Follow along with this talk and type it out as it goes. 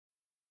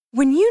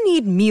When you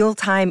need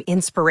mealtime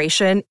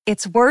inspiration,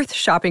 it's worth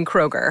shopping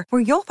Kroger,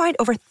 where you'll find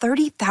over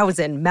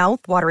 30,000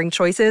 mouth-watering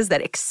choices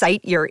that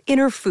excite your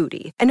inner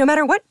foodie. And no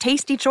matter what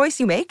tasty choice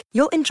you make,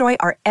 you'll enjoy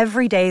our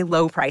everyday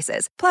low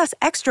prices, plus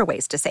extra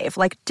ways to save,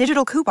 like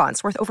digital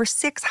coupons worth over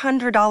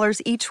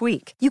 $600 each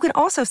week. You can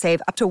also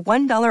save up to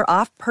 $1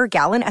 off per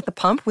gallon at the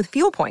pump with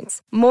fuel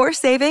points. More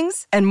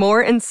savings and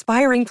more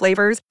inspiring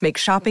flavors make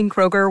shopping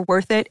Kroger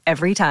worth it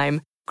every time.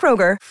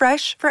 Kroger,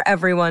 fresh for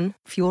everyone.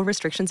 Fuel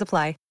restrictions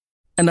apply.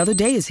 Another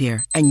day is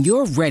here, and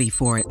you're ready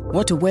for it.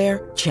 What to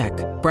wear? Check.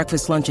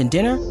 Breakfast, lunch, and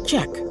dinner?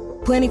 Check.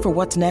 Planning for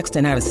what's next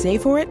and how to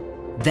save for it?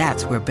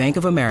 That's where Bank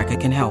of America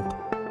can help.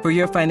 For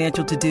your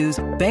financial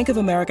to-dos, Bank of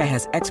America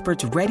has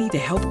experts ready to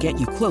help get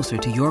you closer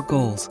to your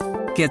goals.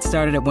 Get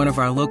started at one of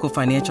our local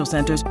financial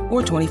centers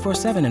or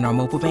 24/7 in our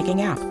mobile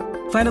banking app.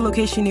 Find a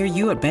location near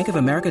you at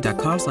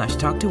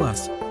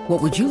bankofamerica.com/talktous.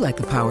 What would you like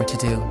the power to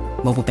do?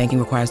 Mobile banking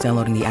requires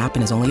downloading the app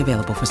and is only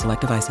available for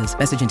select devices.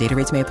 Message and data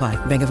rates may apply.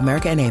 Bank of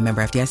America N.A.,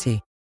 member FDIC.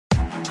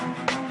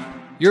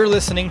 You're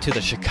listening to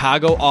the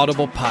Chicago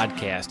Audible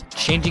podcast,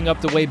 changing up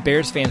the way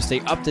Bears fans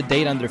stay up to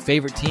date on their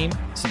favorite team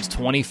since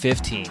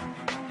 2015.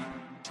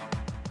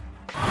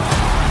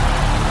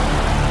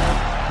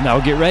 Now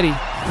get ready,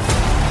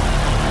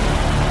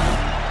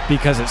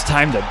 because it's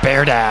time to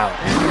bear down.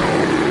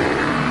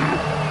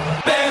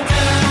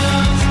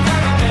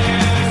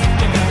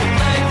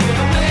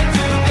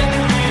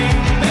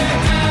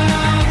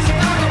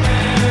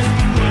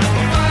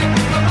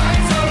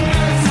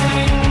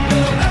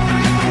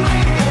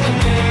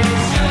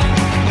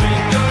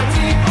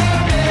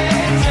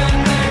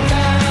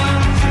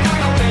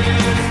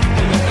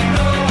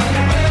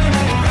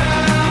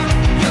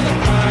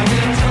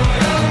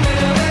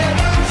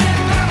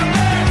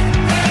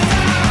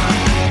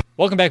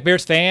 Welcome back,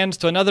 Bears fans,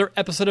 to another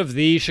episode of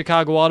the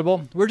Chicago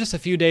Audible. We're just a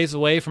few days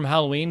away from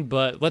Halloween,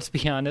 but let's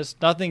be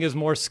honest, nothing is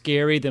more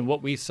scary than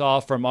what we saw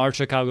from our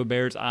Chicago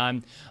Bears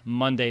on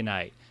Monday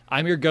night.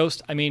 I'm your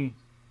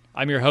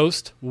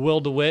host,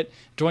 Will DeWitt.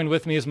 Joined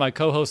with me is my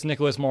co-host,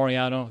 Nicholas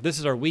Moriano. This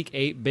is our Week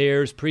 8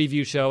 Bears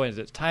preview show, and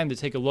it's time to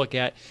take a look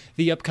at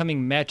the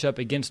upcoming matchup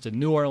against the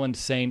New Orleans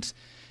Saints.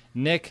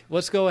 Nick,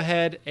 let's go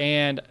ahead,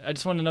 and I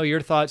just want to know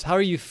your thoughts. How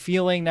are you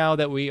feeling now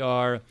that we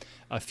are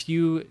a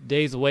few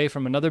days away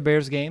from another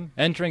Bears game,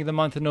 entering the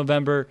month of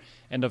November,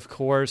 and of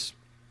course,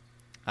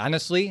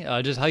 honestly,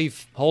 just how you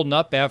holding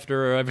up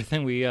after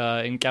everything we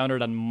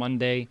encountered on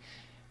Monday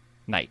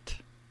night?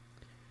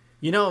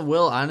 You know,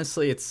 Will,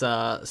 honestly, it's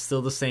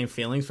still the same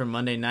feelings from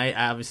Monday night.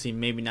 Obviously,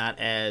 maybe not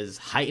as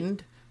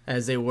heightened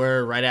as they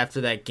were right after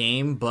that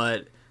game,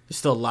 but there's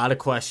still a lot of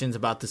questions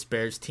about this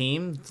Bears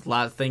team. There's a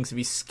lot of things to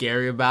be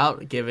scary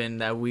about, given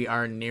that we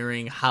are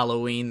nearing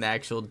Halloween, the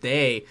actual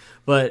day.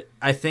 But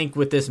I think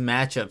with this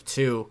matchup,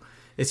 too,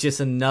 it's just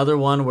another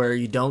one where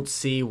you don't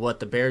see what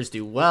the Bears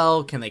do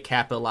well. Can they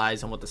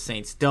capitalize on what the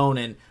Saints don't,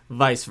 and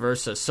vice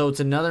versa. So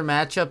it's another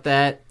matchup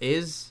that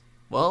is,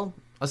 well,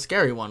 a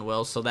scary one,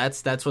 Will. So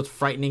that's what's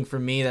frightening for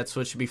me. That's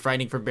what should be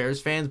frightening for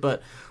Bears fans.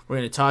 But we're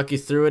going to talk you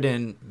through it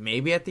and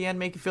maybe at the end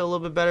make you feel a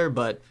little bit better,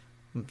 but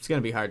it's going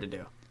to be hard to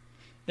do.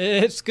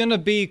 It's going to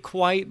be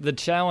quite the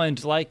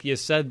challenge, like you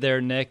said there,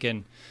 Nick.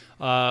 And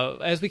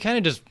as we kind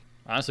of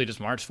just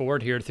march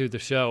forward here through the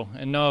show.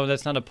 And no,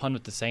 that's not a pun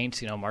with the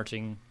Saints,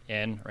 marching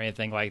in or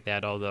anything like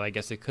that, although I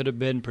guess it could have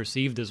been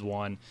perceived as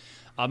one.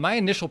 My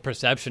initial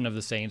perception of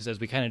the Saints, as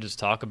we kind of just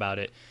talk about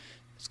it,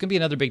 it's going to be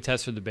another big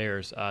test for the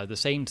Bears. The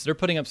Saints, they're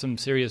putting up some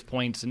serious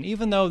points. And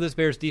even though this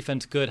Bears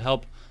defense could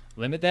help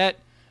limit that,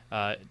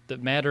 the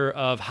matter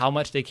of how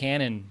much they can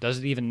and does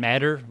it even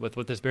matter with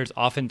what this Bears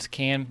offense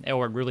can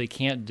or really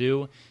can't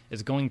do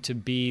is going to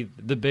be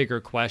the bigger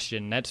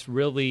question. That's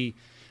really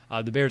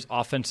the Bears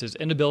offense's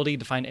inability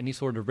to find any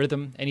sort of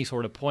rhythm, any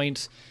sort of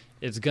points.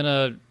 It's going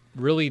to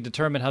really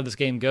determine how this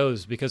game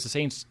goes because the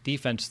Saints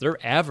defense, they're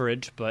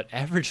average, but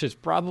average is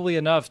probably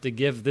enough to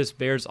give this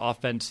Bears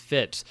offense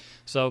fits.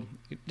 So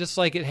just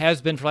like it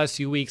has been for the last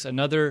few weeks,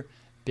 another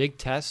big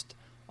test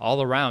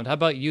all around. How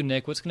about you,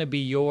 Nick? What's going to be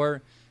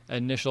your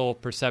initial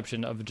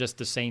perception of just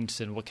the Saints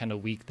and what kind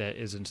of week that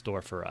is in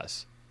store for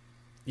us?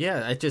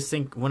 Yeah, I just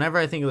think whenever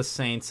I think of the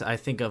Saints, I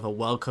think of a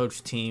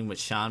well-coached team with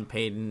Sean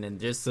Payton and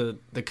just the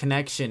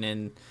connection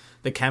and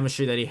the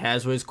chemistry that he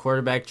has with his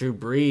quarterback, Drew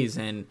Brees.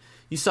 And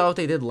you saw what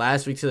they did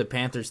last week to the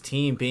Panthers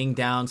team, being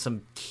down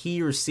some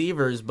key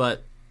receivers,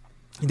 but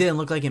it didn't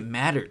look like it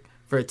mattered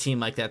for a team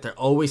like that. They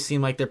always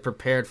seem like they're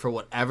prepared for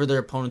whatever their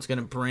opponent's going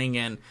to bring,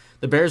 and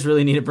the Bears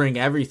really need to bring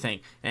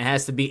everything. And it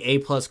has to be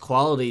A-plus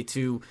quality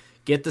to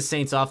get the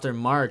Saints off their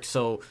mark.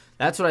 So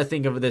that's what I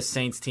think of this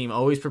Saints team,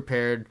 always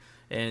prepared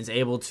and is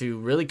able to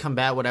really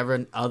combat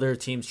whatever other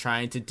team's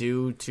trying to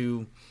do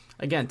to,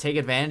 again, take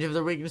advantage of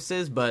their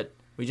weaknesses. But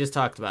we just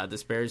talked about it.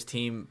 This Bears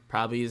team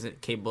probably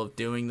isn't capable of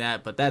doing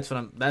that. But that's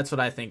what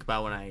I think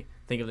about when I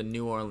think of the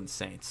New Orleans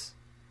Saints.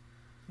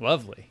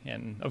 Lovely.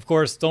 And, of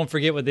course, don't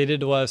forget what they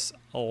did to us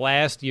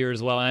last year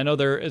as well. And I know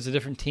there is a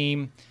different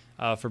team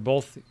for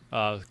both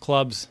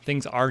clubs.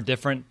 Things are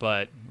different,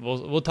 but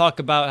we'll talk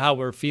about how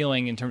we're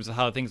feeling in terms of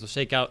how things will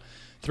shake out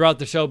throughout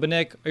the show. But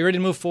Nick, are you ready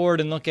to move forward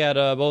and look at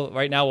both?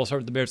 Right now, we'll start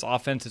with the Bears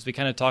offense as we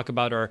kind of talk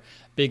about our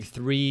big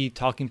 3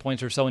 talking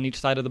points or so on each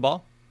side of the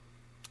ball.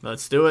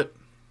 Let's do it.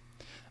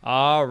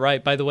 All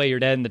right. By the way, your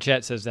dad in the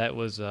chat says that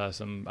was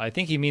I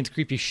think he means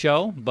creepy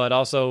show, but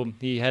also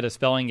he had a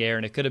spelling error,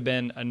 and it could have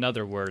been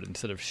another word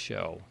instead of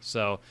show.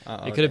 So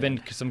it could have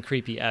been some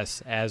creepy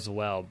S as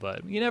well,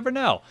 but you never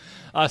know.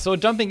 So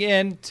jumping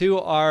into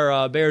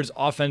our Bears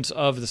offense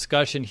of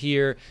discussion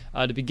here,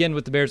 to begin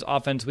with the Bears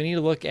offense, we need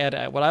to look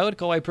at what I would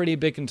call a pretty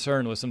big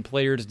concern with some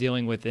players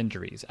dealing with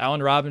injuries.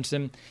 Allen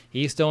Robinson,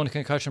 he's still in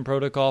concussion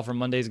protocol from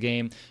Monday's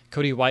game.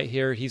 Cody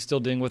Whitehair, he's still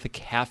dealing with a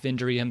calf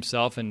injury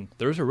himself, and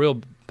there's a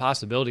real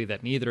possibility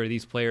that neither of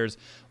these players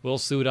will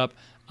suit up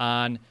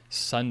on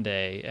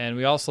Sunday. And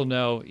we also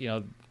know,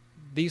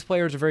 these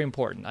players are very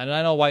important. And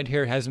I know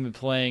Whitehair hasn't been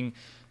playing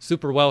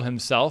super well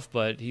himself,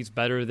 but he's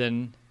better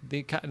than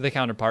the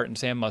counterpart in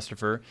Sam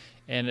Mustipher.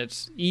 And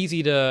it's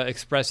easy to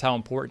express how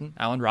important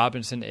Allen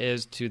Robinson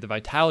is to the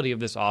vitality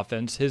of this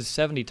offense. His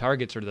 70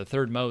 targets are the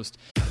 3rd most.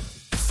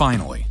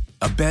 Finally,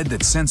 a bed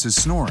that senses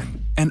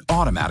snoring and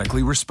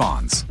automatically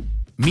responds.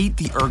 Meet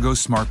the Ergo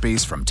Smart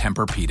Base from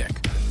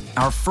Tempur-Pedic,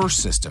 our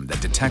first system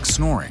that detects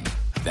snoring,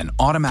 then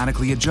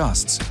automatically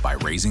adjusts by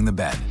raising the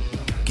bed.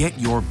 Get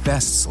your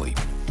best sleep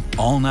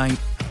all night,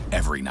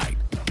 every night.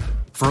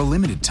 For a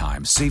limited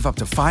time, save up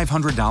to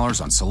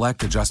 $500 on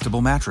select adjustable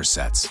mattress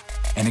sets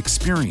and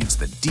experience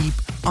the deep,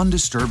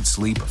 undisturbed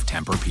sleep of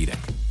Tempur-Pedic.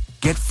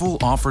 Get full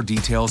offer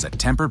details at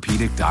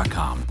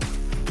TempurPedic.com.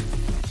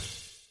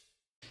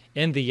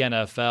 In the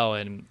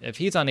NFL, and if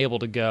he's unable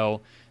to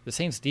go, the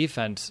Saints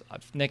defense,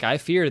 Nick, I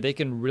fear they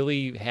can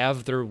really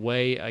have their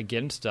way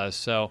against us.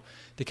 So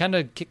to kind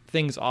of kick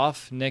things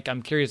off, Nick,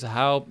 I'm curious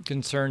how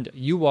concerned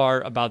you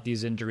are about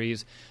these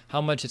injuries,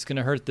 how much it's going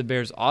to hurt the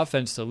Bears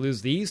offense to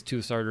lose these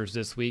 2 starters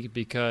this week,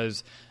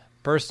 because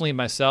personally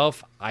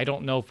myself, I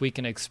don't know if we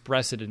can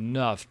express it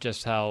enough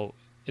just how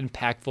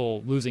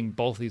impactful losing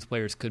both these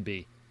players could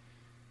be.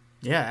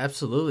 Yeah,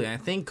 absolutely. I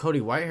think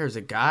Cody Whitehair is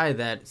a guy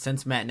that,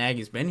 since Matt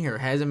Nagy's been here,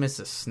 hasn't missed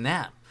a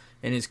snap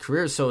in his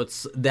career. So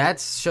that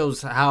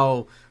shows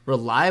how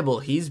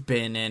reliable he's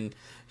been. And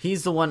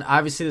he's the one,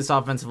 obviously this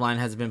offensive line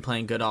hasn't been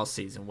playing good all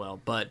season,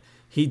 but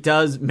he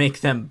does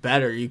make them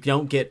better. You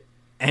don't get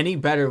any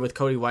better with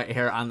Cody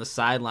Whitehair on the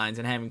sidelines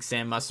and having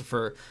Sam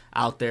Mustipher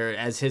out there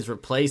as his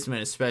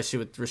replacement, especially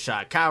with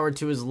Rashad Coward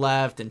to his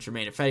left and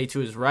Jermaine Ifedi to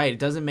his right. It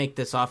doesn't make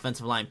this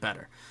offensive line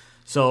better.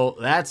 So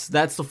that's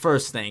the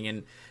first thing.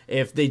 And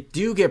if they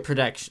do get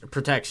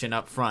protection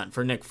up front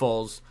for Nick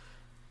Foles,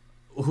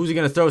 who's he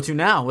going to throw to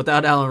now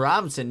without Allen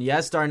Robinson?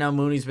 Yes, Darnell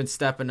Mooney's been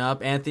stepping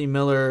up. Anthony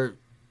Miller,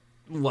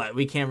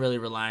 we can't really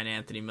rely on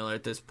Anthony Miller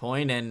at this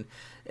point, and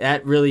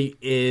that really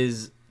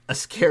is a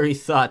scary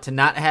thought to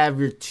not have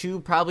your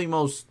 2 probably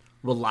most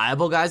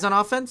reliable guys on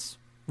offense,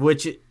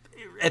 which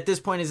at this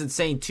point isn't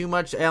saying too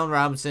much. Allen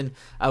Robinson,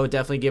 I would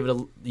definitely give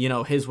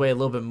it his way a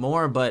little bit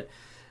more, but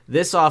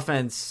this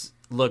offense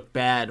looked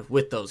bad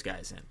with those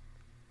guys in.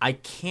 I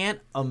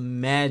can't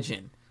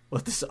imagine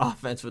what this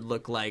offense would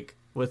look like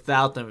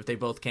without them if they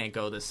both can't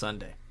go this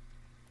Sunday.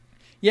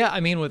 Yeah, I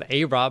mean, with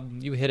A-Rob,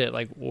 you hit it.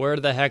 Like, where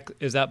the heck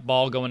is that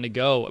ball going to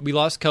go? We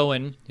lost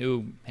Cohen,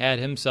 who had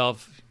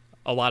himself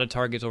a lot of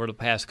targets over the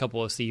past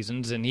couple of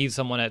seasons, and he's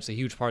someone that's a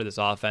huge part of this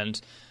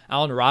offense.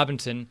 Allen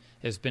Robinson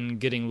has been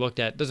getting looked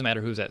at, doesn't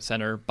matter who's at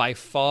center, by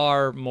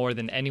far more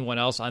than anyone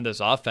else on this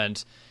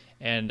offense.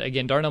 And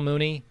again, Darnell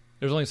Mooney,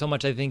 there's only so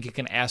much I think you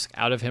can ask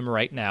out of him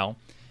right now.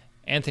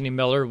 Anthony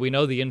Miller, we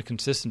know the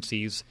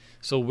inconsistencies,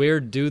 so where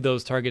do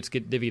those targets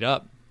get divvied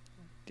up?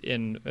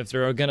 And if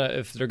they're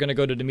gonna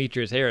go to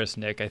Demetrius Harris,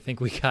 Nick, I think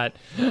we got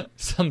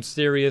some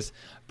serious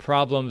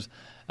problems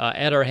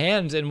at our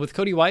hands. And with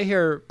Cody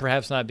Whitehair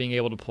perhaps not being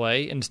able to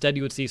play, instead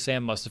you would see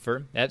Sam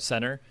Mustipher at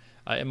center.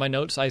 In my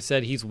notes, I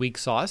said he's weak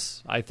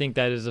sauce. I think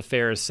that is a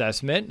fair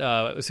assessment.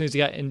 As soon as he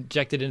got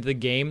injected into the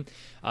game,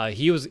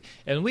 he was,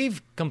 and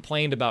we've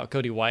complained about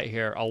Cody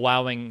Whitehair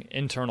allowing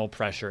internal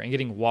pressure and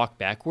getting walked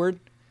backward.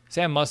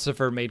 Sam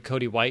Mustipher made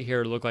Cody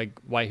Whitehair look like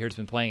Whitehair's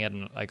been playing at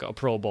a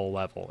Pro Bowl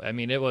level. I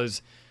mean, it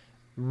was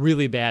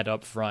really bad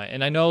up front.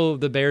 And I know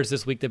the Bears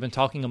this week, they've been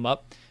talking him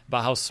up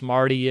about how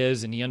smart he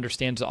is and he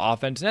understands the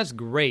offense, and that's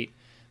great.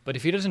 But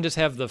if he doesn't just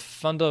have the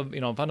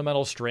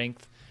fundamental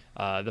strength,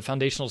 the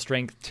foundational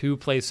strength to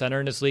play center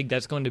in this league,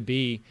 that's going to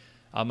be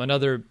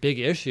another big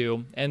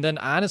issue. And then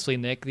honestly,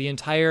 Nick, the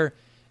entire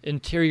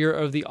interior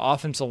of the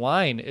offensive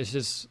line is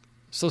just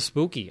so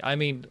spooky. I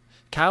mean,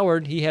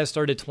 Coward, he has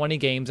started 20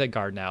 games at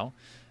guard now,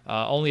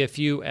 only a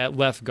few at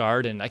left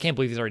guard, and I can't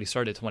believe he's already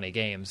started 20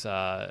 games.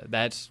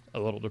 That's a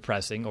little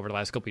depressing over the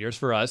last couple of years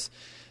for us.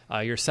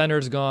 Your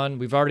center's gone.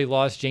 We've already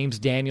lost James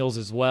Daniels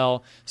as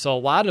well. So a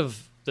lot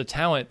of the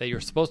talent that you're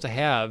supposed to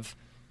have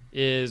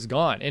is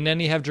gone. And then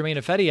you have Jermaine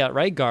Ifedi at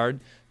right guard,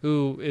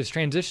 who is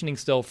transitioning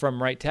still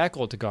from right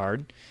tackle to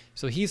guard.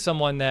 So he's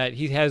someone that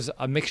he has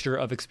a mixture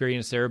of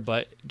experience there,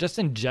 but just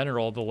in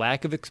general, the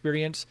lack of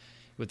experience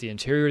with the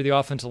interior of the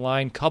offensive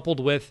line, coupled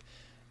with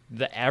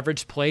the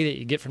average play that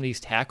you get from these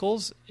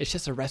tackles, it's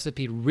just a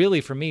recipe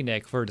really for me,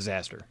 Nick, for a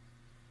disaster.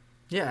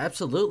 Yeah,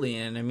 absolutely.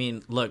 And I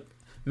mean, look,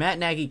 Matt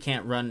Nagy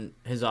can't run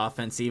his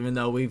offense, even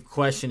though we've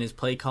questioned his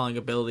play calling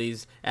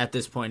abilities at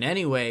this point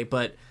anyway.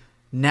 But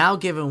now,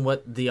 given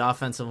what the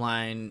offensive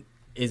line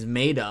is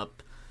made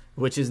up,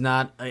 which is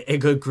not a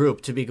good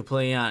group, to be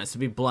completely honest, to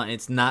be blunt,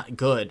 it's not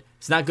good.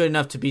 It's not good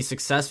enough to be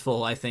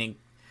successful, I think,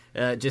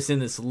 just in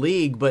this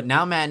league. But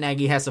now Matt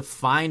Nagy has to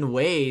find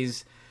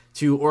ways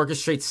to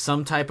orchestrate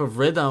some type of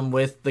rhythm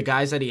with the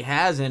guys that he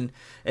has, and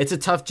it's a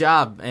tough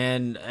job.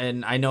 And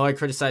I know I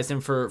criticized him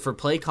for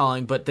play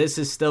calling, but this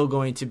is still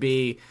going to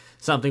be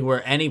something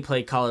where any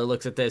play caller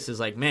looks at this is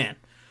like, man,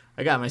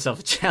 I got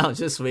myself a challenge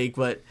this week,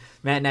 but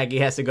Matt Nagy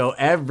has to go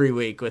every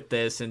week with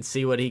this and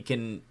see what he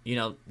can,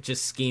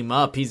 just scheme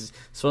up. He's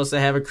supposed to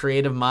have a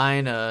creative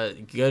mind, a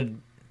good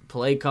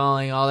play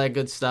calling, all that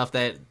good stuff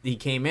that he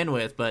came in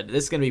with, but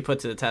this is going to be put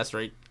to the test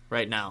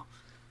right now.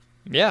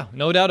 Yeah,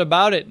 no doubt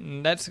about it.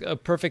 And that's a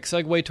perfect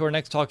segue to our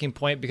next talking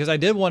point, because I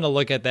did want to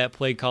look at that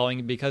play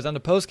calling, because on the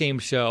post-game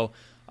show,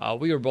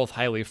 we were both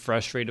highly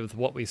frustrated with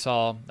what we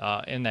saw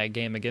in that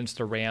game against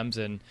the Rams,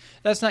 and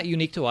that's not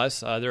unique to us.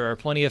 There are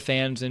plenty of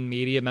fans and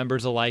media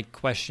members alike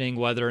questioning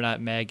whether or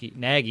not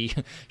Nagy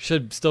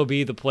should still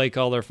be the play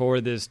caller for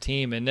this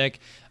team. And Nick,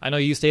 I know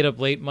you stayed up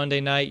late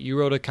Monday night. You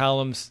wrote a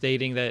column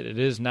stating that it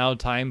is now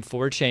time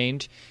for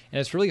change,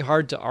 and it's really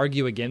hard to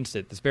argue against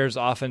it. The Bears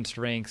offense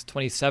ranks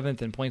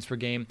 27th in points per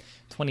game,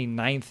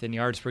 29th in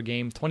yards per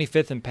game,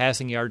 25th in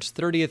passing yards,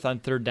 30th on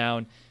third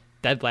down,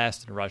 dead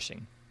last in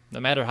rushing. No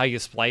matter how you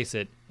splice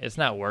it, it's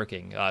not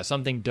working.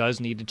 Something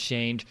does need to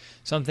change.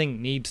 Something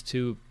needs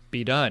to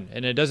be done.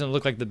 And it doesn't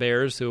look like the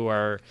Bears, who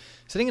are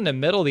sitting in the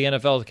middle of the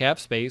NFL cap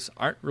space,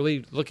 aren't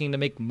really looking to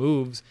make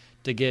moves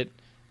to get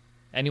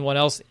anyone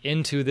else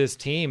into this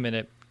team. And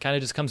it kind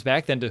of just comes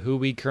back then to who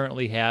we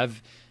currently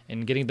have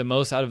and getting the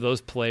most out of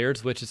those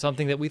players, which is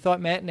something that we thought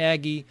Matt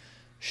Nagy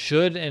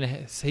should,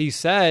 and he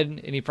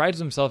said, and he prides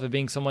himself at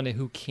being someone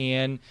who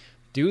can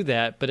do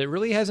that, but it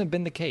really hasn't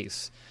been the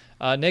case.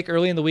 Nick,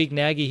 early in the week,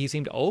 Nagy, he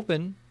seemed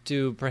open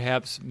to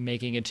perhaps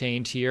making a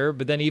change here,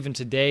 but then even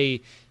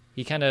today,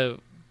 he kind of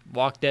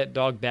walked that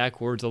dog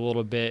backwards a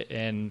little bit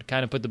and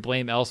kind of put the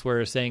blame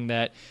elsewhere, saying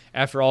that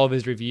after all of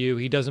his review,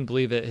 he doesn't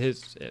believe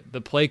that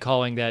the play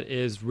calling that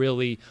is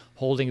really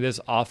holding this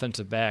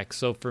offensive back.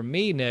 So for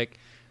me, Nick,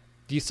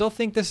 do you still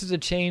think this is a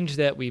change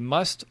that we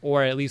must,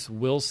 or at least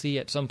will, see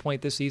at some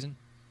point this season?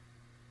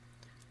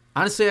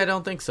 Honestly, I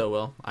don't think so,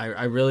 Will.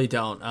 I really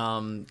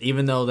don't.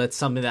 Even though that's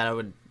something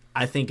that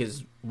I think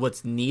is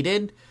what's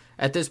needed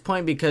at this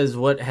point, because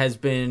what has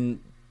been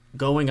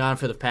going on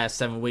for the past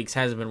 7 weeks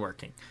hasn't been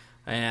working.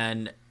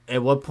 And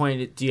at what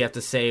point do you have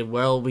to say,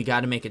 well, we got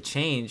to make a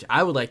change?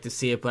 I would like to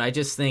see it, but I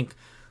just think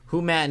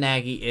who Matt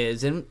Nagy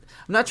is, and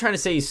I'm not trying to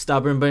say he's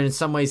stubborn, but in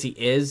some ways he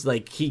is.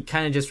 Like, he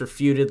kind of just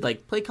refuted,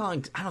 like, play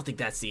calling, I don't think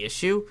that's the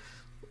issue.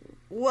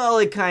 Well,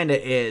 it kind of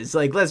is.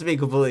 Like, let's be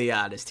completely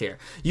honest here.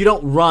 You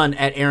don't run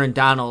at Aaron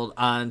Donald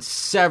on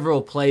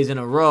several plays in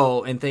a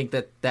row and think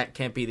that that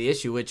can't be the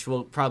issue, which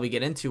we'll probably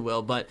get into,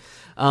 Will. But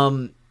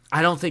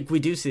I don't think we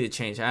do see the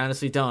change. I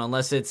honestly don't,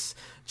 unless it's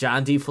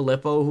John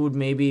DeFilippo, who would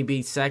maybe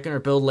be second, or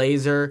Bill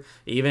Lazor,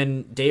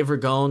 even Dave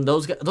Ragone.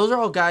 Those are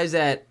all guys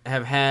that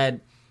have had,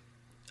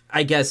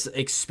 I guess,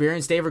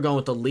 experience. Dave Ragone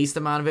with the least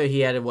amount of it. He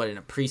had it, in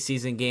a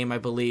preseason game, I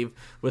believe,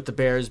 with the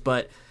Bears.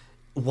 But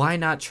why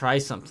not try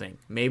something?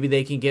 Maybe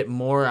they can get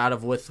more out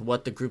of with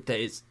what the group that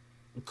is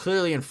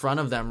clearly in front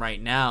of them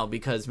right now,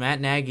 because Matt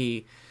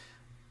Nagy,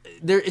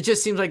 it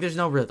just seems like there's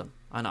no rhythm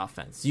on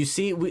offense. You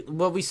see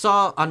what we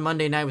saw on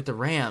Monday night with the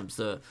Rams,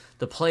 the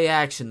play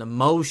action, the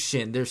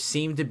motion. There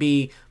seemed to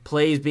be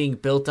plays being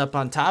built up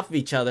on top of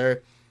each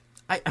other.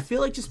 I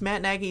feel like just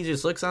Matt Nagy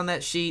just looks on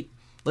that sheet,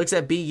 looks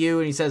at BU,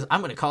 and he says,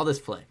 I'm going to call this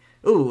play.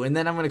 Ooh, and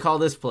then I'm going to call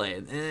this play.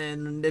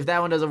 And if that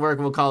one doesn't work,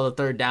 we'll call the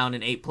third down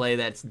and 8 play.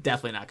 That's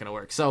definitely not going to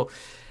work. So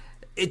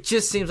it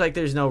just seems like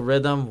there's no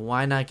rhythm.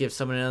 Why not give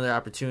someone another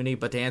opportunity?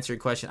 But to answer your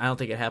question, I don't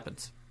think it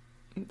happens.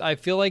 I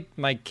feel like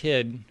my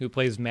kid who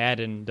plays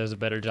Madden does a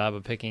better job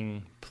of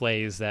picking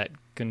plays that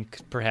can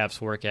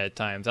perhaps work at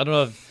times. I don't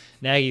know if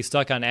Nagy's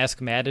stuck on Ask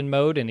Madden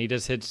mode and he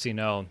just hits,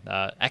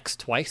 X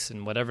twice,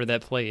 and whatever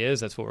that play is,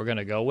 that's what we're going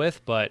to go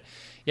with. But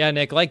yeah,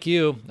 Nick, like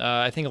you,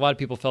 I think a lot of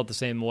people felt the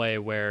same way,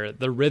 where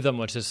the rhythm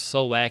was just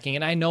so lacking.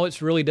 And I know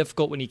it's really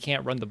difficult when you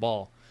can't run the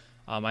ball.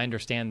 I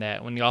understand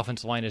that when the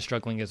offensive line is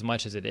struggling as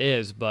much as it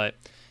is, but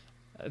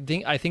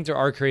I think there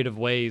are creative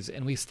ways,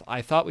 and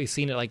I thought we've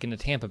seen it like in the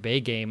Tampa Bay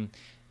game,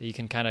 that you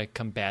can kind of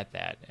combat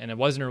that, and it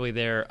wasn't really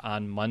there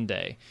on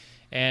Monday.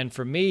 And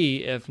for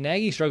me, if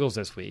Nagy struggles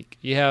this week,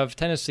 you have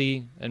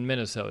Tennessee and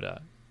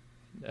Minnesota,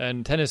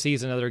 and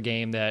Tennessee's another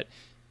game that's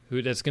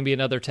going to be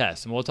another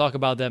test, and we'll talk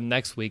about them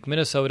next week.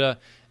 Minnesota,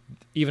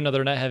 even though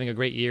they're not having a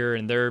great year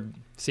and they're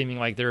seeming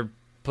like they're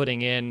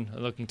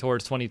looking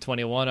towards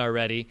 2021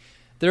 already,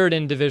 they're an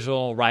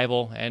individual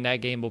rival, and that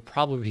game will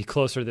probably be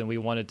closer than we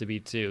want it to be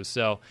too.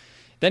 So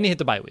then you hit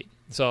the bye week.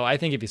 So I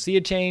think if you see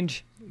a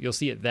change, you'll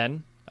see it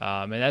then.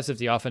 And that's if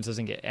the offense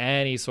doesn't get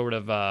any sort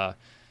of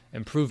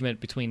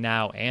improvement between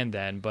now and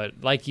then.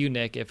 But like you,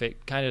 Nick, if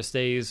it kind of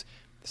stays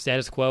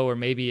status quo, or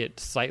maybe it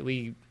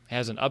slightly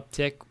has an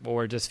uptick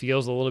or just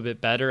feels a little bit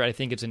better. I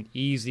think it's an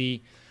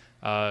easy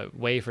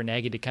way for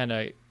Nagy to kind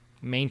of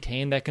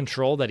maintain that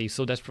control that he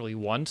so desperately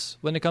wants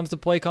when it comes to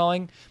play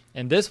calling.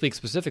 And this week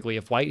specifically,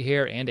 if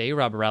Whitehair and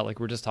A-Rob are out, like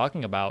we're just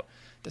talking about,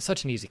 that's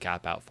such an easy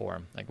cop-out for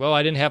him. Like, well,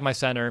 I didn't have my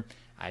center,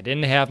 I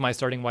didn't have my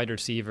starting wide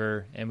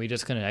receiver, and we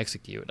just couldn't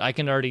execute. I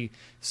can already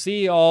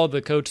see all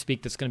the coach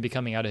speak that's going to be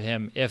coming out of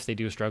him if they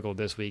do struggle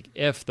this week,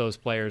 if those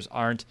players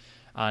aren't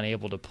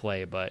unable to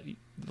play. But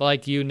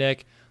like you,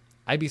 Nick,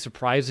 I'd be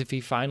surprised if he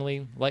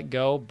finally let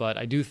go, but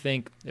I do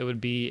think it would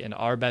be in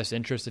our best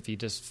interest if he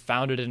just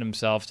found it in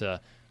himself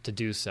to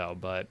do so.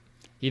 But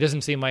he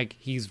doesn't seem like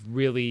he's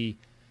really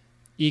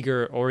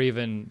eager or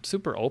even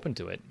super open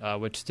to it,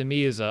 which to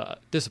me is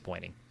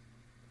disappointing.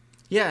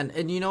 Yeah,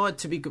 and you know what?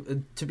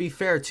 To be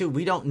fair too,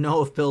 we don't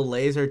know if Bill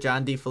Lazor,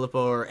 John DeFilippo,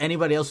 or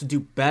anybody else would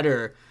do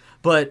better.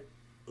 But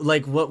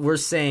like what we're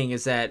saying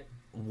is that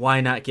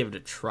why not give it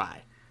a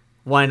try?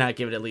 Why not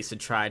give it at least a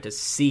try to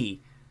see,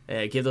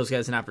 give those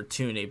guys an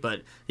opportunity?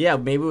 But yeah,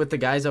 maybe with the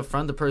guys up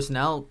front, the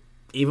personnel,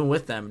 even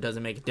with them, it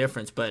doesn't make a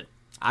difference. But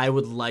I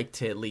would like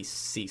to at least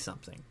see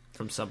something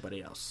from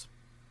somebody else.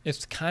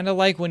 It's kind of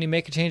like when you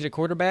make a change at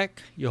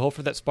quarterback, you hope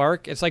for that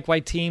spark. It's like why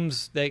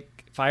teams that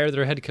fire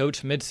their head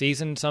coach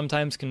mid-season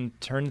sometimes can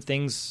turn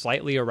things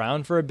slightly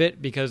around for a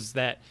bit, because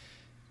that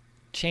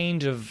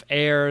change of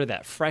air,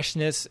 that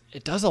freshness,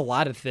 it does a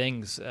lot of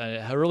things.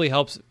 It really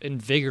helps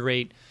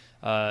invigorate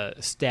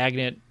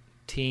stagnant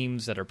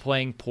teams that are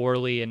playing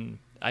poorly, and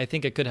I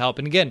think it could help.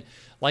 And again,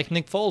 like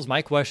Nick Foles,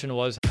 my question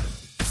was...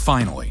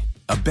 Finally,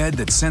 a bed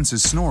that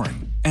senses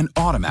snoring and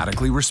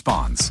automatically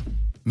responds.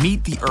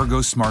 Meet the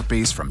Ergo Smart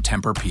Base from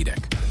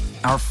Tempur-Pedic,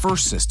 our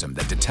first system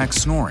that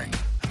detects snoring,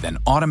 then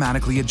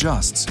automatically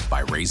adjusts by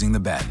raising the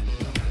bed.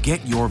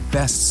 Get your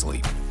best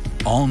sleep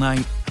all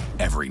night,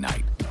 every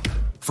night.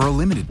 For a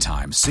limited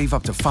time, save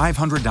up to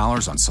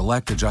 $500 on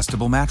select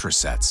adjustable mattress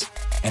sets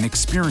and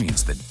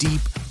experience the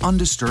deep,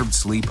 undisturbed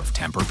sleep of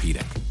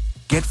Tempur-Pedic.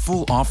 Get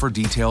full offer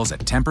details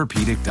at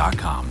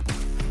TempurPedic.com.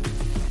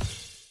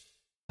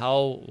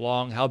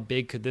 How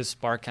big could this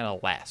spark kind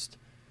of last?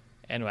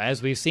 And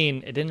as we've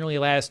seen, it didn't really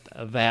last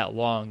that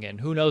long. And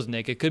who knows,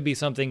 Nick, it could be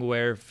something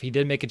where if he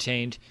did make a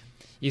change,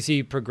 you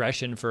see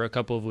progression for a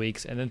couple of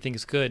weeks, and then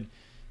things could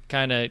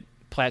kind of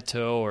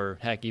plateau or,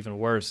 heck, even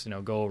worse,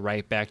 go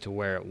right back to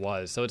where it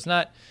was. So it's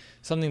not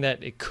something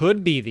that it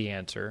could be the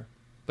answer,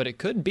 but it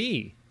could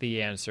be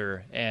the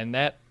answer. And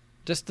that,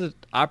 just the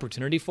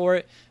opportunity for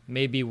it,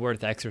 may be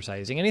worth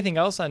exercising. Anything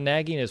else on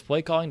Nagy and his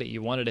play calling that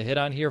you wanted to hit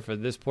on here for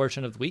this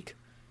portion of the week?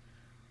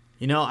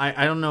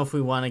 I don't know if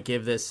we want to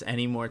give this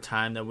any more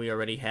time than we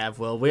already have,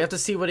 Will. We have to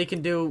see what he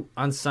can do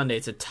on Sunday.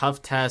 It's a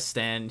tough test,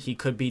 and he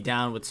could be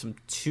down with some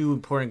two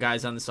important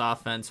guys on this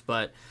offense,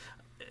 but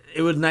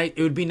it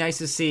would be nice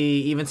to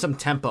see even some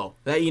tempo.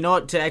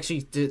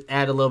 To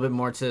add a little bit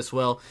more to this,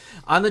 Will,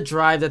 on the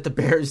drive that the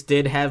Bears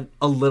did have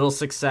a little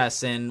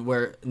success in,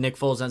 where Nick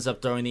Foles ends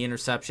up throwing the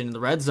interception in the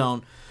red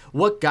zone,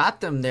 what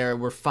got them there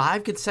were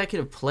 5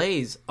 consecutive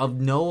plays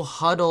of no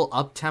huddle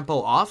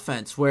up-tempo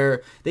offense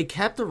where they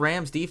kept the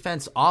Rams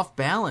defense off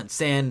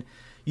balance. And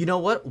you know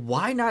what?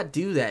 Why not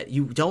do that?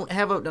 You don't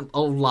have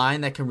a line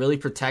that can really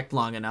protect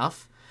long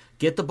enough.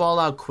 Get the ball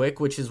out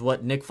quick, which is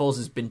what Nick Foles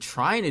has been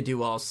trying to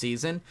do all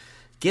season.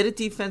 Get a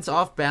defense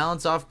off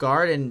balance, off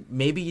guard, and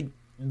maybe,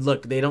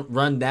 look, they don't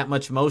run that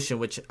much motion,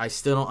 which I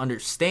still don't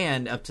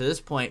understand up to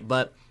this point,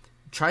 but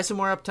try some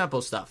more up-tempo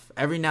stuff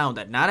every now and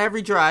then. Not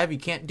every drive. You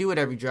can't do it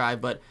every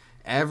drive, but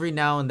every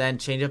now and then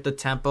change up the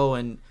tempo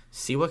and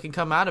see what can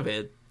come out of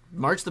it.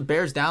 March the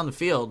Bears down the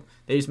field.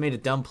 They just made a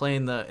dumb play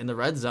in the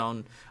red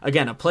zone.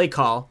 Again, a play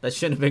call that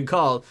shouldn't have been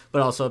called,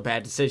 but also a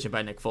bad decision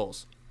by Nick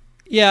Foles.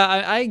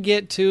 Yeah, I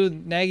get to,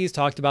 Nagy's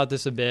talked about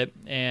this a bit,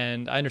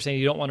 and I understand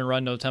you don't want to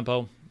run no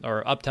tempo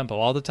or up-tempo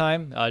all the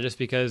time, just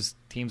because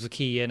teams will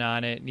key in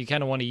on it. You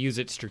kind of want to use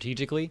it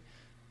strategically.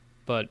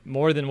 But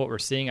more than what we're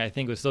seeing, I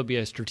think would still be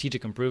a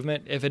strategic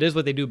improvement. If it is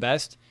what they do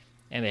best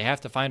and they have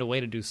to find a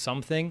way to do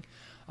something,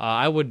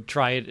 I would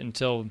try it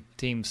until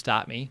teams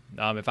stop me.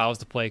 If I was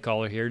the play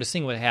caller here, just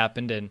seeing what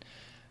happened. And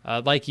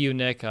like you,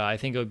 Nick, I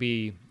think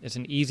it's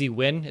an easy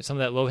win. It's some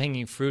of that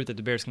low-hanging fruit that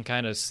the Bears can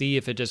kind of see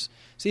if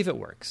it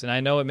works. And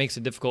I know it makes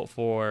it difficult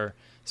for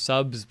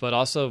subs, but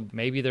also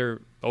maybe they're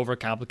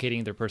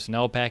overcomplicating their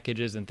personnel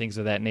packages and things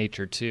of that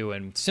nature too,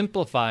 and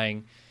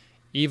simplifying.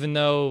 Even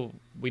though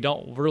we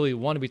don't really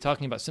want to be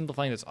talking about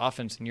simplifying this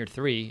offense in year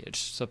 3, it's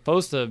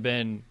supposed to have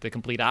been the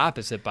complete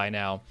opposite by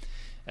now.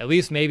 At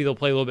least maybe they'll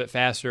play a little bit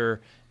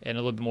faster and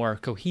a little bit more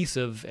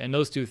cohesive, and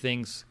those two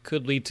things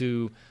could lead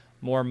to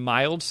more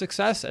mild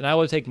success, and I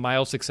would take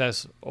mild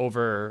success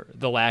over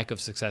the lack of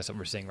success that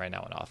we're seeing right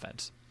now in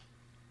offense.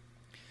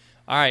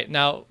 All right,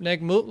 now,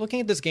 Nick,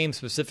 looking at this game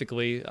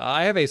specifically,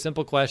 I have a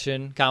simple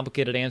question,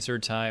 complicated answer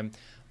time.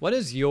 What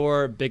is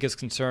your biggest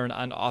concern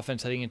on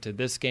offense heading into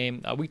this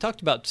game? We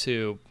talked about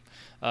 2,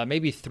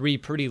 maybe 3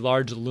 pretty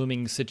large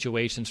looming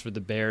situations for the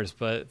Bears.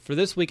 But for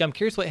this week, I'm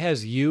curious what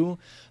has you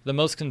the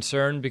most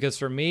concerned, because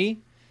for me,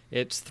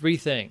 it's 3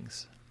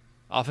 things.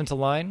 Offensive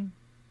line,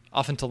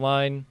 offensive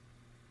line.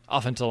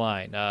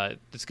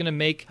 It's going to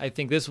make, I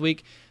think, this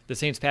week the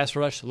Saints pass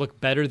rush look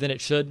better than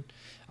it should.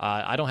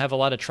 I don't have a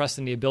lot of trust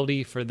in the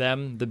ability for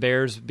them, the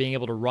Bears, being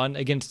able to run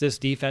against this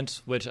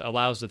defense, which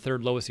allows the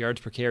third lowest yards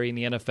per carry in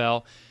the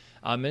NFL.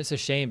 And it's a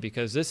shame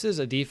because this is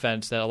a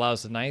defense that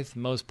allows the ninth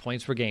most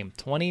points per game,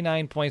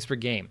 29 points per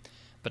game.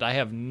 But I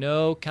have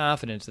no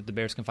confidence that the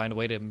Bears can find a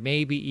way to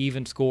maybe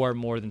even score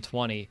more than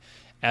 20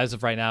 as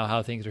of right now,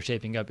 how things are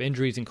shaping up,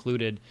 injuries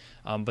included.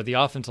 But the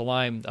offensive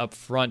line up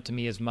front, to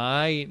me, is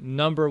my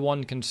number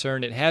one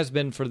concern. It has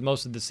been for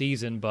most of the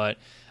season, but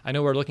I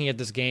know we're looking at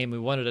this game. We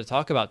wanted to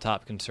talk about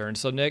top concerns.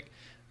 So, Nick,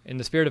 in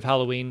the spirit of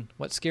Halloween,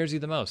 what scares you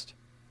the most?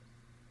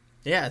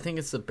 Yeah, I think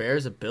it's the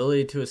Bears'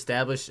 ability to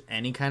establish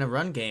any kind of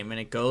run game, and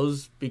it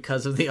goes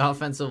because of the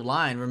offensive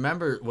line.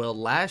 Remember, Will,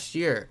 last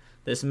year,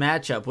 this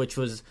matchup, which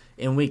was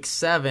in Week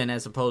 7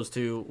 as opposed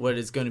to what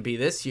is going to be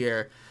this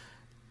year,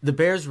 the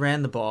Bears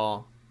ran the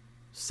ball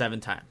 7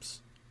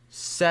 times.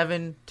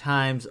 7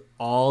 times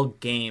all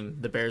game,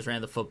 the Bears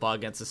ran the football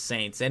against the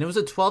Saints. And it was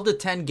a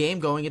 12-10 game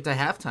going into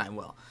halftime,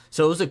 Will.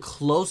 So it was a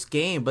close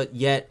game, but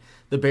yet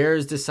the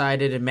Bears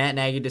decided, and Matt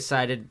Nagy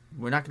decided,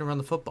 we're not going to run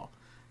the football.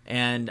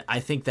 And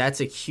I think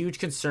that's a huge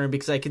concern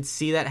because I could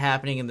see that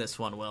happening in this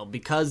one, Will.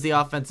 Because the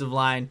offensive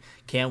line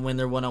can't win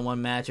their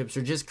one-on-one matchups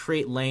or just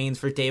create lanes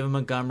for David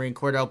Montgomery and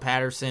Cordell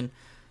Patterson,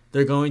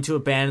 they're going to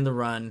abandon the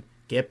run,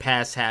 get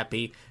pass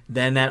happy,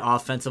 then that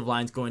offensive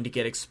line's going to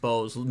get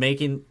exposed,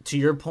 making, to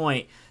your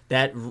point,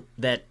 that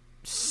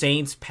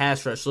Saints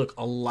pass rush look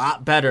a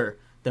lot better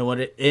than what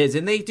it is.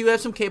 And they do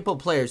have some capable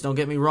players, don't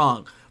get me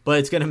wrong, but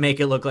it's going to make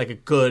it look like a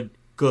good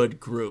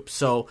group.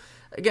 So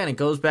again, it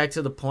goes back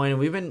to the point, and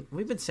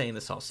we've been saying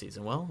this all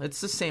season. Well,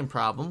 it's the same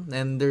problem,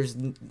 and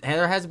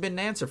there hasn't been an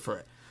answer for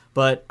it.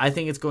 But I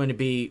think it's going to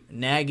be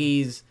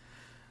Nagy's,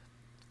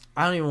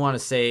 I don't even want to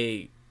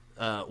say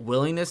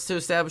willingness to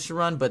establish a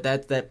run, but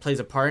that plays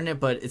a part in it.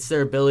 But it's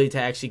their ability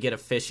to actually get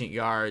efficient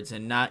yards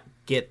and not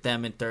get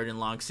them in third and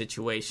long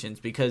situations.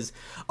 Because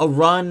a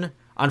run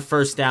on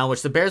first down,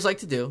 which the Bears like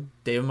to do,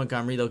 David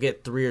Montgomery, they'll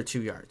get 3 or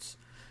 2 yards.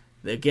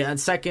 They get on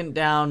second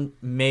down,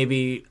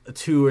 maybe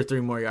 2 or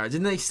 3 more yards.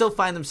 And they still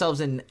find themselves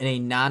in a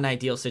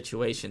non-ideal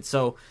situation.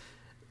 So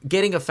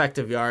getting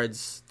effective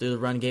yards through the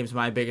run game is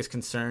my biggest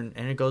concern.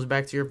 And it goes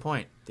back to your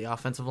point, the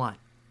offensive line.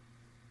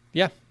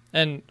 Yeah.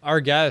 And our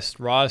guest,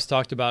 Ross,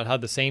 talked about how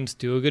the Saints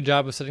do a good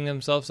job of setting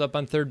themselves up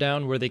on third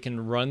down where they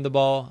can run the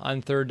ball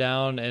on third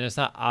down, and it's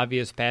not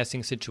obvious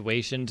passing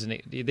situations.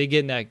 And they get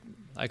in that,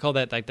 I call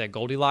that like that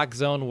Goldilocks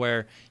zone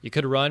where you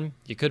could run,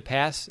 you could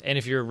pass, and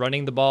if you're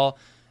running the ball,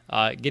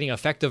 getting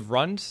effective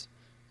runs,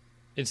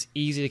 it's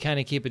easy to kind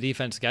of keep a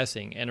defense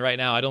guessing. And right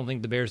now, I don't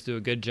think the Bears do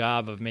a good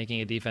job of making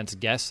a defense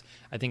guess.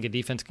 I think a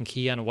defense can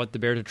key on what the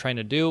Bears are trying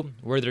to do,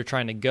 where they're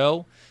trying to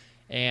go,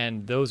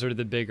 and those are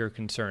the bigger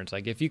concerns.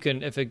 Like if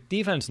a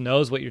defense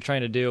knows what you're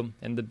trying to do,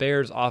 and the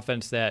Bears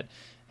offense that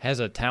has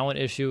a talent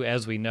issue,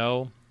 as we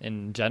know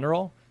in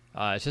general,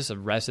 it's just a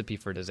recipe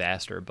for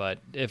disaster. But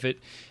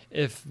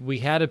if we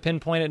had to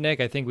pinpoint it,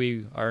 Nick, I think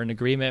we are in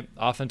agreement.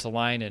 Offensive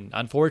line, and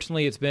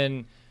unfortunately, it's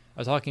been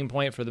a talking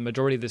point for the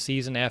majority of the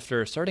season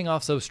after starting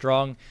off so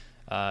strong,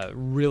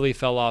 really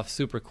fell off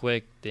super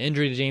quick. The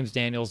injury to James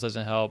Daniels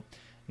doesn't help.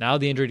 Now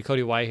the injury to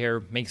Cody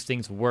Whitehair makes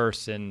things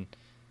worse, and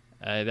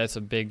that's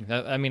a big.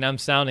 I mean, I'm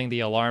sounding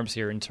the alarms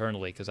here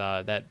internally because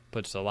that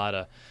strikes a lot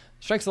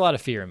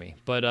of fear in me.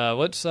 But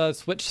let's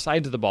switch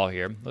sides of the ball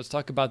here. Let's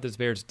talk about this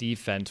Bears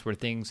defense, where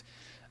things,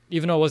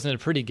 even though it wasn't a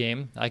pretty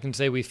game, I can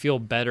say we feel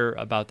better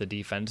about the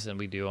defense than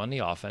we do on the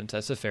offense.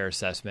 That's a fair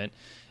assessment.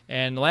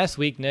 And last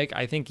week, Nick,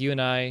 I think you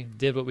and I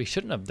did what we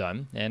shouldn't have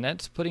done, and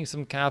that's putting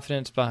some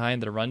confidence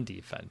behind the run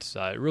defense.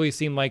 It really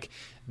seemed like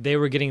they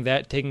were getting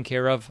that taken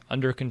care of,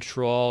 under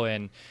control,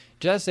 and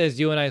just as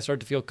you and I start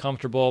to feel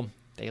comfortable,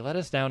 they let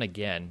us down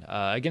again.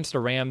 Against the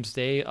Rams,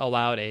 they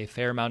allowed a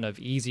fair amount of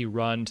easy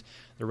runs.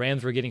 The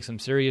Rams were getting some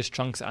serious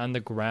chunks on the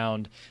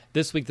ground.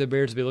 This week, the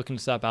Bears will be looking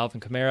to stop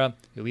Alvin Kamara,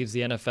 who leads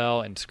the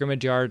NFL in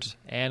scrimmage yards,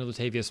 and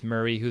Latavius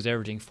Murray, who's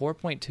averaging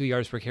 4.2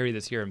 yards per carry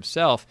this year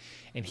himself.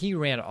 And he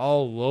ran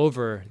all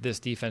over this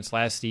defense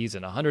last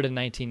season,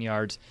 119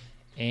 yards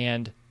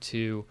and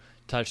 2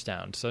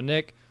 touchdowns. So,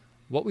 Nick,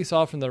 what we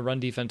saw from the run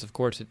defense, of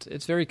course,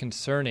 it's very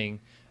concerning.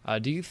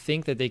 Do you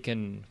think that they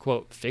can,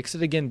 quote, fix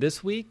it again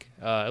this week,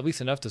 at least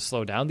enough to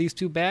slow down these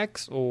two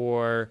backs,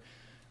 or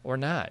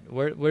not?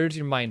 Where's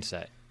your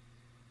mindset?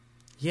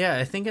 Yeah,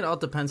 I think it all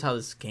depends how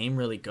this game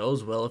really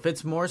goes, Will. If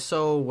it's more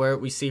so where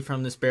we see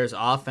from this Bears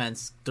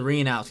offense,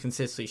 3 and outs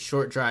consistently,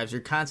 short drives, you're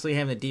constantly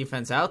having the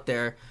defense out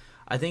there,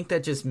 I think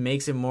that just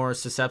makes it more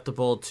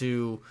susceptible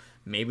to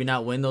maybe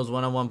not win those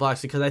one-on-one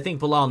blocks, because I think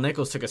Bilal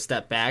Nichols took a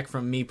step back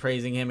from me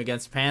praising him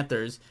against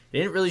Panthers. He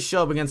didn't really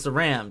show up against the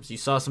Rams. You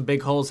saw some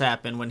big holes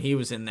happen when he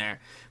was in there.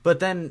 But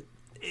then,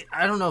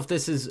 I don't know if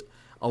this is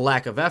a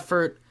lack of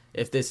effort,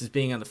 if this is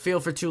being on the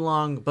field for too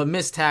long, but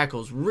missed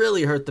tackles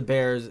really hurt the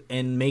Bears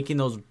in making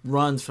those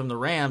runs from the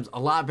Rams a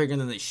lot bigger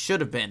than they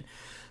should have been.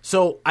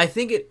 So I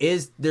think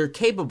they're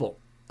capable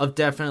of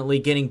definitely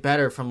getting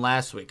better from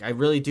last week. I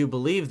really do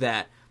believe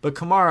that. But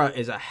Kamara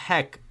is a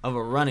heck of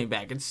a running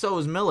back, and so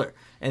is Miller.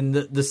 And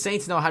the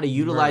Saints know how to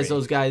utilize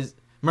those guys.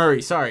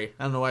 Murray, sorry.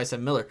 I don't know why I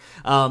said Miller.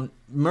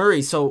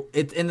 Murray.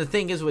 And the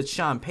thing is with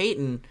Sean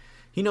Payton,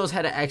 he knows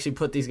how to actually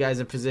put these guys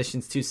in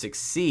positions to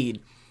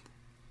succeed.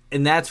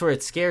 And that's where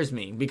it scares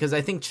me, because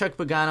I think Chuck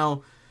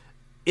Pagano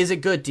is a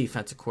good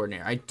defensive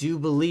coordinator. I do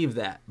believe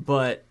that.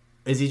 But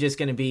is he just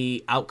going to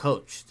be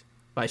outcoached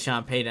by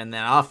Sean Payton and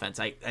that offense?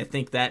 I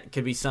think that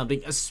could be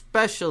something,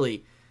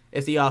 especially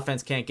if the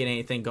offense can't get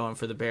anything going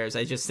for the Bears.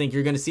 I just think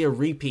you're going to see a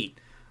repeat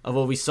of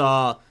what we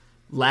saw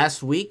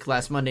last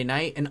Monday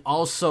night, and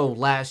also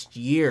last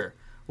year,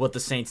 what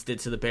the Saints did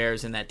to the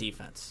Bears in that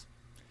defense.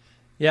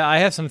 Yeah, I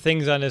have some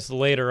things on this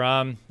later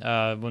on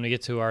when we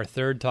get to our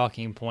third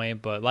talking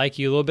point, but like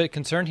you, a little bit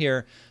concerned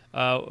here.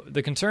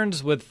 The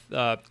concerns with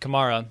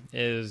Kamara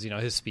is,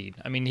 his speed.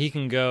 I mean, he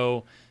can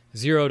go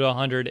 0 to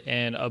 100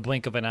 in a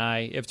blink of an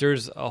eye. If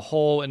there's a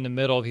hole in the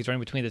middle, if he's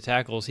running between the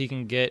tackles, he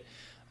can get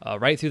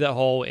right through that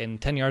hole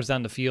and 10 yards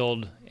down the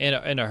field in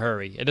a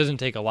hurry. It doesn't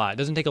take a lot. It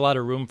doesn't take a lot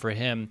of room for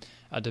him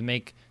to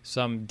make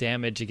some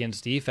damage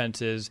against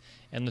defenses.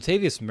 And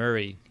Latavius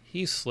Murray,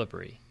 he's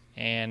slippery.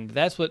 And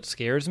that's what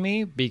scares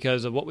me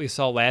because of what we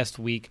saw last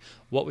week,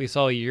 what we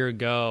saw a year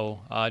ago,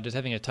 just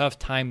having a tough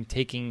time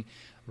taking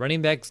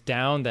running backs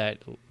down that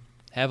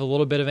have a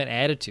little bit of an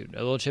attitude, a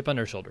little chip on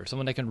their shoulder,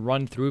 someone that can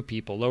run through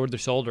people, lower their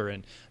shoulder.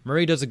 And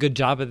Murray does a good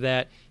job of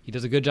that. He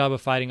does a good job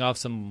of fighting off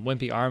some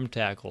wimpy arm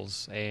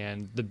tackles.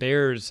 And the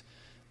Bears,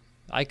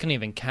 I couldn't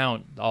even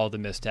count all the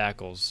missed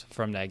tackles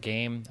from that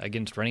game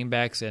against running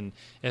backs. And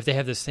if they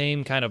have the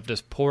same kind of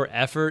just poor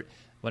effort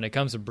when it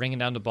comes to bringing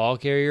down the ball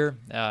carrier,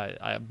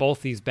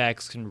 both these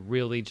backs can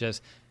really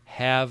just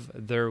have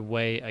their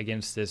way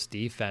against this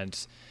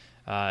defense.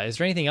 Is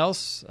there anything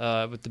else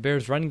with the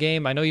Bears' run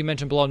game? I know you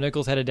mentioned Bilal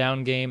Nichols had a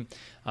down game.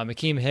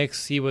 Akeem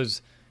Hicks, he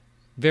was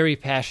very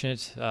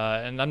passionate,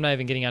 and I'm not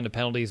even getting onto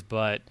penalties,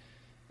 but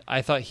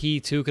I thought he,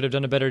 too, could have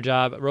done a better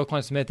job.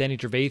 Roquan Smith, Danny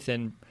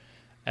Trevathan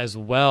as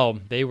well,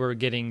 they were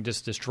getting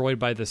just destroyed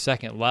by the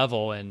second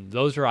level, and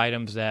those are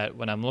items that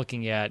when I'm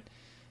looking at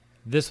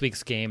this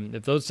week's game,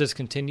 if those just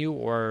continue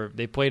or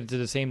they played to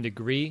the same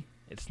degree,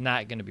 it's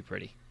not going to be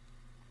pretty.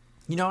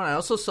 I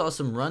also saw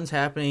some runs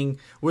happening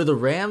where the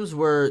Rams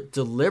were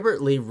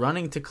deliberately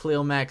running to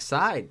Khalil Mack's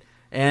side.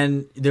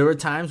 And there were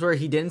times where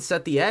he didn't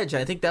set the edge.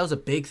 I think that was a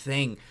big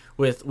thing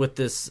with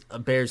this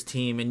Bears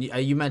team. And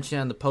you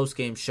mentioned on the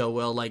postgame show,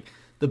 Will, like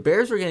the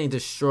Bears were getting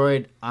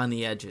destroyed on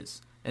the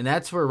edges. And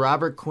that's where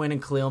Robert Quinn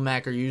and Khalil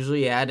Mack are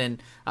usually at.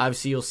 And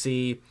obviously you'll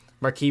see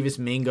Marquise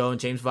Mingo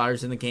and James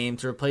Vaughters in the game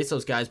to replace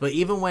those guys. But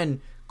even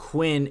when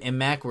Quinn and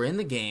Mack were in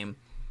the game,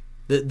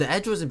 the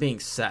edge wasn't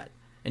being set.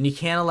 And you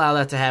can't allow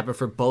that to happen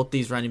for both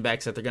these running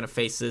backs that they're going to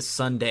face this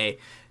Sunday.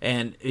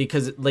 And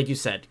because, like you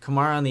said,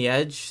 Kamara on the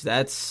edge,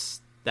 that's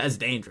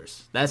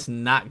dangerous. That's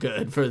not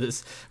good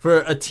for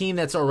a team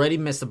that's already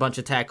missed a bunch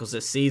of tackles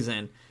this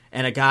season,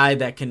 and a guy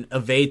that can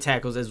evade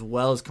tackles as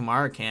well as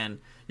Kamara can.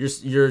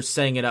 You're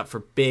setting it up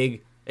for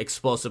big,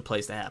 explosive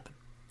plays to happen.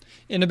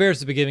 And the Bears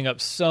have been giving up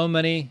so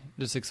many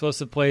just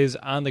explosive plays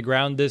on the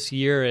ground this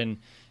year, and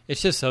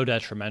it's just so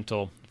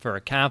detrimental for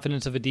a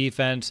confidence of a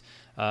defense.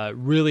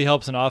 Really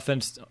helps an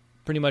offense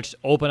pretty much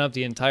open up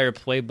the entire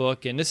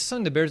playbook. And this is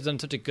something the Bears have done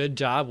such a good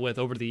job with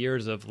over the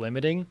years of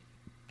limiting.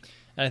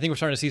 And I think we're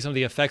starting to see some of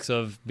the effects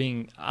of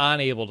being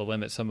unable to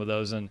limit some of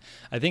those. And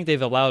I think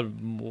they've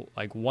allowed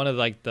one of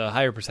the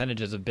higher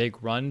percentages of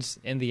big runs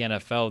in the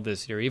NFL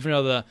this year. Even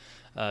though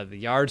the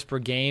yards per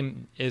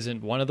game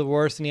isn't one of the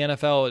worst in the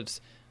NFL, it's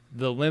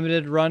the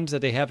limited runs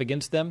that they have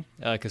against them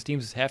because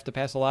teams have to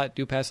pass a lot,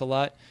 do pass a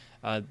lot.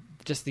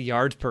 Just the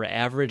yards per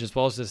average, as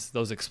well as just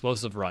those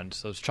explosive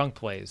runs, those chunk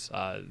plays,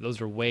 those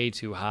are way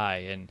too high.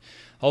 And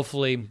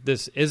hopefully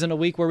this isn't a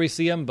week where we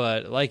see them,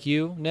 but like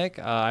you, Nick,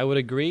 I would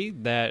agree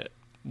that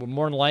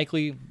more than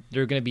likely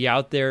they're going to be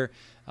out there.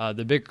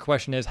 The big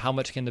question is how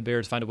much can the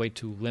Bears find a way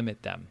to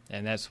limit them?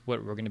 And that's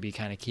what we're going to be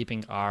kind of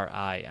keeping our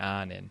eye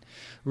on. And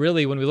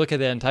really, when we look at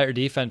the entire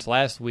defense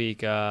last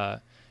week,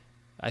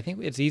 I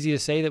think it's easy to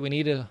say that we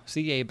need to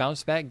see a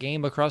bounce-back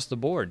game across the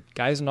board.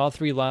 Guys in all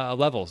three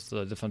levels,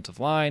 the defensive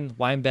line,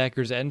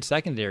 linebackers, and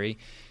secondary,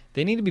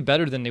 they need to be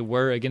better than they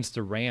were against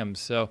the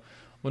Rams. So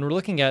when we're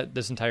looking at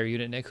this entire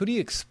unit, Nick, who do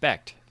you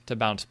expect to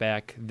bounce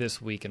back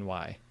this week and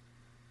why?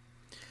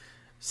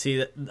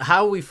 See,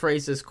 how we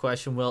phrase this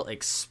question, Will,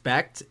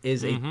 expect,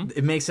 is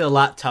it makes it a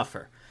lot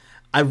tougher.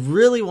 I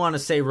really want to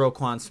say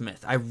Roquan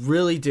Smith. I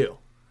really do.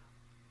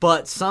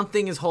 But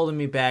something is holding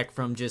me back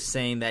from just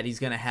saying that he's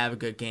going to have a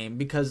good game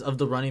because of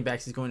the running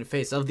backs he's going to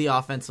face, of the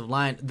offensive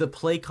line, the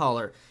play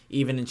caller,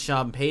 even in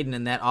Sean Payton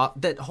and that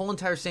whole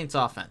entire Saints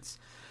offense.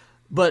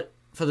 But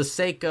for the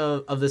sake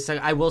of the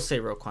second, I will say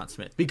Roquan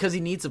Smith because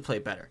he needs to play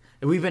better.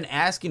 And we've been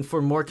asking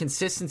for more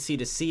consistency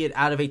to see it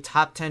out of a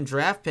top 10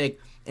 draft pick,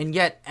 and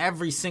yet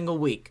every single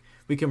week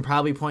we can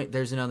probably point,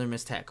 there's another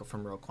missed tackle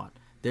from Roquan.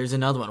 There's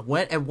another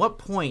one. At what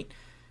point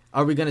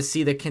are we going to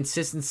see the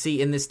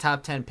consistency in this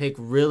top 10 pick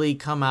really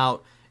come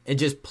out and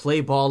just play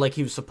ball like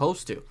he was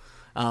supposed to?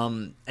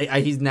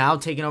 He's now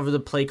taken over the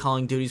play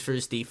calling duties for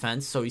his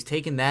defense, so he's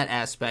taken that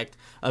aspect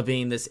of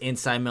being this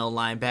inside middle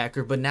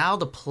linebacker, but now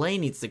the play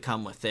needs to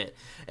come with it.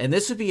 And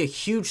this would be a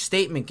huge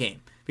statement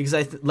game because,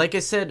 like I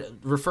said,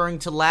 referring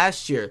to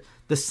last year,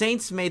 the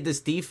Saints made this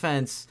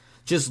defense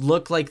just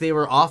look like they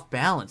were off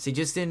balance. They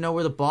just didn't know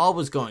where the ball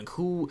was going,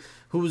 who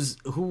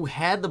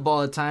had the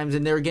ball at times,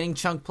 and they were getting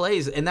chunk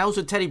plays, and that was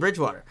with Teddy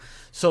Bridgewater.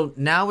 So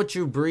now with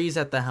Drew Brees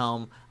at the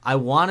helm, I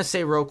want to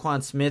say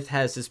Roquan Smith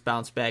has this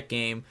bounce-back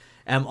game,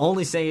 and I'm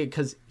only saying it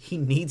because he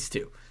needs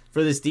to.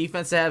 For this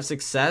defense to have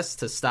success,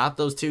 to stop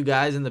those two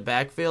guys in the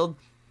backfield,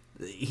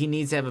 he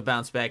needs to have a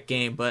bounce-back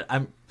game. But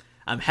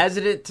I'm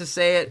hesitant to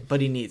say it, but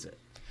he needs it.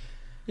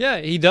 Yeah,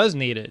 he does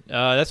need it.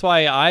 That's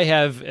why I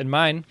have in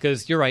mind,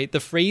 because you're right, the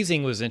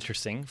phrasing was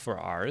interesting for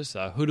ours.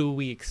 Who do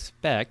we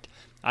expect?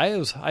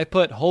 I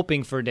put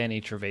hoping for Danny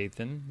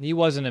Trevathan. He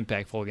wasn't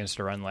impactful against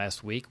the run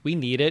last week. We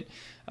need it.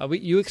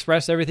 You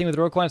expressed everything with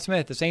Roquan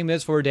Smith. The same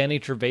is for Danny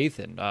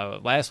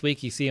Trevathan. Last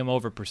week, you see him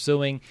over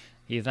pursuing.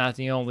 He's not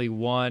the only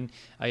one.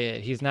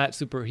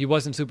 He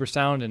wasn't super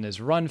sound in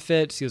his run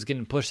fits. He was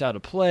getting pushed out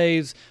of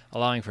plays,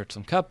 allowing for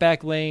some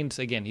cutback lanes.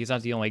 Again, he's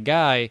not the only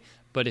guy,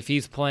 but if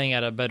he's playing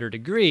at a better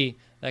degree,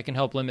 that can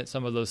help limit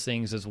some of those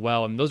things as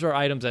well. And those are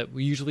items that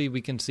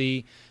we can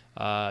see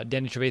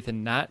Danny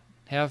Trevathan not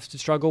have to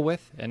struggle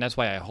with, and that's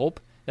why I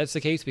hope that's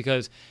the case,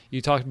 because you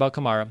talked about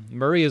Kamara.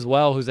 Murray as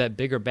well, who's that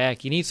bigger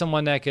back. You need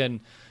someone that can,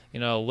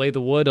 lay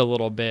the wood a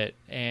little bit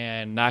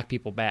and knock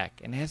people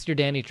back. And that's your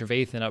Danny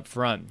Trevathan up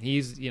front.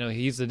 He's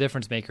the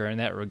difference maker in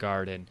that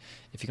regard. And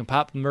if you can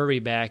pop Murray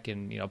back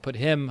and, put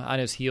him on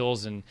his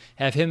heels and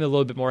have him a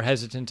little bit more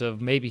hesitant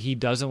of maybe he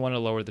doesn't want to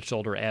lower the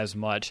shoulder as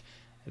much,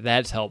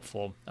 that's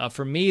helpful.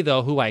 For me,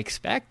 though, who I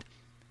expect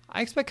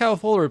Kyle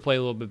Fuller to play a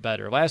little bit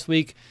better. Last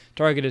week,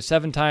 targeted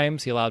 7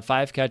 times. He allowed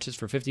 5 catches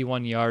for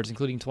 51 yards,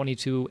 including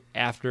 22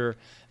 after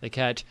the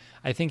catch.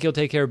 I think he'll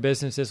take care of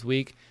business this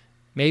week.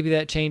 Maybe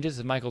that changes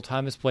if Michael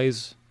Thomas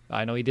plays.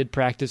 I know he did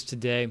practice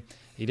today.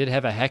 He did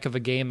have a heck of a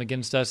game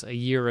against us a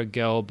year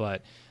ago,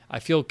 but I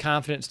feel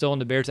confident still in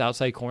the Bears'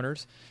 outside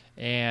corners.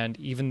 And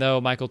even though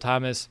Michael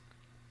Thomas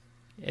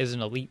is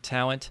an elite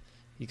talent,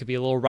 he could be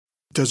a little...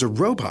 Does a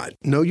robot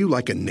know you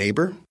like a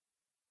neighbor?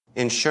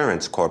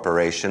 Insurance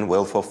Corporation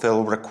will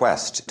fulfill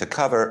requests to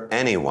cover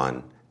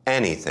anyone,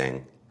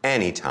 anything,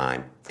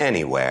 anytime,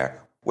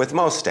 anywhere, with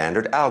most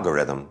standard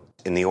algorithm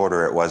in the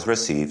order it was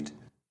received.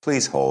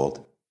 Please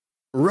hold.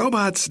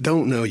 Robots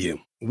don't know you.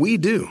 We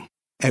do.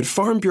 At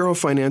Farm Bureau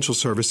Financial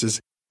Services,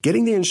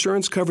 getting the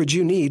insurance coverage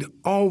you need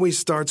always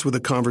starts with a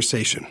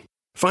conversation.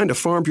 Find a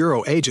Farm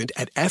Bureau agent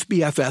at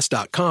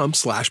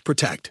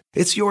fbfs.com/protect.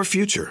 It's your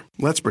future.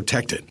 Let's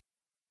protect it.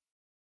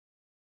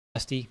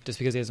 Just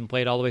because he hasn't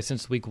played all the way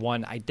since week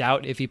 1. I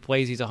doubt if he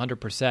plays, he's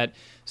 100%,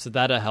 so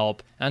that'll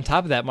help. On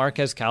top of that,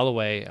 Marquez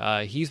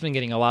Callaway, he's been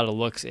getting a lot of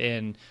looks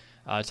in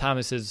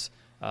Thomas's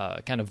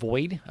kind of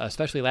void,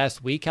 especially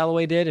last week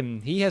Callaway did,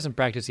 and he hasn't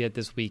practiced yet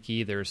this week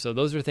either. So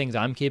those are things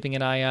I'm keeping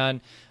an eye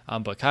on.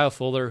 But Kyle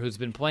Fuller, who's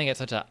been playing at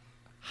such a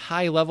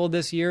high level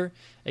this year,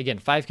 again,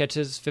 5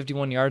 catches,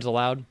 51 yards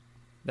allowed.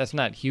 That's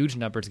not huge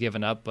numbers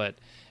given up, but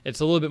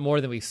it's a little bit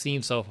more than we've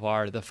seen so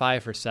far, the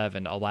 5 for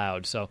 7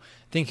 allowed. So I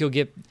think he'll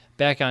get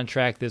back on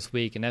track this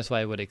week, and that's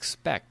why I would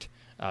expect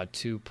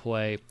to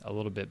play a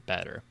little bit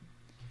better.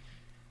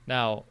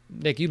 Now,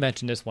 Nick, you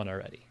mentioned this one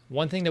already.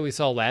 One thing that we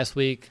saw last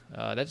week,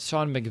 that's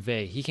Sean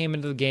McVay. He came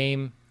into the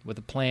game with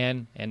a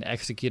plan and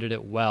executed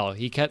it well.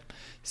 He kept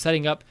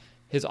setting up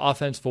his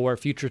offense for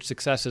future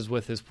successes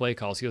with his play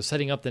calls. He was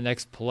setting up the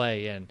next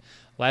play, and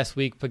last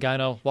week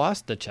Pagano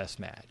lost the chess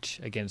match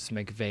against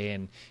McVay,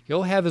 and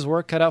he'll have his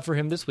work cut out for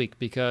him this week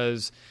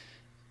because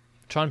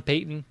Sean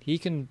Payton, he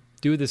can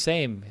do the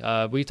same.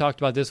 We talked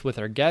about this with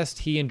our guest.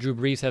 He and Drew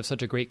Brees have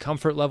such a great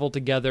comfort level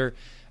together.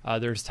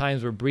 There's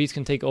times where Brees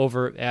can take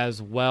over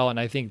as well, and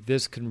I think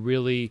this can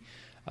really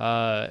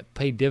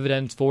pay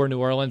dividends for New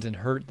Orleans and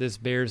hurt this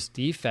Bears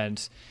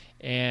defense.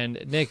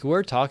 And, Nick,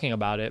 we're talking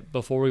about it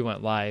before we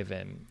went live,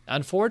 and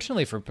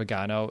unfortunately for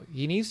Pagano,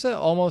 he needs to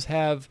almost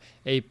have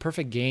a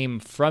perfect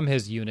game from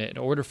his unit in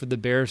order for the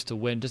Bears to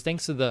win, just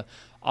thanks to the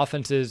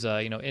offense's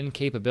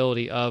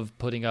incapability of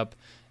putting up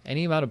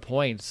any amount of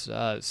points.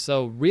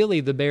 So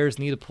really the Bears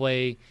need to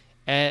play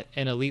at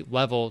an elite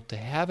level to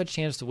have a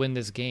chance to win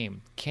this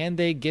game. Can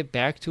they get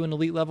back to an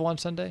elite level on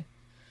Sunday?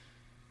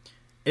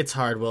 It's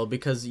hard, Will,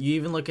 because you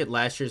even look at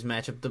last year's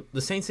matchup.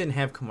 The Saints didn't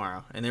have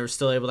Kamara, and they were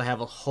still able to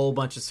have a whole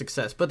bunch of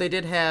success. But they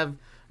did have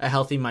a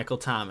healthy Michael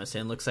Thomas,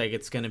 and it looks like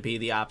it's going to be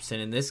the opposite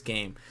in this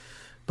game.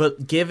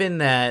 But given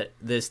that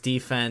this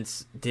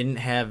defense didn't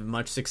have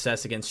much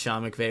success against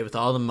Sean McVay with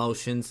all the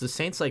motions, the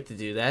Saints like to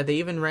do that. They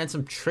even ran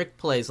some trick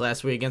plays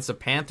last week against the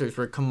Panthers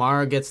where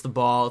Kamara gets the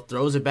ball,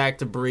 throws it back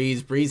to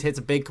Brees. Brees hits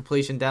a big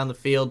completion down the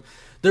field.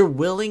 They're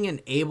willing and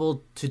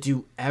able to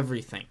do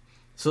everything.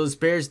 So this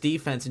Bears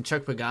defense and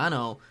Chuck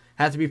Pagano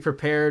have to be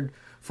prepared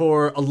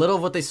for a little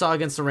of what they saw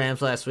against the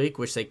Rams last week,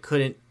 which they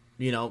couldn't,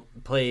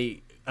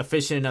 play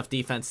efficient enough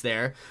defense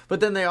there. But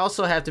then they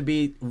also have to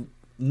be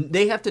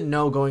they have to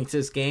know going to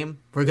this game,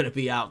 we're going to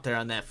be out there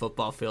on that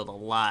football field a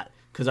lot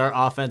because our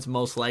offense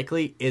most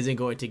likely isn't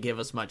going to give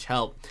us much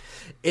help.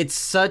 It's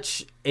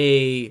such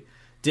a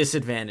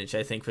disadvantage,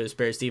 I think, for this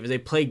Bears defense. They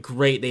play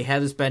great. They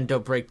have this bend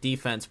don't break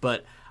defense,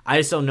 but I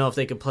just don't know if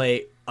they could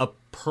play a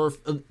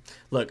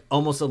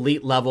almost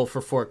elite level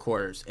for 4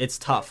 quarters. It's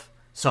tough.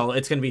 So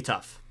it's going to be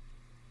tough.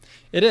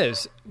 It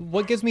is.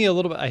 What gives me a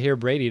little bit, I hear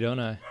Brady, don't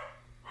I?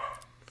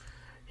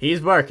 He's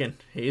barking.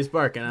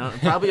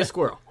 Probably a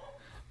squirrel.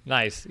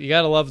 Nice. You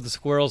got to love the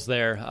squirrels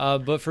there.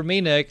 But for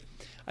me, Nick,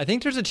 I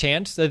think there's a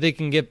chance that they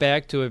can get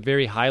back to a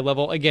very high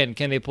level. Again,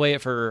 can they play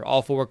it for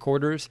all 4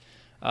 quarters?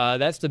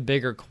 That's the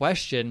bigger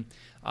question.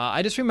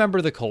 I just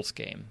remember the Colts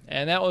game,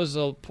 and that was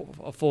a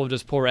full of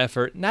just poor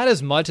effort. Not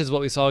as much as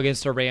what we saw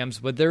against the Rams,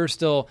 but there was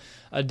still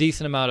a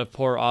decent amount of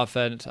poor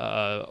offensive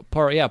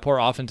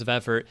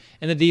effort,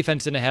 and the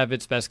defense didn't have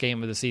its best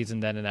game of the season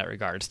then in that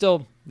regard.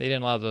 Still, they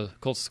didn't allow the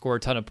Colts to score a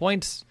ton of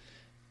points,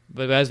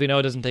 but as we know,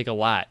 it doesn't take a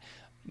lot.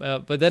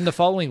 But then the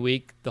following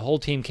week, the whole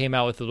team came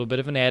out with a little bit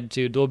of an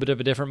attitude, a little bit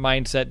of a different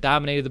mindset,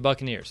 dominated the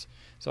Buccaneers.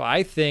 So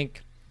I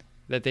think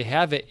that they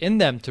have it in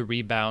them to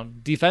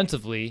rebound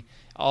defensively.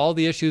 All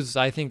the issues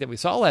I think that we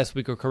saw last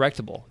week are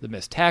correctable. The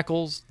missed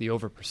tackles, the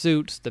over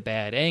pursuits, the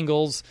bad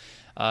angles,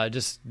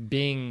 just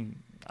being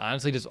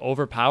honestly just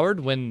overpowered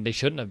when they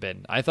shouldn't have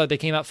been. I thought they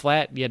came out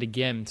flat yet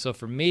again. So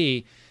for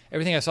me,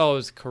 everything I saw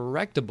was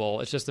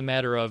correctable. It's just a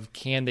matter of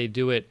can they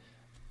do it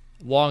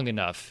long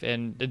enough,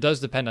 and it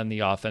does depend on the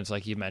offense,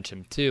 like you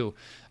mentioned too.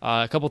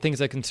 A couple things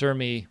that concern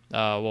me.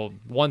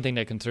 One thing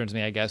that concerns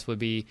me, I guess, would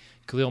be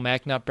Khalil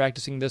Mack not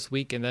practicing this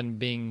week, and then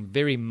being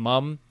very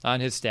mum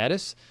on his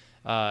status.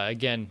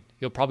 Again,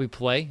 he'll probably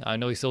play. I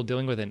know he's still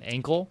dealing with an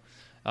ankle,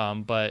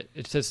 but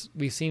it's just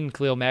we've seen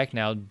Khalil Mack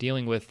now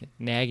dealing with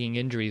nagging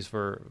injuries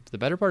for the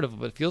better part of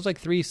what feels like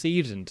 3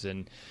 seasons,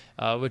 and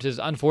which is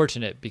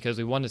unfortunate because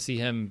we want to see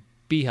him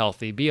be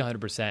healthy, be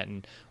 100%,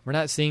 and we're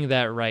not seeing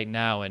that right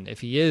now. And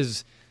if he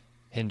is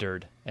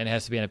hindered and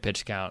has to be on a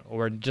pitch count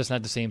or just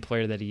not the same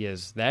player that he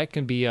is, that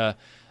can be a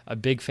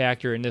big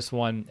factor in this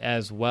one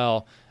as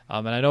well.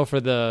 And I know for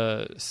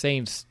the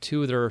Saints,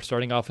 2 of their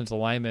starting offensive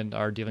linemen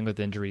are dealing with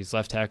injuries.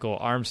 Left tackle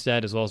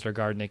Armstead as well as their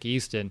guard Nick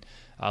Easton,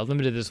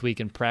 limited this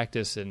week in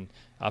practice, and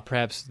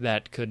perhaps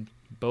that could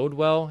bode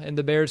well in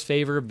the Bears'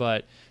 favor.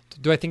 But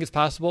do I think it's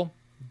possible?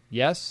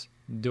 Yes.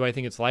 Do I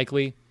think it's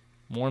likely?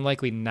 More than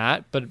likely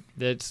not, but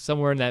it's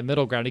somewhere in that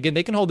middle ground. Again,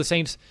 they can hold the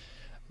Saints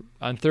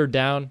on 3rd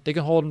down. They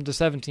can hold them to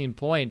 17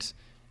 points,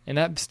 and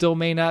that still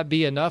may not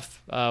be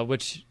enough,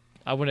 which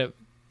I wouldn't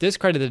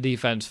discredit the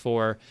defense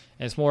for,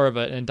 and it's more of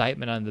an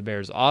indictment on the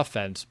Bears'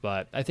 offense,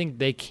 but I think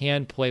they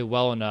can play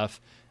well enough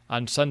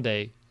on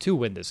Sunday to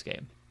win this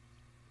game.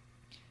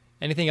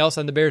 Anything else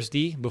on the Bears'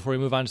 D before we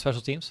move on to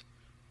special teams?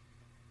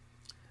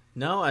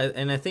 No,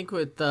 I think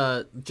with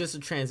just a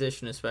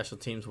transition to special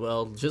teams,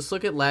 just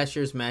look at last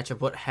year's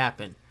matchup, what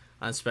happened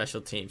on special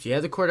teams. You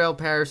had the Cordell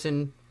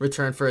Patterson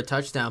return for a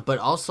touchdown, but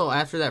also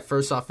after that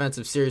first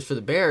offensive series for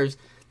the Bears,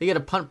 they get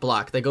a punt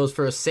block that goes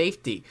for a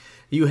safety.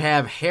 You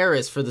have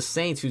Harris for the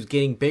Saints, who's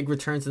getting big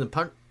returns in the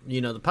punt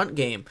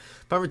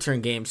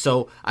return game.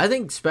 So I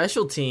think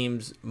special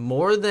teams,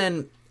 more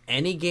than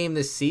any game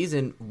this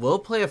season, will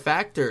play a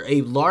factor,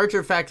 a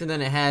larger factor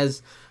than it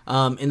has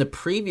in the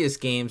previous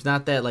games.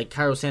 Not that like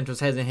Cairo Santos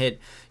hasn't hit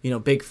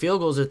big field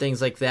goals or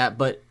things like that,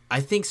 but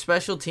I think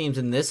special teams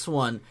in this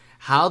one,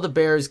 how the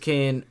Bears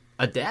can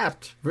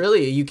adapt.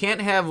 Really, you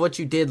can't have what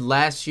you did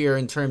last year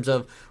in terms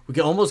of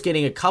almost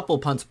getting a couple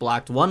punts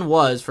blocked. One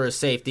was for a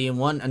safety, and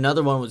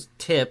another one was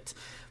tipped.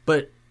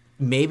 But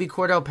maybe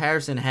Cordell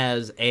Patterson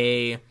has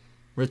a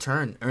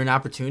return or an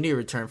opportunity to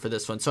return for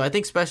this one. So I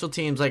think special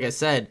teams, like I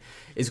said,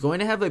 is going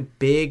to have a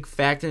big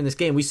factor in this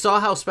game. We saw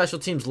how special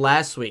teams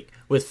last week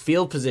with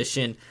field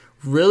position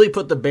really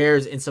put the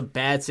Bears in some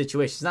bad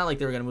situations. It's not like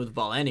they were going to move the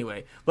ball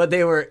anyway, but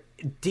they were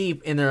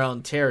deep in their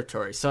own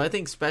territory. So I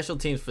think special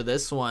teams for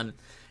this one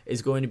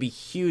is going to be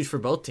huge for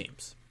both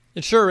teams.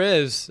 It sure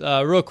is.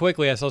 Real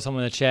quickly, I saw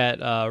someone in the chat,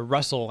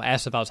 Russell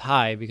asked if I was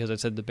high because I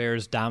said the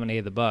Bears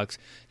dominated the Bucs.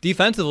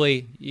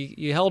 Defensively,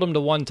 you held them to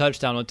 1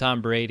 touchdown with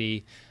Tom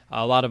Brady,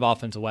 a lot of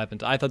offensive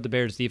weapons. I thought the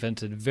Bears defense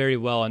did very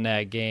well in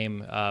that game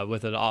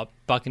with a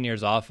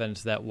Buccaneers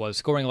offense that was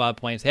scoring a lot of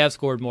points. They have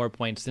scored more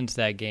points since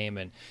that game,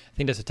 and I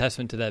think that's a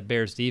testament to that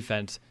Bears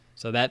defense.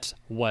 So that's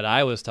what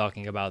I was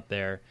talking about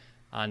there.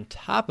 On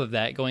top of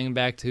that, going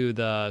back to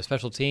the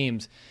special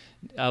teams,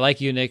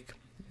 like you, Nick,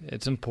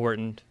 it's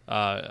important.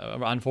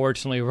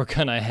 Unfortunately, we're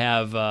going to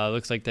have,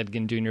 looks like Ted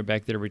Ginn Jr.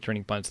 back there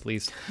returning punts at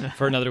least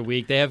for another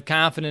week. They have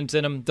confidence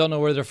in him. Don't know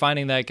where they're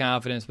finding that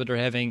confidence, but they're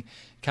having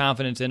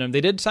confidence in him.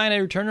 They did sign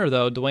a returner,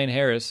 though, Dwayne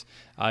Harris.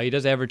 He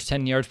does average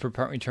 10 yards per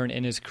punt return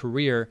in his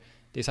career.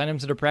 They signed him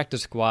to the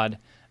practice squad.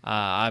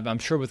 I'm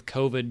sure with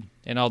COVID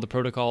and all the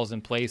protocols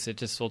in place, it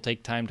just will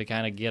take time to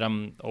kind of get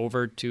him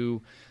over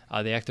to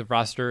the active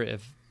roster.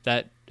 If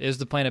that is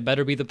the plan, it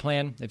better be the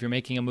plan. If you're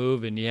making a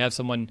move and you have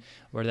someone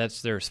where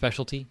that's their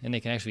specialty and they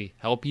can actually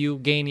help you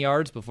gain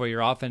yards before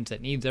your offense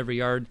that needs every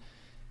yard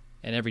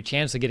and every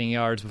chance of getting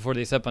yards before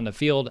they step on the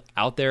field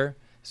out there,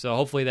 So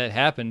hopefully that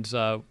happens.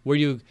 Were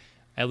you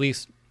at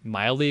least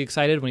mildly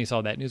excited when you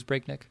saw that news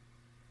break, Nick?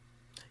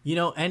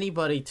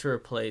 Anybody to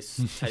replace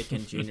Ted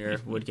Ginn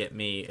Jr. would get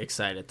me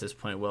excited at this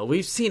point. Well,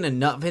 we've seen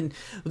enough. And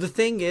the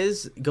thing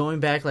is, going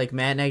back, like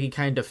Matt Nagy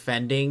kind of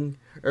defending,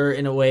 or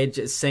in a way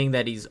just saying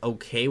that he's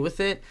okay with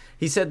it,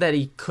 he said that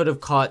he could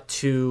have caught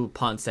 2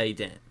 punts that he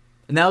didn't.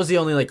 And that was the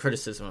only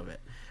criticism of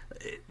it.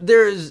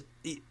 There's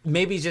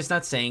maybe he's just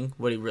not saying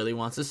what he really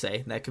wants to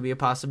say. That could be a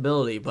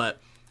possibility. But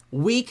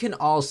we can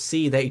all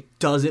see that he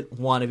doesn't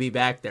want to be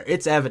back there.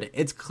 It's evident.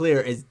 It's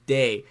clear as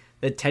day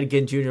that Ted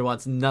Ginn Jr.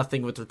 wants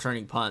nothing with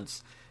returning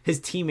punts. His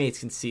teammates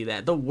can see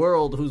that. The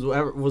world who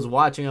was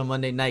watching on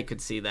Monday night could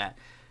see that.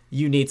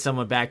 You need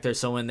someone back there.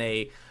 So when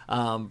they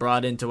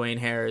brought in Dwayne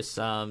Harris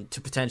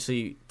to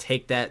potentially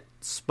take that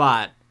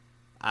spot,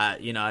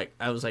 I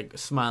was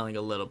smiling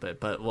a little bit.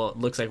 But, it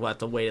looks like we'll have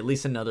to wait at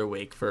least another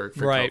week for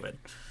right. COVID.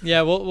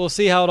 Yeah, we'll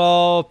see how it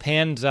all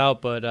pans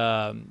out. But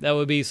that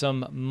would be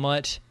some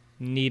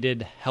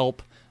much-needed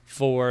help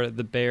for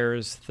the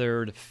Bears'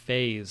 third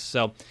phase.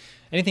 So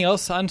anything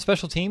else on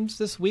special teams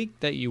this week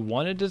that you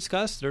wanted to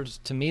discuss?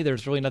 To me,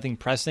 there's really nothing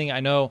pressing. I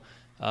know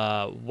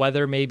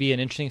weather may be an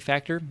interesting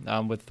factor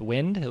with the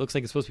wind. It looks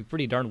like it's supposed to be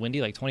pretty darn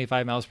windy, like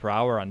 25 miles per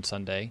hour on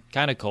Sunday.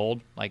 Kind of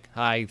cold, like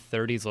high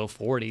 30s, low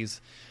 40s.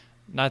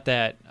 Not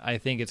that I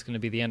think it's going to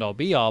be the end-all,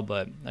 be-all,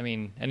 but, I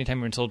mean, anytime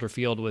you're in Soldier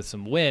Field with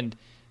some wind,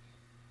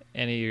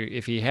 and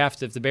if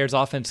the Bears'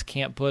 offense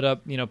can't put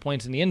up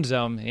points in the end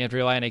zone, and you have to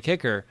rely on a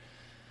kicker,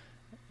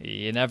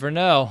 you never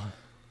know.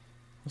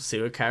 We'll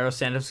see what Cairo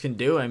Santos can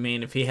do. I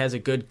mean, if he has a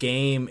good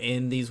game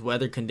in these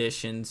weather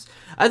conditions,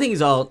 I think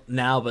he's all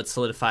now but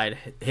solidified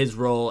his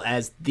role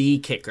as the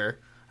kicker.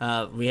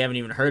 We haven't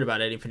even heard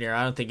about Eddie Pinheiro.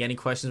 I don't think any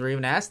questions were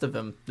even asked of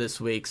him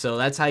this week, so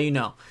that's how you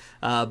know.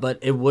 But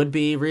it would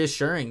be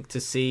reassuring to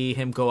see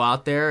him go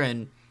out there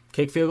and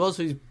kick field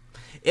goals.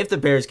 If the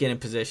Bears get in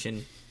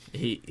position,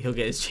 he'll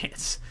get his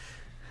chance.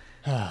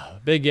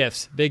 Big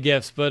gifts.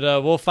 But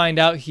we'll find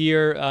out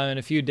here in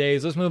a few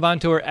days. Let's move on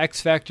to our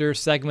X Factor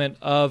segment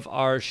of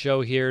our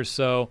show here.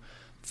 So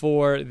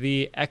for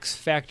the X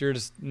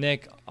Factors,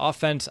 Nick,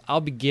 offense, I'll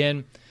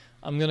begin.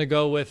 I'm going to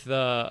go with,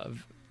 not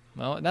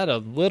a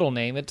little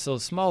name. It's a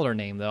smaller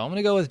name, though. I'm going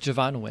to go with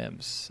Javon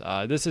Wims.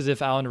 This is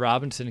if Allen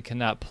Robinson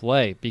cannot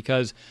play,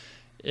 because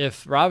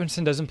if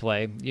Robinson doesn't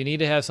play, you need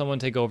to have someone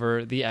take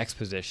over the X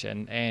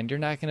position, and you're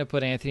not going to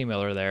put Anthony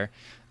Miller there.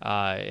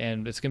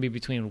 And it's going to be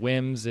between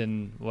Wims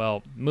and,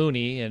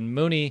 Mooney. And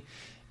Mooney,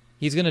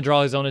 he's going to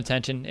draw his own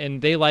attention,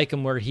 and they like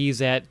him where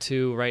he's at,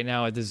 too, right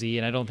now at the Z,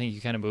 and I don't think you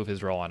kind of move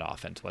his role on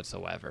offense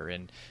whatsoever.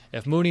 And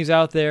if Mooney's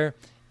out there,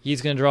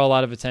 he's going to draw a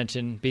lot of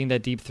attention, being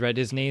that deep threat.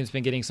 His name's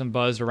been getting some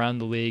buzz around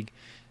the league.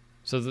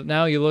 So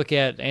now you look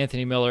at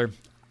Anthony Miller.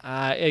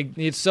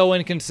 It's so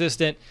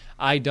inconsistent.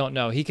 I don't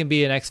know. He can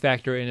be an X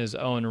factor in his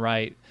own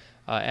right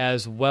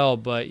as well,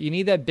 but you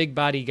need that big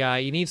body guy.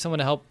 You need someone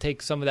to help take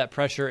some of that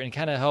pressure and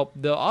kind of help.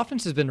 The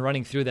offense has been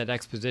running through that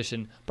X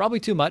position probably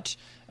too much,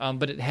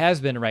 but it has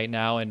been right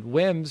now. And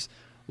Wims,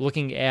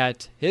 looking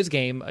at his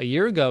game a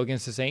year ago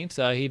against the Saints,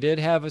 he did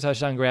have a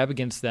touchdown grab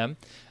against them,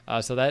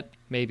 so that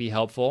may be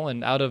helpful.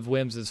 And out of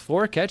Wims'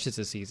 4 catches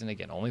this season,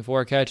 again, only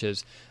 4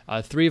 catches,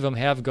 3 of them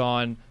have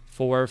gone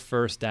for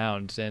first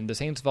downs. And the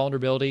Saints'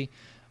 vulnerability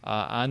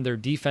on their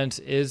defense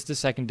is the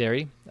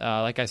secondary.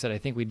 Like I said, I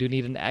think we do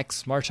need an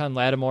X. Marshawn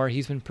Lattimore,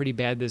 he's been pretty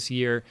bad this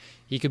year.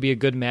 He could be a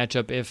good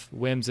matchup if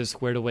Wims is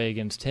squared away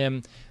against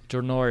him.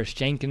 Janoris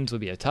Jenkins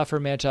would be a tougher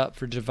matchup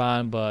for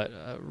Javon, but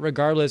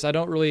regardless, I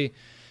don't really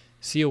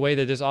see a way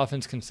that this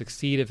offense can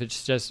succeed if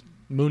it's just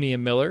Mooney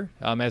and Miller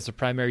as the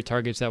primary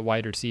targets at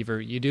wide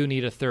receiver. You do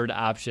need a third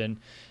option,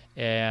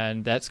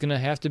 and that's going to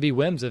have to be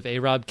Wims if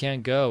A-Rob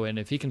can't go. And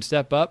if he can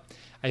step up,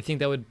 I think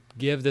that would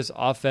give this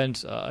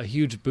offense a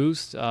huge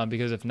boost,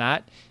 because if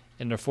not,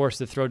 and they're forced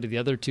to throw to the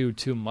other two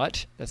too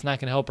much, that's not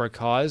going to help our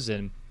cause.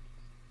 And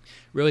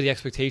really the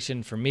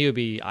expectation for me would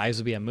be eyes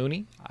would be on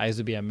Mooney, eyes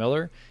would be on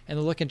Miller, and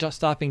they're looking at just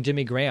stopping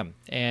Jimmy Graham.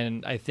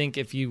 And I think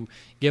if you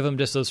give them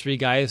just those 3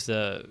 guys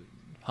to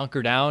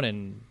hunker down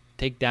and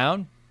take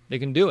down, they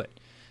can do it.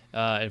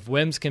 If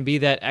Wims can be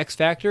that X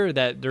factor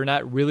that they're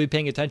not really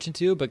paying attention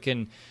to, but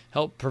can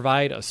help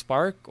provide a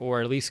spark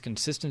or at least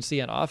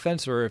consistency on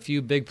offense or a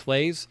few big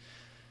plays,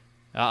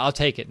 I'll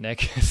take it,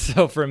 Nick.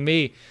 So for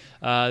me,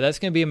 that's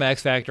going to be my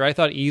X factor. I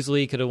thought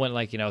easily could have went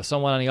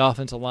someone on the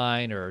offensive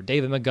line or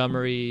David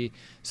Montgomery,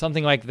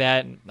 something like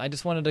that. I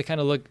just wanted to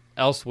kind of look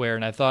elsewhere,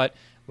 and I thought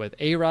with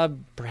A-Rob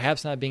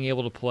perhaps not being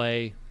able to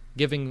play,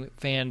 giving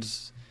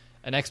fans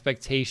an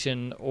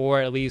expectation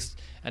or at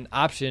least an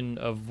option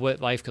of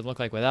what life could look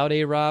like without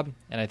A-Rob,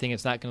 and I think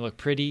it's not going to look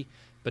pretty.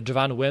 But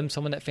Javon Wims,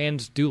 someone that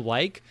fans do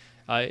like,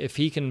 if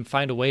he can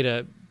find a way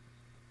to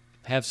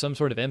have some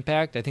sort of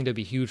impact, I think that'd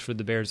be huge for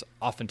the Bears'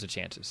 offensive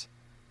chances.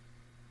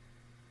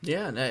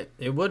 Yeah,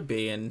 it would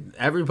be, and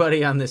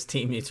everybody on this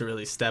team needs to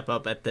really step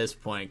up at this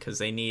point because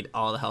they need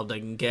all the help they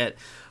can get.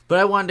 But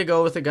I wanted to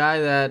go with a guy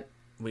that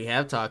we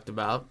have talked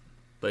about,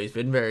 but he's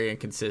been very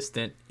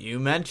inconsistent. You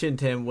mentioned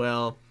him,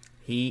 Will.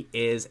 He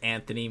is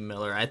Anthony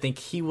Miller. I think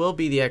he will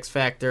be the X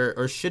factor,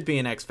 or should be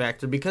an X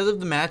factor, because of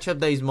the matchup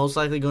that he's most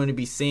likely going to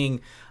be seeing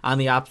on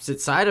the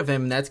opposite side of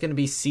him. And that's going to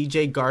be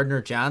C.J.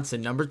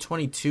 Gardner-Johnson, number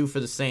 22 for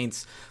the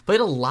Saints. Played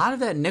a lot of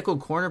that nickel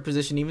corner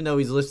position, even though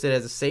he's listed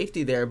as a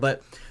safety there.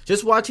 But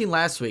just watching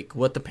last week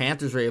what the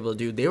Panthers were able to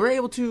do, they were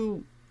able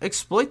to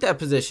exploit that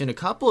position a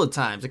couple of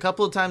times with the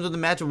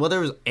matchup, whether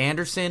it was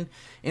Anderson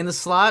in the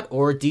slot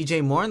or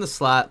DJ Moore in the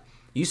slot.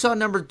 You saw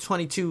number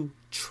 22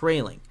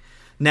 trailing.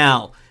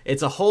 Now,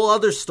 it's a whole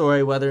other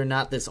story whether or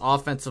not this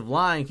offensive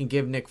line can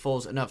give Nick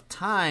Foles enough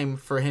time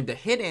for him to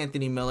hit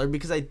Anthony Miller,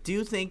 because I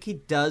do think he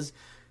does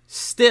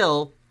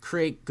still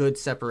create good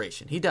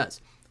separation. He does.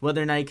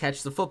 Whether or not he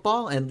catches the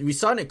football, and we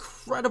saw an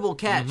incredible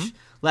catch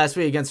last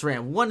week against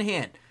Ram, one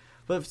hand.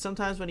 But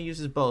sometimes when he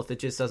uses both, it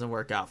just doesn't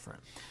work out for him.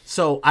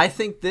 So I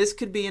think this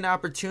could be an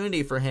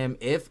opportunity for him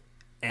if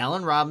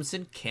Allen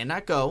Robinson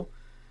cannot go.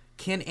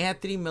 Can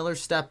Anthony Miller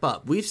step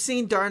up? We've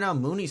seen Darnell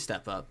Mooney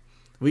step up.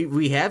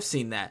 We have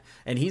seen that,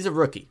 and he's a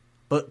rookie.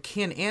 But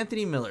can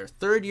Anthony Miller,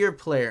 third-year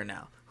player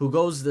now, who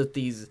goes with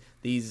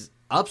these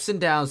ups and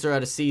downs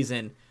throughout a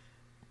season,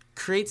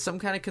 create some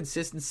kind of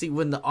consistency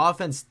when the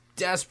offense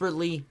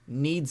desperately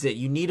needs it?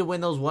 You need to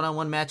win those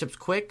one-on-one matchups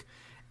quick.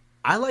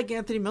 I like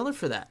Anthony Miller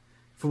for that.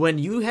 For when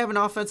you have an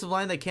offensive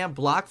line that can't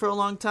block for a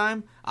long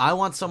time, I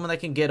want someone that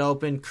can get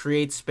open,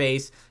 create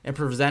space, and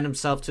present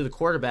himself to the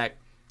quarterback.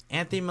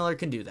 Anthony Miller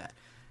can do that.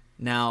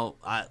 Now,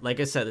 like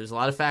I said, there's a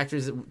lot of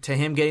factors to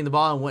him getting the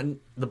ball, and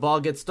when the ball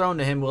gets thrown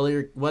to him,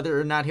 whether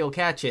or not he'll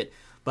catch it.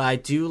 But I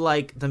do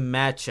like the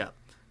matchup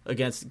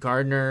against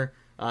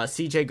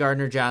C.J.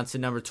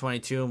 Gardner-Johnson, number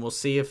 22, and we'll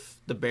see if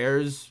the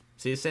Bears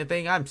see the same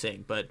thing I'm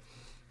seeing. But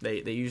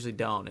they usually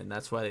don't, and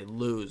that's why they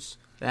lose.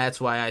 That's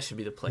why I should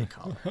be the play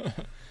caller.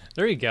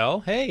 There you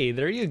go. Hey,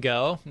 there you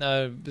go.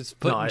 Just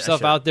putting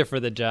yourself out there for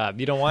the job.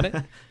 You don't want it?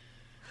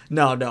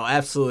 No,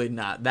 absolutely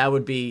not. That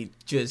would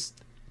just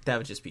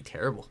be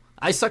terrible.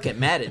 I suck at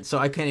Madden, so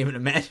I can't even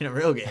imagine a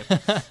real game.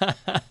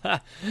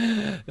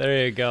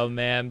 There you go,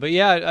 man. But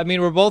yeah, I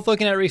mean, we're both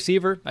looking at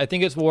receiver. I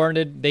think it's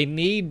warranted. They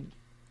need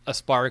a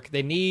spark.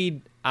 They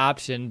need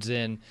options,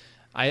 and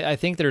I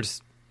think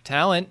there's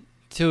talent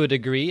to a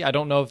degree. I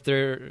don't know if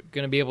they're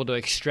going to be able to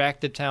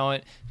extract the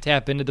talent,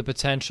 tap into the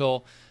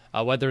potential,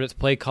 whether it's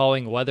play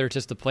calling, whether it's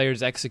just the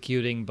players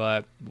executing,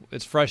 but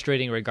it's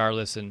frustrating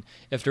regardless. And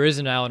if there is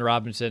an Allen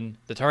Robinson,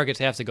 the targets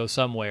have to go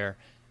somewhere.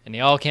 And they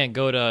all can't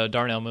go to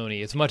Darnell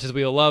Mooney. As much as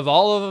we love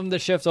all of them to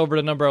shift over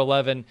to number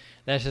 11,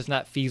 that's just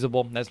not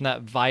feasible. That's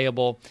not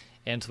viable.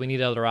 And so we need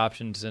other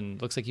options.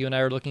 And looks like you and I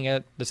are looking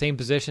at the same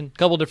position. A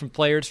couple different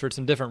players for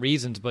some different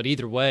reasons. But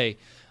either way,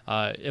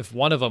 if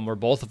one of them or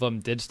both of them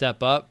did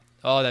step up,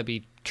 that'd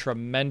be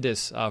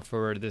tremendous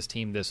for this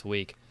team this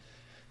week.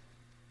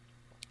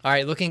 All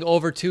right, looking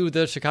over to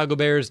the Chicago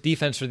Bears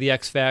defense for the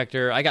X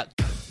Factor.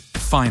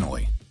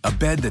 Finally, a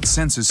bed that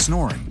senses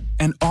snoring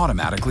and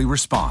automatically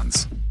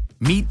responds.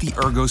 Meet the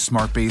Ergo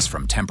Smart Base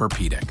from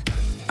Tempur-Pedic,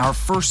 our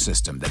first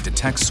system that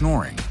detects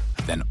snoring,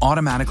 then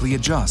automatically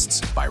adjusts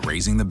by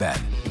raising the bed.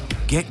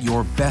 Get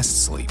your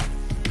best sleep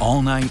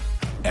all night,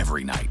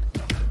 every night.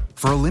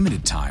 For a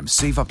limited time,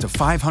 save up to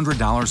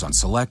 $500 on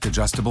select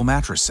adjustable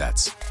mattress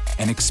sets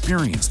and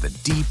experience the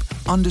deep,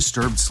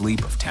 undisturbed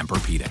sleep of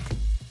Tempur-Pedic.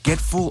 Get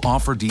full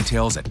offer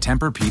details at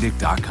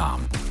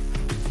TempurPedic.com.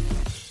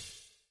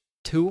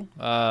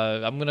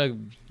 I'm going to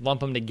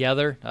lump them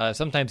together.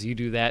 Sometimes you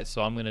do that,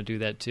 so I'm going to do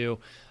that too.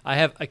 I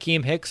have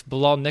Akeem Hicks,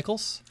 Bilal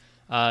Nichols.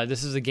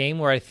 This is a game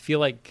where I feel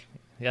like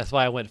that's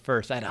why I went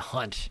first. I had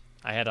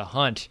a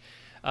hunch.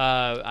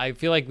 I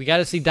feel like we got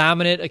to see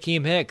dominant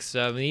Akeem Hicks.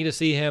 We need to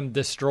see him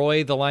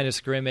destroy the line of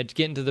scrimmage,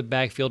 get into the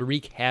backfield,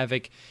 wreak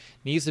havoc.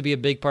 Needs to be a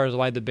big part of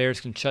why the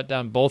Bears can shut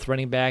down both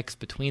running backs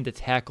between the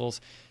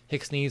tackles.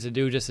 Hicks needs to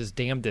do just his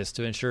damnedest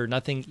to ensure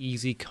nothing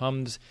easy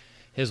comes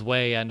his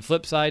way. On the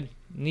flip side,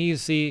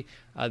 needs to see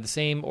the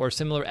same or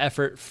similar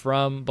effort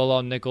from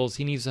Bilal Nichols.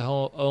 He needs to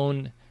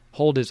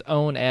hold his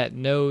own at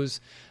nose.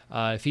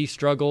 If he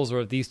struggles,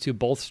 or if these two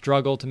both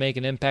struggle to make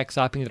an impact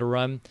stopping the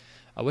run,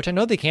 which I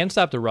know they can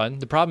stop the run.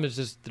 The problem is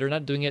just they're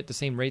not doing it at the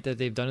same rate that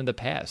they've done in the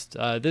past.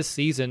 This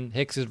season,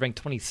 Hicks is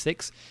ranked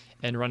 26th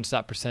in run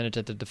stop percentage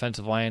at the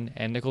defensive line,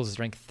 and Nichols is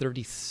ranked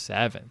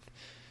 37th.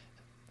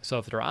 So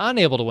if they're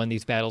unable to win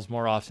these battles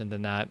more often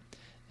than not,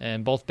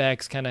 and both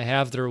backs kind of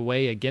have their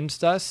way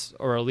against us,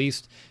 or at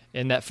least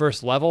in that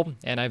first level,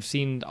 and I've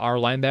seen our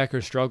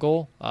linebackers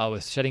struggle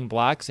with shedding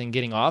blocks and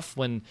getting off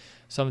when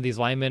some of these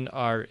linemen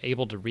are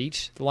able to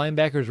reach the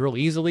linebackers real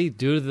easily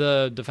due to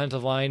the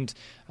defensive line's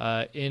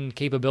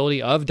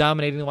incapability of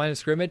dominating the line of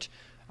scrimmage.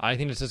 I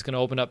think this is going to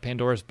open up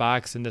Pandora's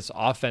box, and this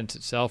offense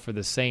itself for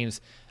the Saints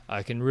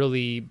can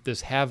really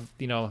just have,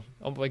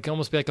 like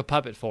almost be like a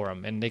puppet for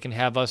them, and they can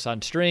have us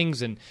on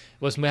strings, and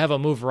once we have a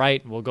move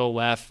right, we'll go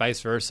left,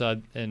 vice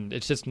versa, and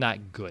it's just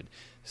not good.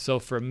 So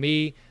for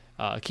me,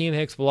 Akeem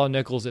Hicks, Bilal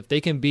Nichols, if they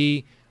can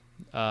be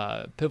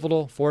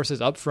pivotal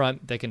forces up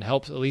front that can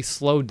help at least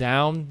slow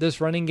down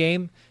this running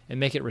game and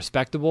make it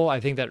respectable, I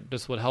think that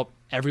this would help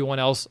everyone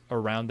else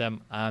around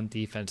them on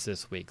defense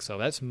this week. So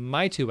that's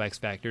my 2 X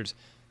factors.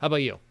 How about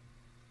you?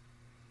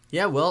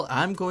 Yeah, well,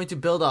 I'm going to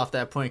build off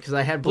that point because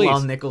I had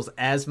Bilal Nichols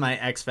as my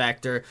X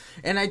factor,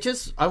 and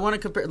I want to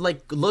compare.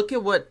 Look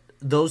at what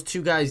those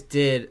 2 guys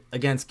did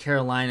against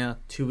Carolina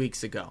 2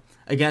 weeks ago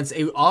against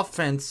a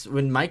offense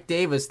when Mike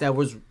Davis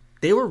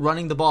they were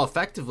running the ball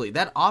effectively.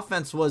 That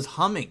offense was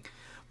humming.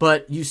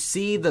 But you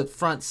see the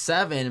front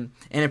 7,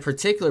 and in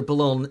particular,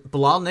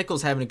 Bilal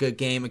Nichols having a good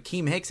game,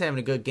 Akeem Hicks having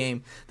a good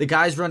game. The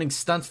guys running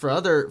stunts for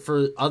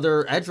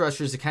other edge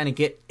rushers to kind of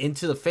get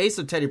into the face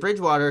of Teddy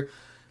Bridgewater.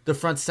 The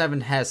front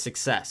 7 has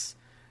success.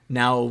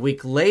 Now, a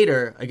week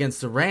later against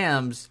the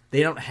Rams,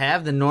 they don't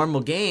have the normal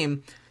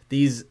game.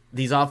 These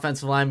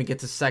offensive linemen get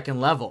to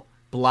second level,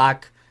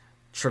 block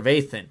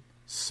Trevathan,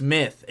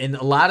 Smith, and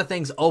a lot of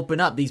things open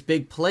up. These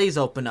big plays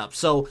open up.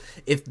 So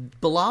if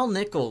Bilal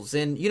Nichols,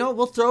 and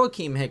we'll throw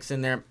Akeem Hicks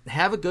in there,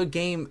 have a good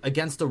game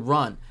against the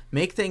run,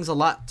 make things a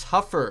lot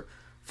tougher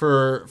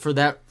for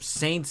that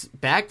Saints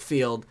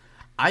backfield,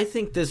 I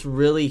think this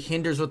really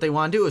hinders what they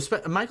want to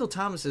do. Michael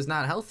Thomas is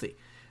not healthy.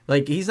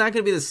 He's not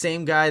going to be the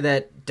same guy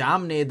that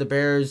dominated the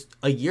Bears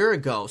a year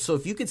ago. So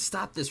if you could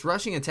stop this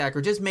rushing attack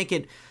or just make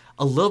it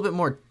a little bit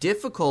more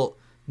difficult,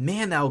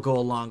 man, that will go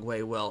a long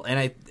way, Will.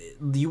 And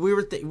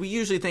we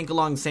usually think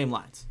along the same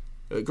lines.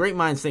 Great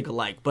minds think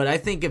alike. But I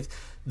think if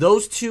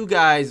those 2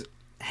 guys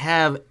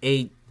have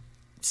a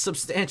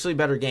substantially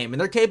better game,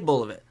 and they're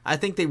capable of it, I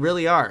think they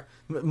really are.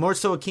 More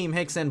so Akeem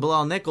Hicks and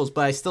Bilal Nichols,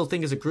 but I still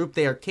think as a group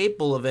they are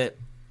capable of it.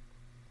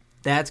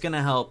 That's going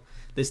to help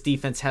this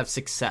defense have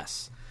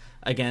success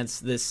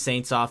against this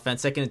Saints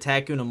offense that can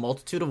attack you in a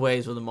multitude of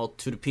ways with a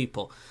multitude of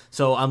people.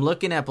 So I'm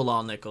looking at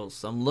Bilal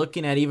Nichols. I'm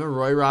looking at even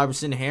Roy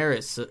Robertson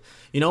Harris.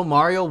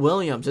 Mario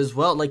Williams as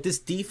well. This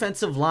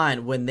defensive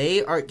line, when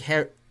they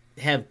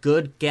have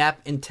good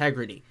gap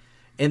integrity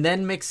and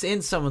then mix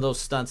in some of those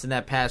stunts in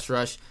that pass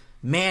rush,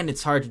 man,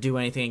 it's hard to do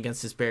anything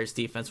against this Bears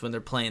defense when they're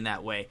playing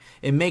that way.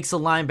 It makes the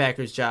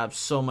linebackers' job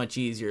so much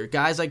easier.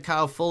 Guys like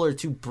Kyle Fuller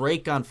to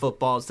break on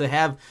footballs, to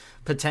have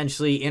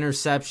potentially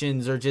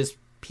interceptions or just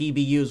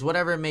PBUs,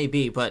 whatever it may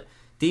be. But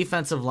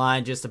defensive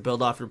line, just to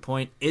build off your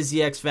point, is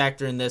the X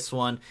factor in this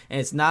one. And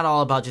it's not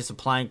all about just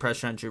applying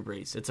pressure on Drew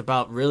Brees. It's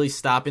about really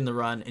stopping the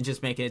run and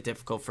just making it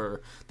difficult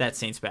for that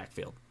Saints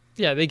backfield.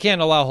 Yeah, they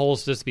can't allow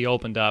holes just to be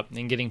opened up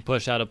and getting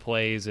pushed out of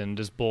plays and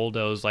just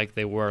bulldoze like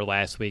they were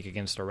last week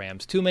against the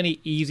Rams. Too many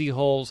easy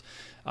holes,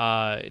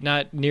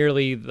 not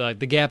nearly the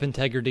gap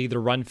integrity, the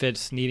run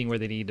fits needing where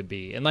they need to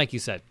be. And like you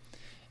said,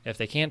 if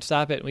they can't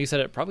stop it, we said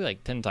it probably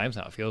 10 times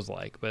now, it feels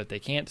like, but if they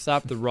can't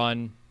stop the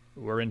run,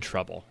 we're in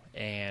trouble.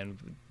 And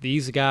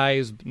these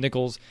guys,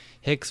 Nichols,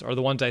 Hicks, are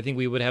the ones I think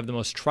we would have the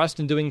most trust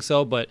in doing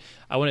so, but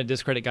I wouldn't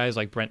discredit guys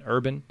like Brent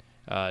Urban,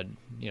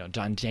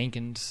 John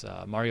Jenkins,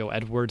 Mario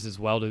Edwards as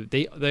well.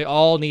 They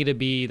all need to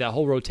be, that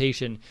whole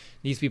rotation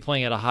needs to be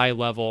playing at a high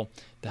level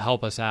to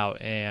help us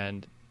out.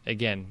 And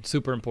again,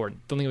 super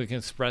important. Don't think we can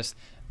express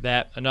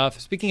that enough.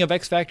 Speaking of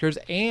X factors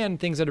and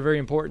things that are very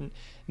important,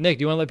 Nick,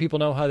 do you want to let people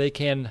know how they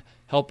can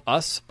help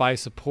us by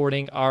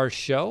supporting our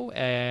show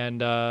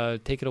and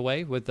take it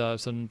away with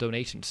some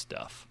donation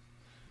stuff?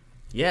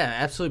 Yeah,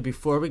 absolutely.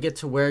 Before we get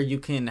to where you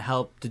can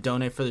help to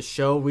donate for the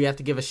show, we have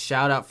to give a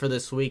shout out for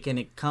this week, and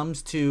it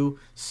comes to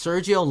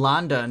Sergio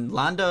Landa. And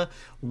Landa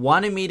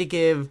wanted me to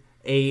give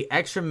a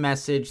extra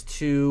message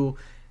to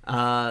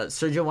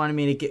Sergio wanted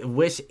me to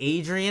wish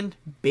Adrian,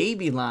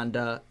 baby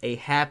Landa, a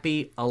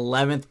happy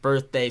 11th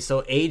birthday.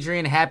 So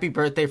Adrian, happy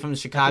birthday from the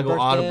Chicago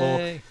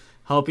Audible.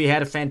 Hope you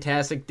had a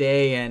fantastic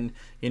day, and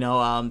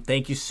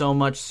thank you so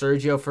much,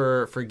 Sergio,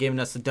 for giving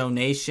us a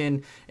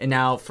donation. And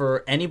now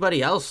for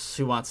anybody else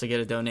who wants to get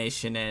a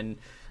donation and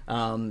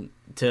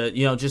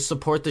to just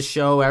support the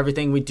show,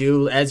 everything we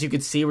do. As you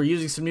can see, we're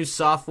using some new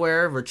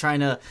software. We're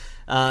trying to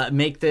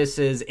make this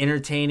as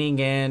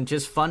entertaining and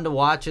just fun to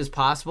watch as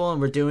possible,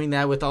 and we're doing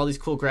that with all these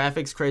cool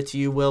graphics. Credit to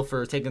you, Will,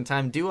 for taking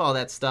time to do all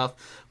that stuff.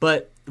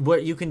 But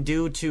what you can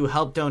do to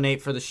help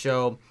donate for the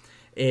show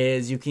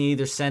is you can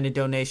either send a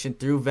donation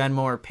through Venmo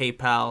or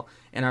PayPal,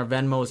 and our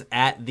Venmo is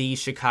at the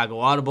Chicago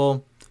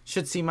Audible.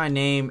 Should see my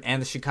name and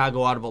the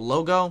Chicago Audible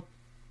logo.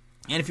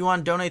 And if you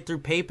want to donate through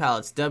PayPal,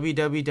 it's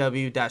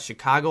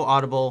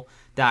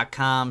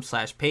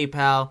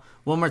www.chicagoaudible.com/PayPal.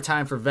 One more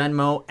time for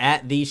Venmo,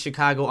 at the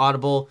Chicago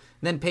Audible.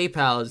 And then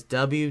PayPal is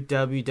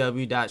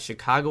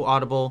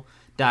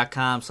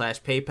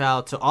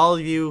www.chicagoaudible.com/PayPal. To all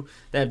of you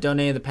that have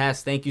donated in the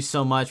past, thank you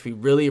so much. We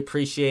really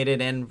appreciate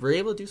it, and we're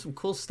able to do some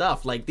cool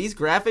stuff. Like these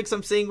graphics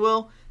I'm seeing,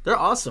 Will, they're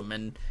awesome,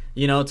 and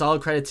it's all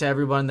credit to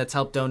everyone that's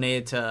helped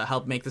donate to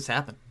help make this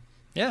happen.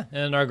 Yeah,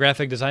 and our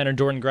graphic designer,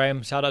 Jordan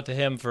Graham, shout out to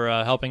him for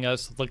helping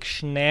us look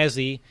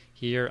snazzy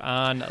here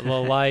on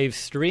the live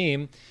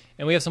stream.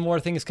 And we have some more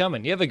things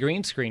coming. You have a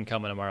green screen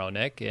coming tomorrow,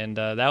 Nick, and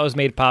that was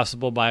made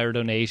possible by our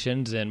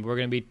donations, and we're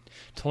going to be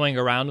toying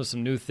around with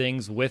some new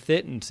things with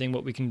it and seeing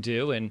what we can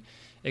do. And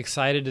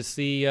excited to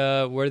see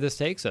where this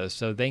takes us.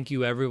 So thank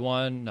you,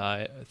 everyone,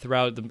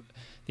 throughout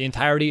the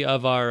entirety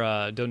of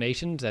our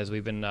donations, as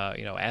we've been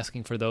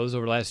asking for those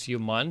over the last few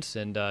months,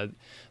 and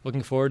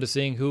looking forward to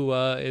seeing who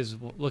is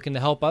looking to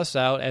help us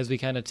out as we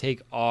kind of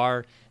take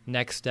our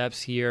next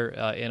steps here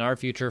in our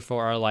future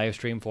for our live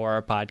stream, for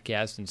our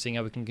podcast, and seeing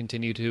how we can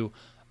continue to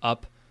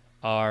up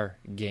our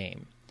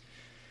game.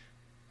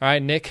 All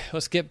right, Nick,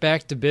 let's get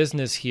back to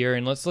business here,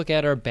 and let's look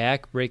at our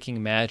back-breaking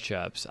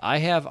matchups. I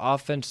have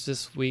offense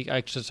this week.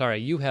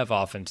 You have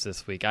offense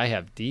this week. I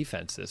have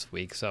defense this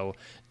week. So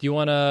do you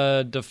want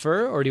to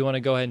defer, or do you want to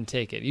go ahead and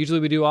take it?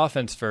 Usually we do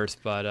offense first,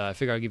 but I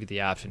figure I'll give you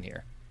the option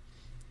here.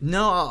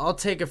 No, I'll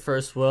take it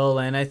first, Will,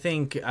 and I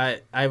think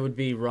I would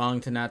be wrong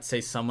to not say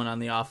someone on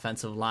the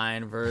offensive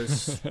line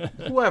versus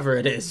whoever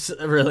it is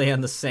really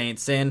on the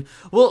Saints. And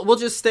we'll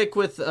just stick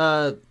with,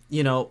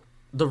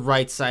 the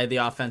right side of the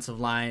offensive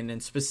line,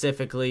 and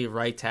specifically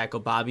right tackle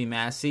Bobby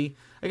Massey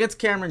against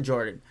Cameron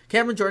Jordan.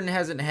 Cameron Jordan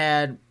hasn't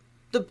had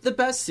the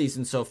best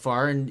season so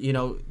far, and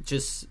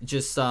just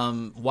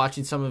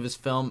watching some of his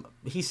film,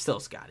 he's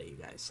still got it, you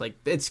guys. Like,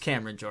 it's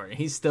Cameron Jordan.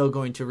 He's still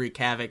going to wreak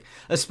havoc,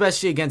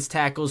 especially against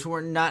tackles who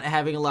are not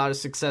having a lot of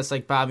success,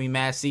 like Bobby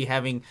Massey,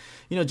 having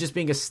just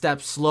being a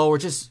step slow or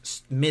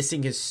just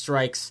missing his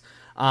strikes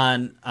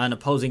on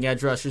opposing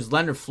edge rushers.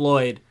 Leonard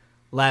Floyd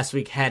last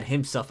week had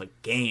himself a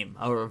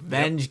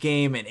revenge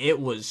game, and it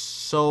was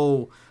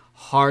so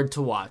hard to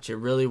watch. It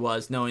really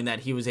was, knowing that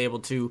he was able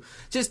to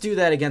just do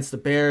that against the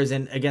Bears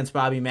and against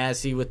Bobby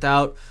Massey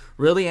without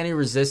really any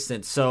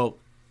resistance. So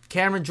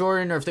Cameron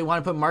Jordan, or if they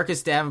want to put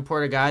Marcus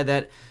Davenport, a guy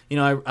that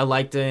I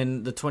liked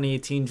in the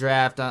 2018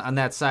 draft on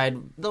that side,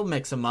 they'll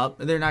mix them up.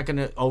 They're not going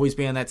to always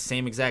be on that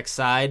same exact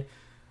side.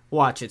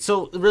 Watch it.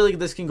 So really,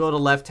 this can go to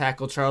left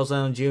tackle Charles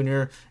Leno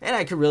Jr., and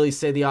I could really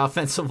say the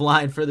offensive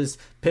line for this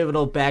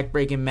pivotal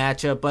back-breaking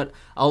matchup, but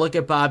I'll look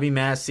at Bobby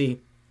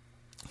Massey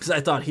because I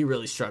thought he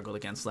really struggled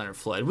against Leonard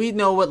Floyd. We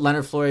know what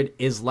Leonard Floyd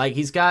is like.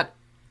 He's got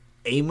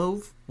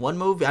one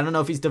move. I don't know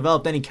if he's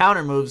developed any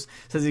counter moves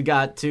since he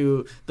got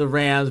to the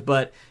Rams,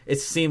 but it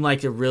seemed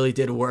like it really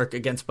did work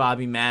against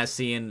Bobby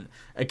Massey, and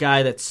a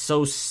guy that's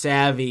so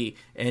savvy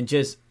and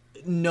just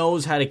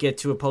knows how to get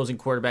to opposing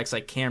quarterbacks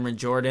like Cameron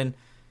Jordan.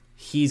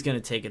 He's going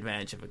to take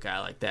advantage of a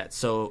guy like that.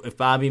 So if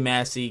Bobby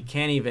Massey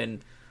can't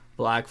even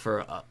block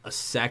for a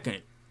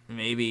second,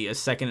 maybe a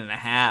second and a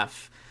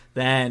half,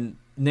 then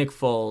Nick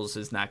Foles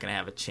is not going to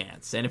have a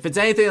chance. And if it's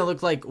anything that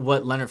looked like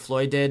what Leonard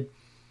Floyd did,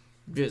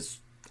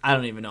 I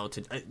don't even know what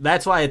to.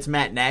 That's why it's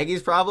Matt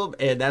Nagy's problem,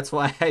 and that's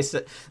why I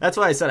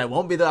said I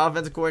won't be the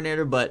offensive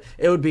coordinator, but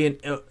it would be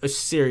a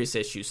serious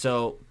issue.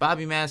 So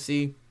Bobby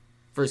Massey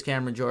versus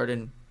Cameron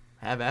Jordan,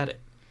 have at it.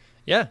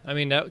 Yeah, I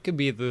mean, that could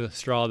be the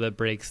straw that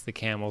breaks the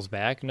camel's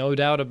back, no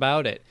doubt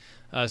about it.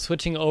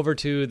 Switching over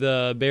to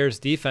the Bears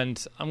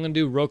defense, I'm going to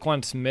do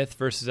Roquan Smith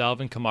versus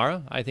Alvin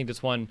Kamara. I think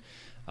this one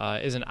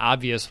is an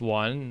obvious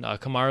one.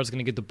 Kamara is going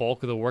to get the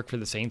bulk of the work for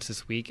the Saints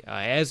this week,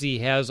 as he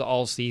has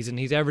all season.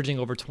 He's averaging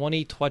over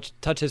 20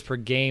 touches per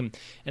game,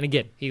 and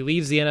again, he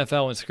leads the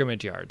NFL in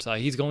scrimmage yards.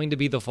 He's going to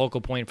be the focal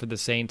point for the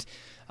Saints.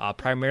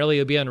 Primarily,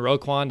 it'll be on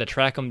Roquan to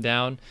track him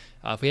down.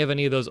 If we have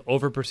any of those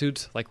over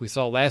pursuits like we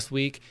saw last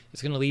week,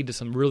 it's going to lead to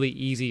some really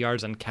easy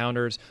yards on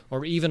counters,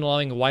 or even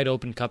allowing wide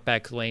open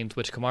cutback lanes,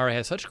 which Kamara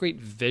has such great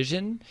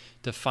vision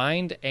to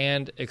find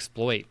and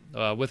exploit.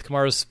 With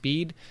Kamara's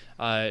speed,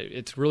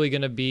 it's really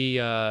going to be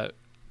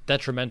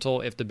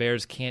detrimental if the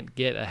Bears can't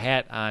get a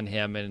hat on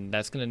him, and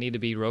that's going to need to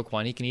be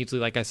Roquan. He can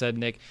easily, like I said,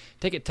 Nick,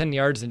 take it 10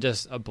 yards and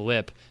just a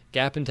blip.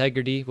 Gap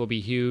integrity will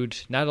be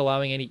huge. Not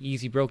allowing any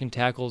easy broken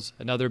tackles,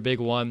 another big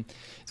one.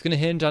 It's going to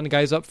hinge on the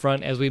guys up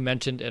front, as we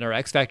mentioned in our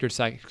X Factor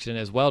section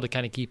as well, to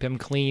kind of keep him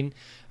clean.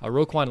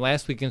 Roquan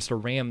last week against the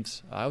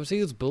Rams, I would say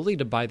he was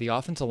bullied by the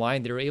offensive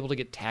line. They were able to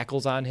get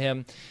tackles on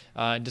him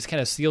and just kind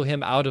of seal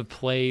him out of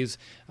plays.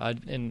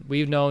 And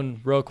we've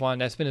known Roquan,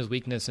 that's been his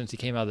weakness since he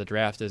came out of the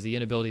draft, is the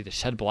inability to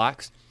shed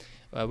blocks.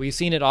 We've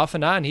seen it off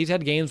and on. He's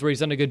had games where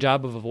he's done a good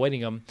job of avoiding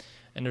them,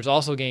 and there's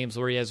also games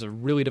where he has a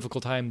really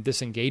difficult time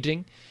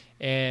disengaging.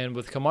 And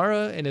with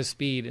Kamara and his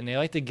speed, and they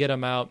like to get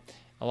him out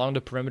along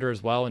the perimeter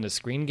as well in the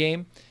screen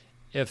game,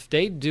 if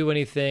they do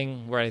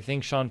anything where I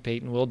think Sean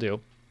Payton will do,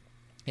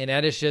 and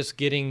that is just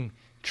getting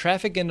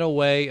traffic in the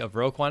way of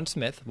Roquan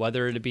Smith,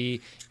 whether it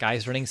be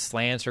guys running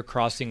slants or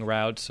crossing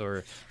routes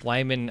or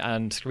linemen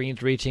on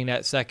screens reaching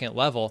that second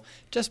level,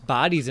 just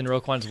bodies in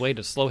Roquan's way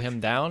to slow him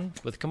down.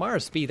 With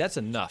Kamara's speed, that's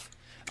enough.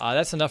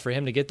 That's enough for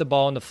him to get the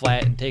ball in the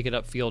flat and take it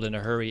upfield in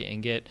a hurry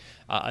and get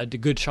a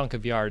good chunk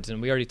of yards.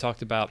 And we already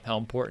talked about how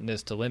important it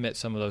is to limit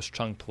some of those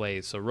chunk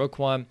plays. So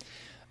Roquan,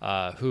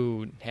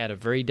 who had a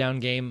very down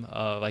game,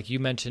 like you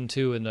mentioned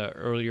too in the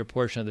earlier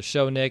portion of the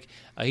show, Nick,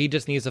 he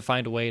just needs to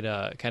find a way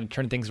to kind of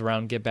turn things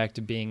around, get back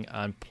to being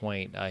on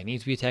point. He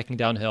needs to be attacking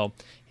downhill.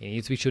 He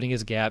needs to be shooting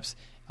his gaps,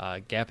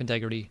 gap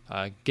integrity,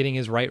 getting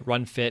his right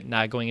run fit,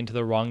 not going into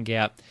the wrong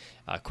gap,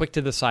 quick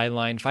to the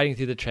sideline, fighting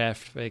through the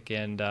traffic,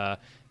 and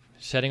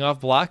shedding off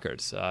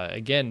blockers.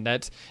 Again,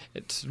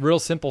 it's real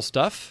simple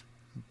stuff,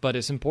 but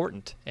it's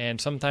important. And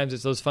sometimes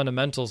it's those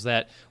fundamentals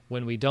that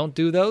when we don't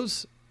do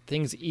those,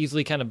 things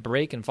easily kind of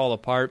break and fall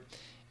apart.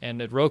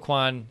 And at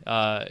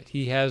Roquan,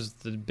 he has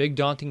the big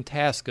daunting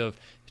task of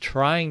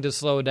trying to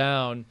slow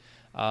down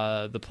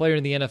the player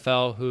in the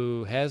NFL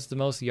who has the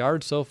most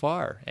yards so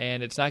far.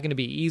 And it's not going to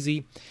be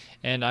easy.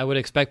 And I would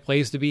expect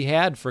plays to be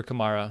had for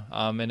Kamara.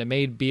 And it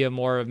may be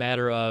more a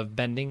matter of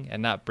bending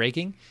and not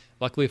breaking.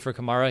 Luckily for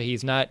Kamara,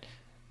 he's not,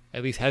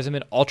 at least hasn't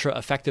been ultra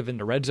effective in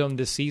the red zone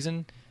this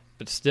season.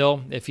 But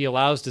still, if he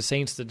allows the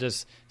Saints to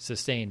just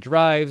sustain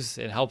drives,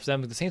 it helps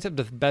them. The Saints have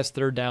the best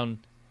third down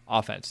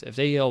offense. If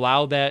they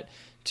allow that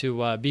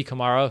to be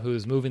Kamara,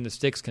 who's moving the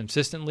sticks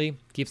consistently,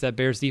 keeps that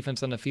Bears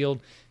defense on the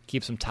field,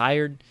 keeps them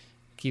tired,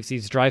 keeps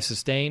these drives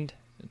sustained,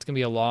 it's going to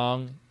be a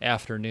long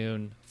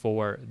afternoon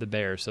for the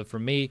Bears. So for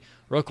me,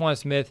 Roquan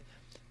Smith,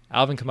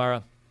 Alvin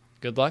Kamara,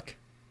 good luck,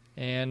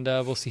 and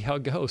we'll see how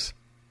it goes.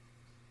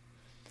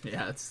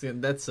 Yeah,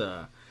 that's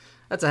a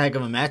heck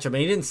of a matchup. I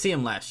mean, you didn't see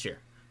him last year,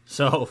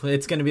 so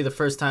it's going to be the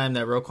first time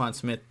that Roquan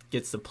Smith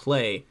gets to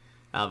play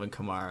Alvin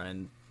Kamara,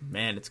 and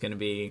man, it's going to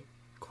be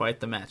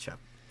quite the matchup.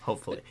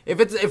 Hopefully,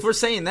 if we're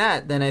saying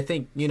that, then I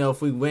think,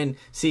 if we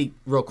see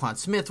Roquan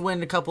Smith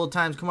win a couple of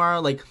times,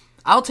 Kamara,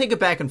 I'll take it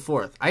back and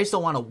forth. I just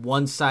don't want a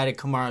one-sided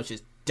Kamara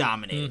just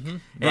dominate,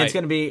 and it's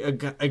going to be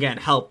again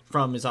help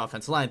from his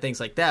offensive line, things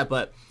like that.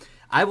 But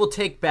I will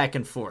take back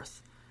and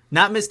forth,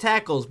 not missed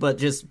tackles, but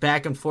just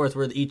back and forth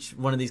where each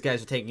one of these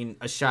guys are taking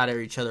a shot at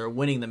each other, or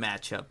winning the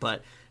matchup.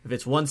 But if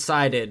it's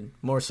one-sided,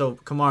 more so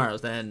Kamara,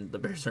 then the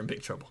Bears are in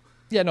big trouble.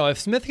 Yeah, no, if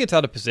Smith gets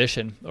out of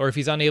position, or if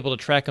he's unable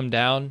to track him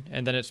down,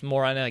 and then it's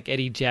more on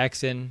Eddie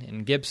Jackson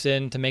and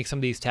Gibson to make some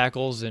of these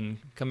tackles, and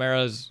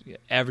Kamara's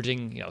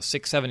averaging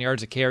 6-7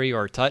 yards a carry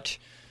or a touch,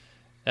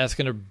 that's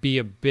going to be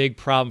a big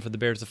problem for the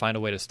Bears to find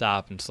a way to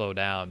stop and slow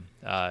down.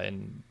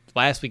 And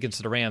last week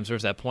against the Rams, there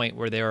was that point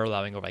where they were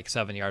allowing over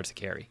 7 yards a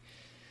carry.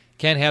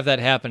 Can't have that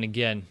happen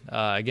again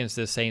against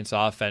this Saints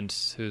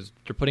offense,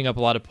 they're putting up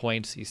a lot of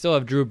points. You still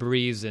have Drew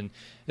Brees, and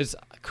it's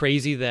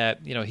crazy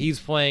that he's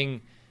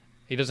playing.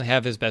 He doesn't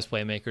have his best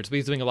playmakers, but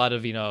he's doing a lot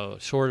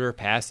of shorter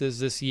passes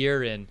this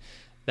year, and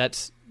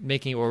that's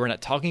making it where we're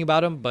not talking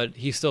about him, but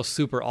he's still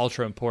super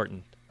ultra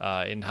important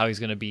in how he's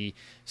going to be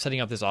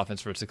setting up this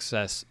offense for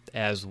success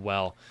as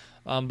well.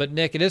 But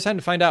Nick, it is time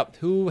to find out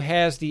who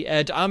has the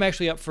edge. I'm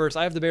actually up first.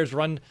 I have the Bears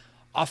run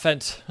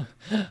offense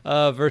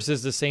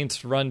versus the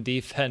Saints run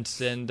defense,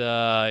 and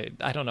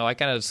I don't know. I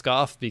kind of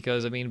scoff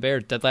because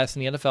Bears dead last in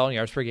the NFL in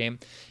yards per game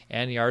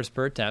and yards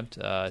per attempt,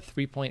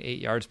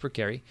 3.8 yards per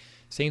carry.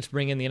 Saints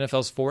bring in the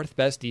NFL's fourth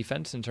best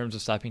defense in terms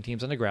of stopping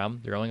teams on the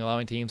ground. They're only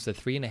allowing teams to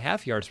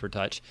 3.5 yards per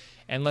touch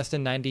and less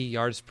than 90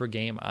 yards per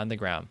game on the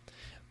ground.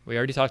 We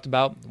already talked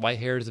about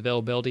Whitehair's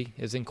availability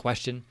is in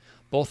question.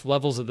 Both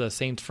levels of the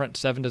Saints front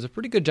seven does a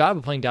pretty good job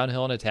of playing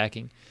downhill and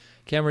attacking.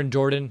 Cameron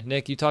Jordan,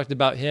 Nick, you talked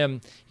about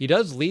him. He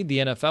does lead the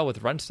NFL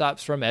with run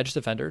stops from edge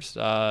defenders.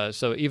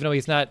 So even though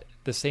he's not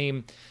the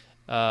same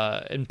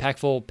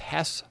impactful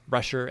pass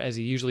rusher as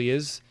he usually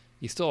is,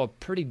 he's still a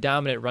pretty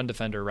dominant run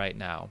defender right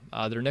now.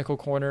 Their nickel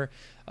corner,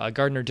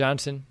 Gardner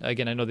Johnson,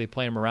 again, I know they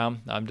play him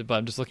around, but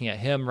I'm just looking at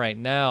him right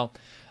now.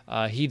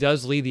 He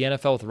does lead the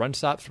NFL with run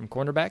stops from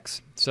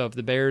cornerbacks. So if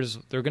the Bears,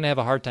 they're going to have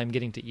a hard time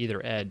getting to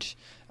either edge,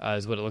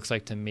 is what it looks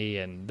like to me.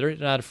 And they're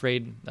not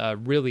afraid,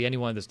 really,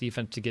 anyone in this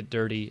defense to get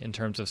dirty in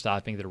terms of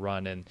stopping the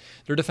run. And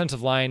their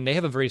defensive line, they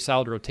have a very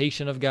solid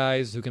rotation of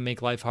guys who can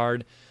make life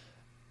hard.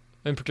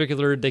 In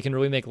particular, they can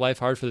really make life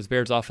hard for this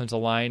Bears offensive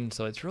line,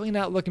 so it's really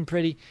not looking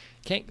pretty.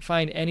 Can't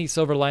find any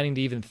silver lining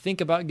to even think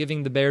about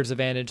giving the Bears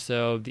advantage,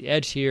 so the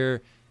edge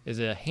here is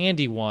a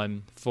handy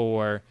one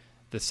for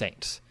the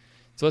Saints.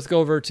 So let's go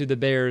over to the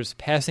Bears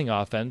passing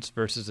offense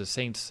versus the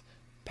Saints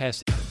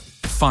passing.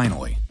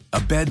 Finally,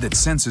 a bed that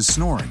senses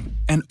snoring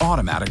and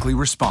automatically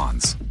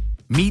responds.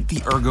 Meet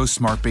the Ergo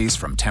Smart Base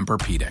from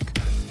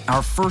Tempur-Pedic,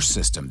 our first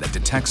system that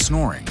detects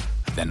snoring,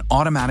 then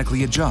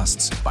automatically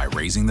adjusts by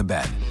raising the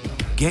bed.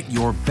 Get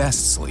your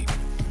best sleep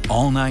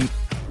all night,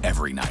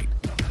 every night.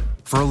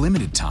 For a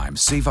limited time,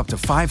 save up to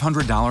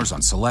 $500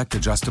 on select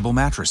adjustable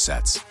mattress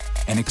sets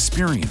and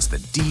experience the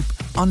deep,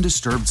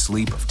 undisturbed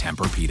sleep of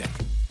Tempur-Pedic.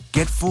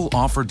 Get full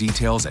offer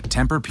details at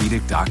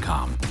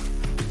TempurPedic.com.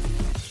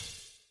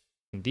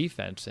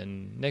 Defense,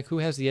 and Nick, who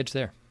has the edge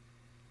there?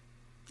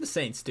 The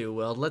Saints do,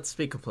 Will. Let's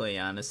be completely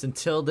honest.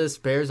 Until this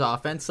Bears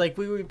offense, like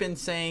we've been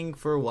saying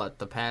for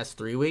the past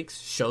 3 weeks,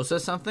 shows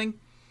us something,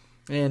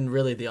 and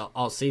really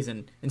all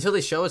season, until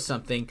they show us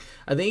something,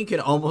 I think you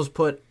can almost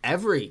put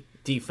every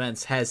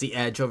defense has the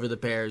edge over the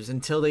Bears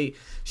until they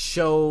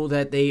show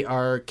that they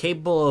are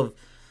capable of,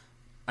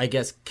 I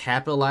guess,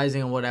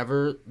 capitalizing on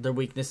whatever their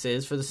weakness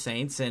is for the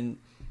Saints. And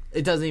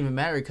it doesn't even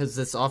matter because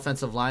this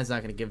offensive line is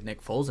not going to give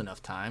Nick Foles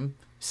enough time.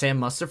 Sam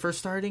Mustipher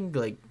starting,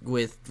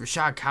 with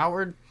Rashad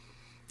Coward,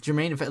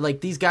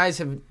 Jermaine, these guys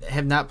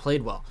have not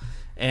played well.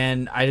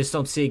 And I just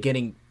don't see it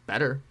getting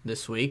better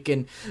this week.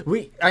 And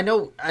I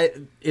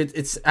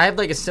have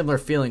a similar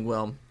feeling,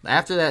 Will.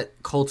 After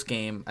that Colts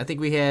game, I think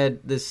we had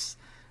this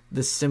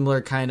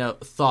similar kind of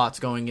thoughts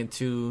going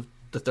into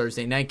the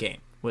Thursday night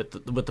game. with the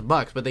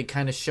Bucs, but they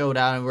kind of showed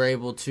out and were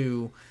able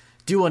to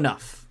do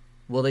enough.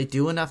 Will they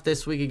do enough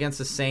this week against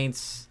the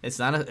Saints? It's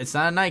not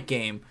a night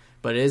game,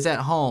 but it is at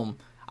home.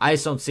 I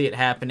just don't see it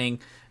happening.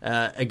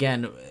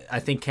 Again, I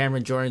think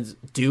Cameron Jordan's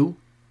due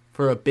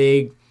for a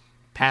big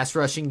pass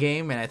rushing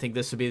game, and I think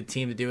this would be the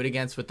team to do it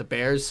against with the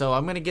Bears. So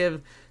I'm going to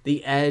give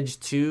the edge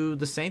to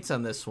the Saints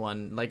on this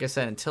one. Like I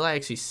said, until I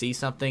actually see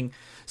something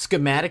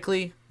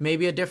schematically,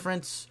 maybe a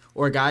difference,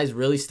 or guys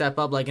really step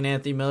up like an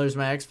Anthony Miller's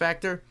my X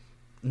factor,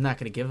 I'm not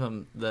going to give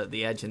them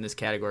the edge in this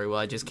category. Well,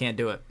 I just can't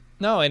do it.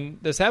 No, and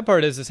the sad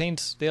part is the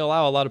Saints, they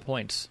allow a lot of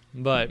points.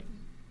 But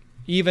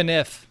even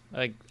if,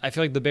 I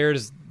feel like the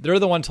Bears, they're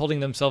the ones holding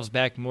themselves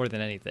back more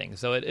than anything.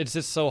 So it's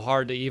just so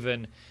hard to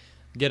even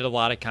get a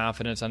lot of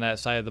confidence on that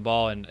side of the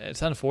ball. And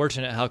it's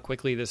unfortunate how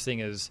quickly this thing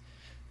is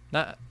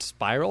not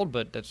spiraled,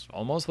 but that's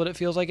almost what it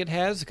feels like it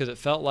has, because it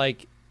felt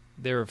like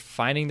they were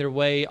finding their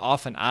way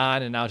off and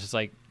on, and now it's just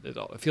like,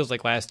 it feels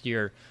like last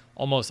year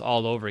almost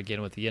all over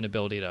again with the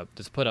inability to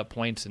just put up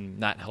points and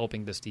not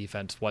helping this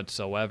defense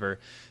whatsoever.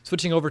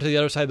 Switching over to the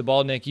other side of the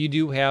ball, Nick, you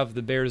do have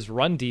the Bears'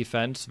 run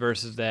defense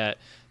versus that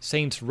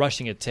Saints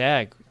rushing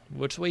attack.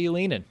 Which way you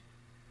leaning?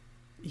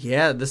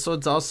 Yeah, this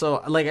one's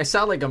also, like, I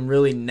sound like I'm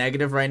really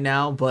negative right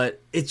now,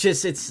 but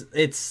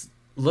it's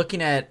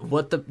looking at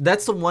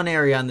that's the one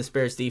area on this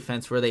Bears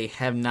defense where they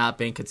have not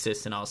been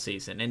consistent all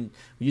season. And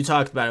you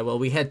talked about it. Well,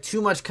 we had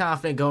too much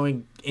confidence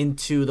going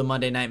into the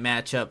Monday night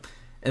matchup,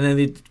 and then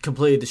they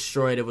completely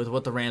destroyed it with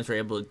what the Rams were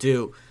able to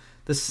do.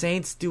 The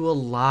Saints do a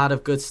lot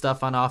of good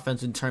stuff on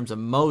offense in terms of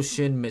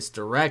motion,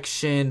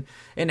 misdirection,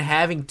 and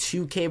having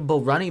two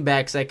capable running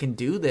backs that can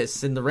do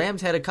this. And the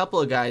Rams had a couple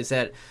of guys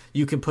that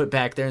you can put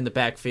back there in the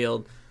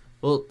backfield.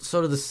 Well,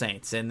 so do the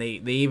Saints. And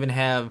they even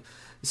have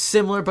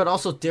similar but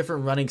also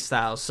different running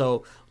styles.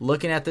 So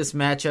looking at this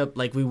matchup,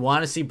 like, we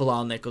want to see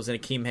Bilal Nichols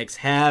and Akeem Hicks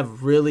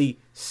have really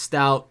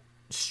stout,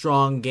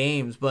 strong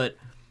games. But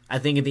I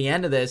think at the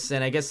end of this,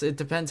 and I guess it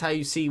depends how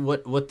you see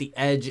what the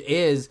edge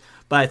is,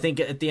 but I think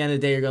at the end of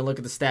the day, you're going to look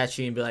at the stat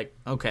sheet and be like,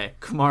 okay,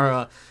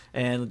 Kamara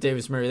and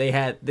Davis Murray, they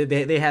had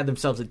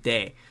themselves a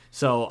day.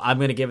 So I'm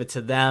going to give it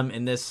to them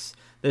in this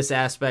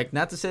aspect.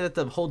 Not to say that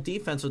the whole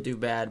defense will do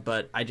bad,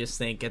 but I just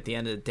think at the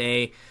end of the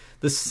day,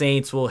 the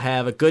Saints will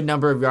have a good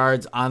number of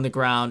yards on the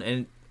ground.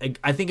 And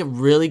I think it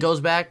really goes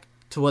back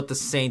to what the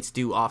Saints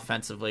do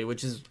offensively,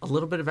 which is a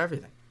little bit of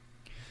everything.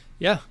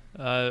 Yeah,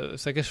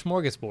 it's like a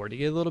smorgasbord. You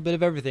get a little bit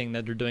of everything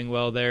that they're doing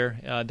well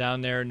there, down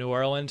there in New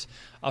Orleans.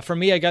 For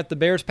me, I got the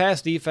Bears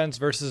pass defense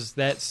versus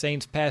that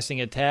Saints passing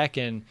attack,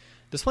 and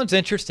this one's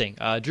interesting.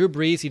 Drew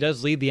Brees, he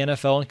does lead the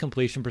NFL in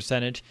completion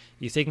percentage.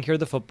 He's taking care of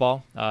the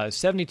football.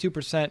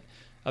 72%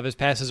 of his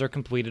passes are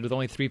completed with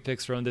only 3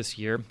 picks thrown this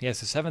year. He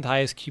has the 7th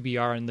highest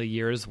QBR in the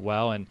year as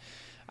well, and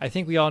I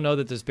think we all know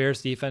that this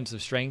Bears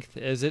defensive strength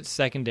is its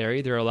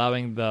secondary. They're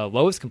allowing the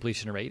lowest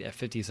completion rate at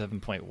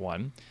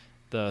 57.1.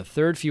 The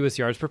 3rd fewest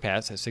yards per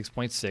pass at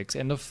 6.6,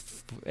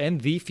 and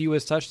the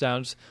fewest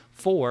touchdowns,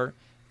 4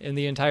 in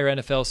the entire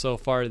NFL so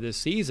far this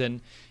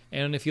season.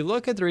 And if you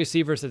look at the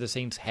receivers that the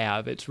Saints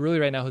have, it's really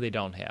right now who they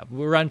don't have.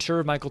 We're unsure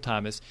of Michael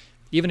Thomas.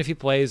 Even if he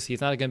plays,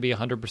 he's not going to be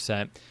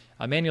 100%.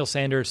 Emmanuel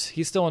Sanders,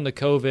 he's still on the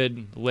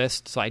COVID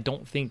list, so I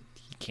don't think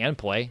he can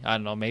play. I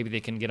don't know, maybe they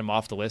can get him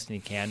off the list and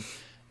he can.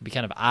 It'd be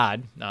kind of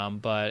odd.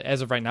 But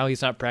as of right now,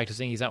 he's not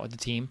practicing. He's not with the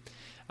team.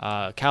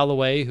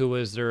 Callaway, who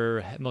was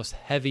their most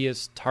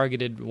heaviest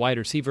targeted wide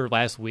receiver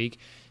last week,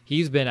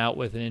 he's been out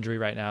with an injury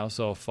right now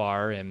so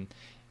far. And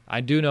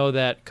I do know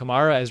that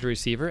Kamara as a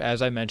receiver,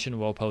 as I mentioned,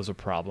 will pose a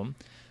problem.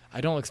 I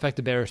don't expect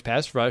the Bears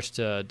pass rush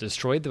to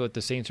destroy what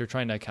the Saints are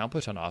trying to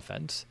accomplish on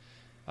offense.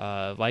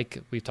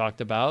 Like we've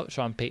talked about,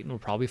 Sean Payton will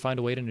probably find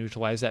a way to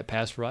neutralize that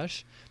pass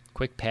rush.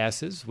 Quick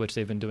passes, which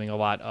they've been doing a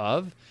lot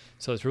of.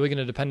 So it's really going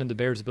to depend on the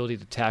Bears' ability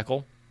to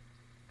tackle,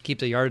 keep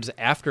the yards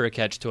after a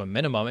catch to a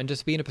minimum, and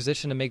just be in a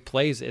position to make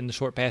plays in the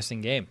short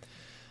passing game.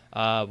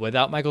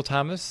 Without Michael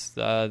Thomas,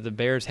 the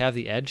Bears have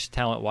the edge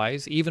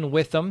talent-wise. Even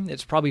with them,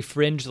 it's probably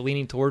fringe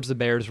leaning towards the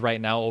Bears right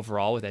now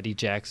overall with Eddie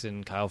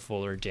Jackson, Kyle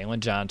Fuller,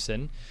 Jalen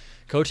Johnson.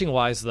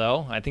 Coaching-wise,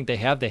 though, I think they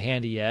have the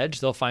handy edge.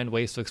 They'll find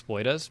ways to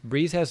exploit us.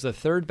 Breeze has the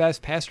 3rd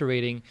best passer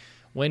rating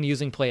when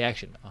using play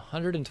action,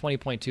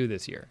 120.2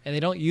 this year, and they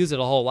don't use it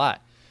a whole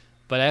lot.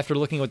 But after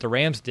looking at what the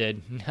Rams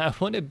did, I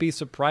wouldn't be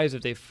surprised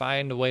if they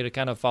find a way to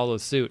kind of follow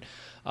suit,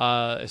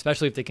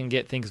 especially if they can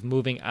get things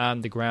moving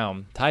on the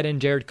ground. Tight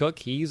end Jared Cook,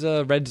 he's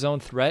a red zone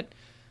threat.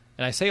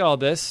 And I say all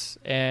this,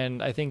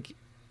 and I think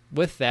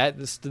with that,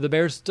 the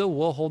Bears still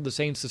will hold the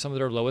Saints to some of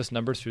their lowest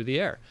numbers through the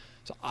air.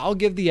 So I'll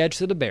give the edge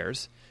to the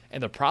Bears.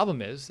 And the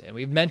problem is, and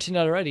we've mentioned it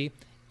already,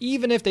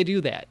 even if they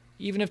do that,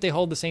 even if they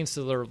hold the Saints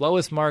to their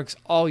lowest marks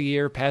all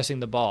year passing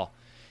the ball,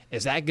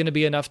 is that going to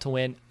be enough to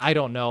win? I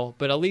don't know.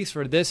 But at least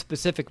for this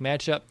specific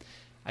matchup,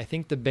 I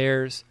think the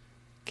Bears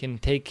can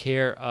take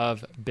care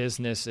of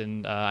business.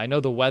 And I know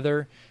the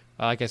weather,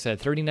 like I said,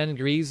 39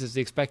 degrees is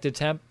the expected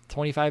temp,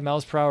 25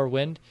 miles per hour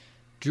wind.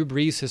 Drew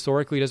Brees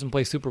historically doesn't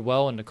play super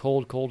well in the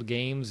cold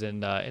games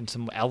and in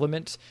some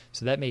elements,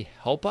 so that may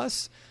help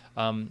us.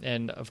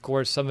 And, of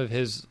course, some of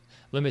his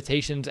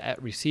limitations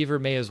at receiver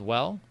may as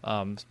well.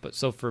 But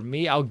so for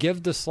me, I'll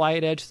give the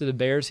slight edge to the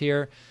Bears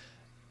here.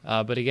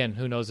 But again,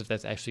 who knows if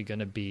that's actually going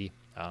to be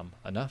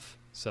enough.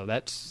 So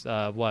that's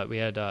what we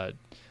had.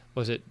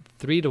 Was it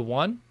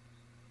 3-1?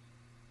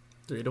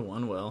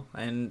 3-1, Will.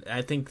 And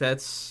I think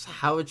that's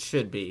how it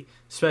should be,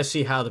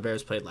 especially how the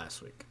Bears played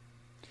last week.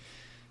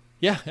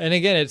 Yeah, and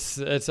again, it's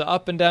an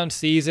up and down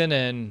season,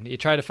 and you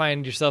try to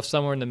find yourself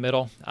somewhere in the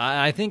middle.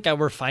 I think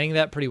we're finding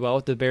that pretty well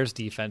with the Bears'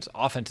 defense.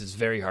 Offense is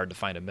very hard to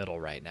find a middle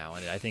right now,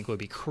 and I think it would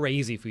be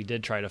crazy if we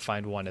did try to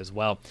find one as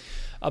well.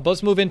 But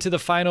let's move into the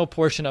final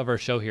portion of our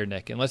show here,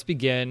 Nick, and let's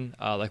begin,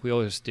 like we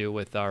always do,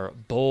 with our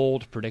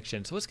bold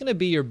prediction. So what's going to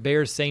be your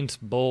Bears-Saints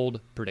bold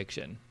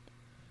prediction?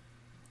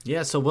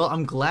 Yeah, so, Will,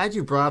 I'm glad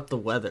you brought up the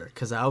weather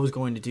because I was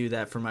going to do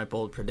that for my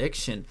bold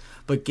prediction.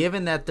 But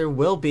given that there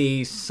will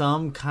be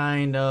some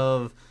kind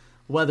of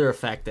weather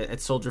effect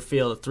at Soldier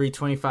Field, a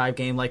 325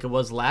 game like it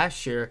was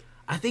last year,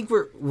 I think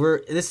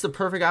this is the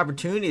perfect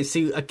opportunity to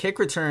see a kick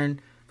return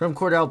from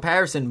Cordell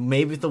Patterson.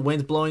 Maybe if the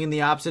wind's blowing in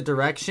the opposite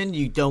direction,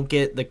 you don't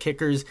get the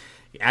kickers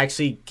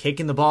actually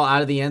kicking the ball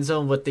out of the end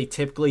zone, what they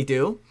typically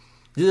do.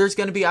 There's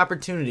going to be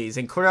opportunities,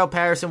 and Cordell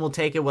Patterson will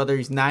take it whether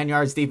he's 9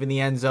 yards deep in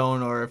the end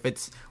zone or if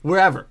it's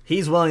wherever.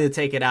 He's willing to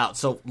take it out.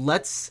 So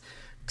let's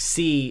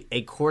see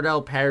a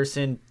Cordell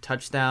Patterson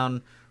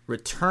touchdown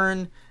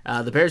return.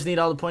 The Bears need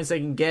all the points they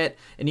can get.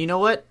 And you know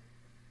what?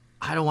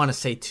 I don't want to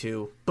say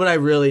 2, but I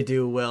really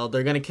do, Will.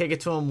 They're going to kick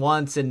it to him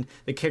once, and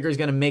the kicker's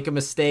going to make a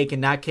mistake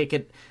and not kick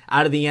it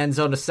out of the end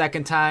zone a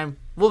second time.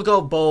 We'll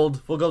go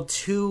bold. We'll go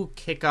 2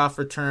 kickoff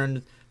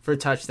returns for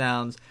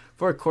touchdowns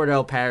for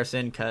Cordell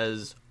Patterson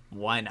because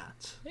why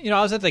not?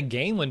 I was at the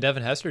game when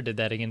Devin Hester did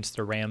that against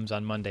the Rams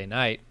on Monday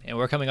night, and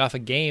we're coming off a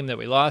game that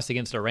we lost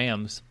against the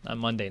Rams on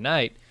Monday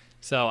night.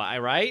 So,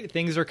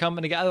 things are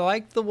coming together. I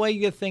like the way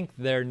you think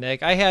there,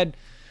 Nick. I had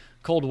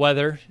cold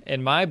weather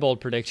in my bold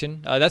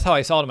prediction. That's how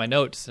I saw it in my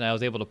notes, and I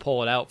was able to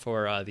pull it out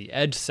for the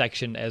edge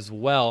section as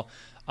well.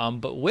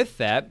 But with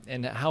that,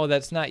 and how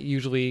that's not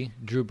usually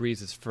Drew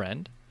Brees'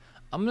 friend,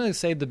 I'm going to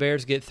say the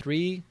Bears get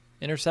 3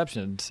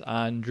 interceptions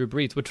on Drew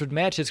Brees, which would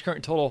match his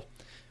current total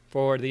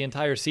for the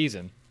entire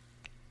season.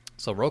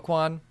 So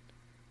Roquan,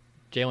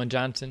 Jalen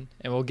Johnson,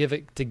 and we'll give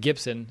it to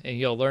Gibson, and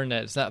he'll learn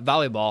that it's not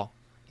volleyball.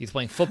 He's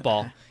playing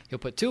football. He'll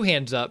put 2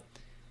 hands up,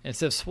 and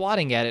instead of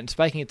swatting at it and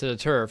spiking it to the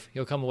turf,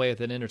 he'll come away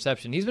with an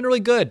interception. He's been really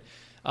good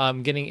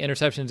getting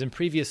interceptions in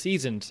previous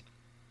seasons.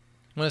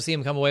 I want to see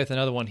him come away with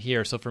another one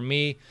here. So for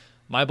me,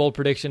 my bold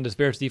prediction, the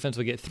Bears defense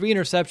will get 3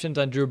 interceptions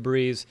on Drew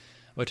Brees,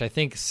 which I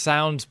think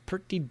sounds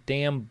pretty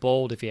damn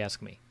bold if you ask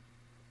me.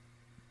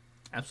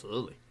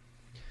 Absolutely.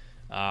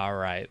 All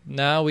right.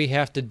 Now we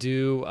have to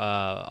do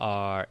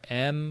our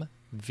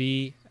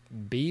MVP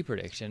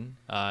prediction.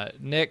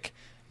 Nick,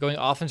 going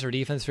offense or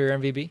defense for your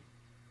MVP?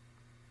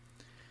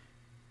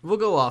 We'll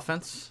go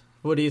offense.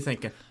 What are you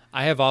thinking?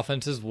 I have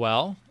offense as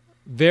well.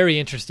 Very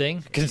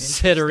interesting,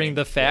 considering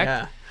the fact.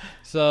 Yeah.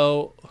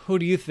 So who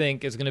do you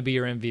think is going to be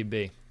your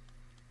MVP?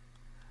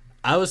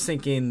 I was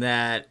thinking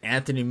that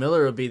Anthony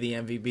Miller would be the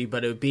MVP,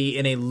 but it would be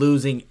in a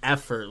losing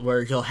effort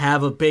where he'll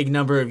have a big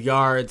number of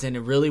yards and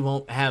it really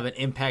won't have an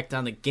impact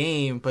on the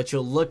game, but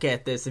you'll look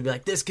at this and be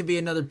like, this could be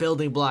another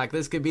building block.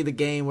 This could be the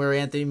game where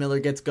Anthony Miller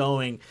gets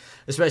going,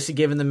 especially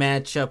given the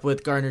matchup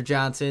with Gardner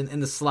Johnson in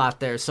the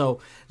slot there. So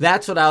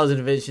that's what I was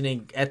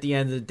envisioning at the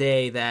end of the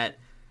day, that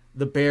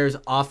the Bears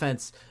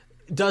offense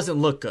doesn't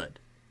look good,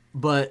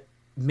 but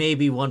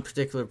maybe one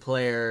particular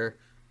player,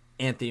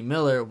 Anthony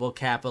Miller, will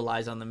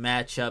capitalize on the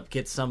matchup,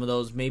 get some of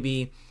those,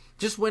 maybe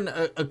just win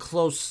a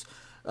close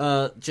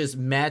just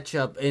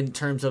matchup in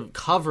terms of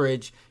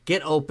coverage,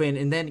 get open,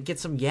 and then get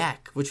some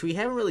yak, which we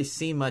haven't really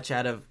seen much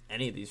out of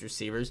any of these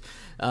receivers.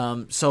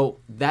 So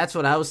that's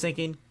what I was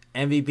thinking.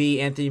 MVP,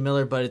 Anthony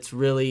Miller, but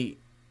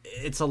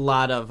it's a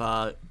lot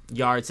of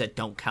yards that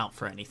don't count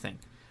for anything.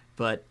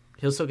 But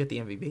he'll still get the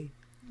MVP.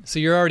 So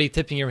you're already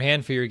tipping your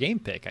hand for your game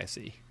pick, I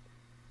see.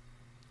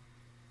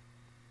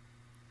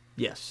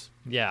 Yes.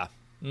 Yeah.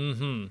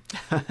 Mm-hmm.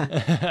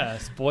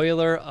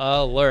 Spoiler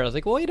alert. I was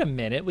like, wait a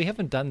minute. We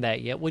haven't done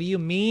that yet. What do you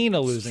mean a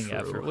losing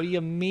effort? What do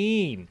you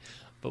mean?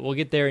 But we'll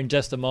get there in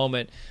just a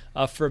moment.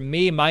 For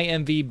me, my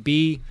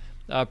MVP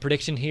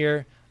prediction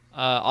here,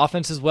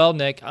 offense as well,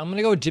 Nick. I'm going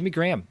to go with Jimmy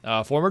Graham.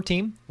 Former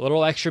team. A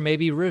little extra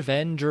maybe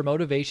revenge or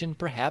motivation,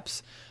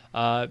 perhaps.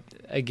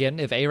 Again,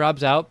 if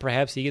A-Rob's out,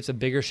 perhaps he gets a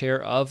bigger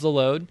share of the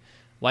load.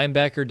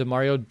 Linebacker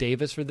Demario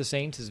Davis for the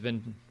Saints has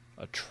been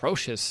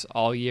atrocious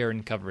all year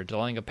in coverage,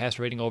 allowing a pass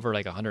rating over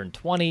like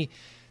 120.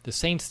 The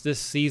Saints this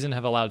season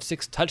have allowed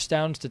 6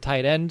 touchdowns to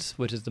tight ends,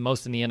 which is the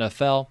most in the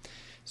NFL.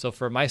 So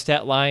for my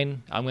stat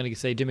line, I'm going to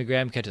say Jimmy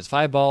Graham catches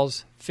 5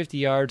 balls, 50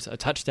 yards, a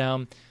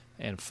touchdown,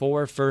 and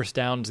 4 first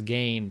downs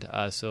gained.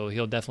 So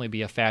he'll definitely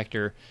be a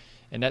factor.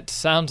 And that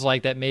sounds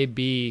like that may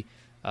be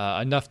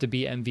enough to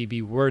be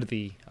MVP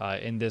worthy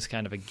in this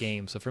kind of a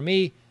game. So for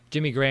me,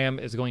 Jimmy Graham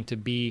is going to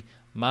be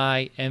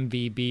my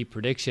MVP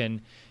prediction.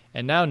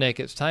 And now, Nick,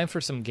 it's time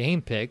for some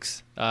game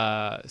picks.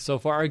 So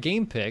for our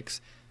game picks,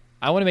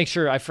 I want to make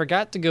sure I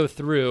forgot to go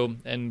through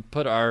and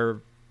put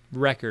our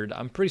record,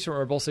 I'm pretty sure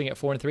we're both sitting at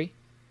 4-3.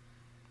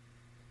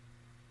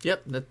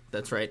 Yep,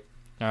 that's right.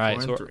 All right,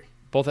 4-3. so we're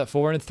both at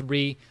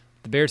 4-3.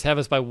 The Bears have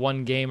us by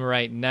 1 game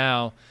right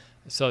now.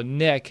 So,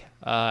 Nick,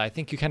 I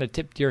think you kind of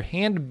tipped your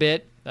hand a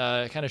bit,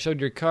 kind of showed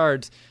your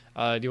cards.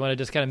 Do you want to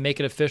just kind of make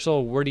it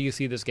official? Where do you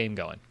see this game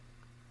going?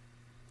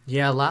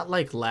 Yeah, a lot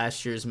like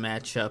last year's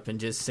matchup, and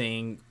just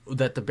saying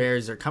that the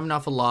Bears are coming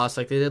off a loss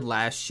like they did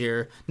last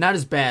year. Not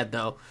as bad,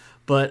 though,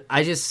 but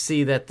I just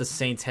see that the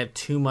Saints have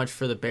too much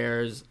for the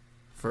Bears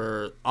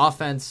for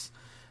offense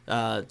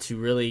to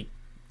really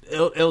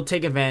it'll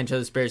take advantage of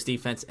this Bears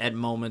defense at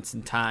moments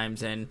and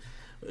times, and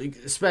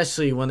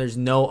especially when there's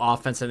no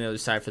offense on the other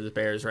side for the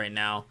Bears right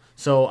now.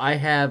 So I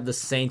have the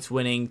Saints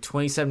winning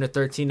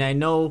 27-13. I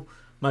know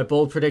my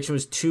bold prediction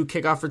was 2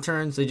 kickoff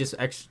returns. They just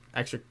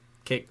extra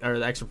kick, or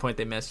the extra point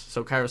they missed.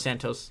 So Cairo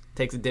Santos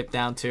takes a dip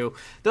down too.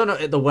 Don't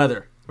know the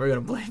weather. We're going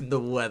to blame the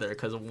weather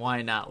because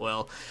why not,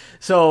 Will?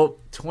 So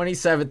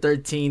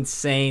 27-13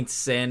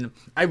 Saints, and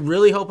I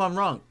really hope I'm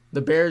wrong.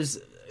 The Bears,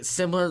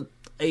 not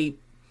a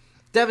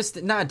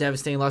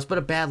devastating loss, but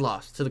a bad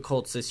loss to the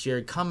Colts this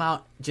year. Come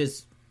out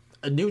just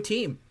a new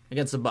team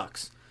against the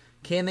Bucs.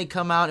 Can they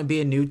come out and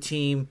be a new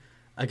team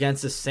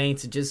against the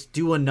Saints and just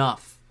do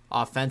enough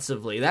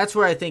offensively? That's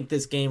where I think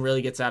this game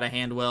really gets out of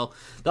hand, Will.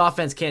 The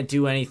offense can't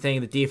do anything.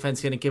 The defense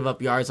is going to give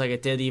up yards like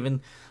it did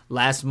even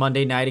last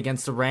Monday night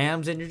against the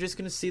Rams, and you're just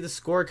going to see the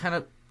score kind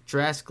of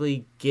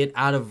drastically get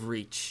out of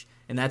reach.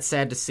 And that's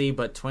sad to see,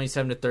 but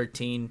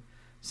 27-13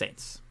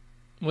 Saints.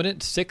 Wouldn't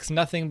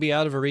 6-0 be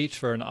out of reach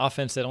for an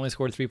offense that only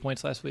scored 3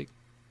 points last week?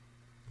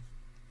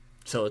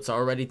 So it's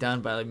already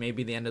done by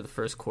maybe the end of the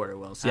first quarter,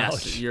 Will. So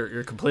Ouch. yes,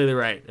 you're completely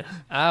right.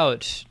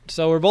 Ouch.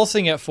 So we're both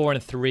sitting at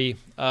 4-3.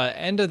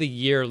 End of the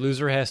year,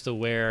 loser has to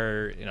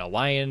wear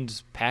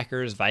Lions,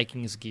 Packers,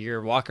 Vikings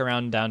gear, walk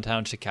around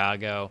downtown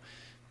Chicago,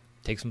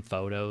 take some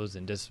photos,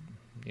 and just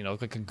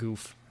look like a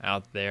goof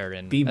out there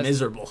and be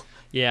miserable.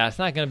 Yeah, it's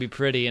not going to be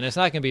pretty, and it's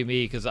not going to be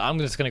me because I'm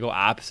just going to go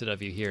opposite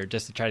of you here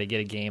just to try to get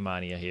a game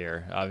on you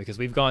here because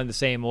we've gone the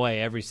same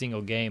way every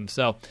single game.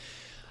 So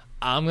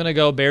I'm going to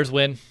go Bears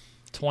win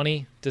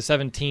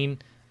 20-17.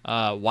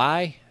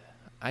 Why?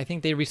 I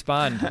think they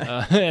respond,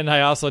 and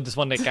I also just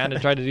want to kind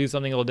of try to do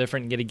something a little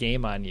different and get a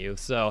game on you.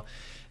 So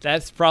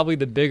that's probably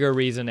the bigger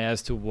reason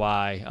as to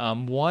why.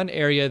 One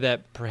area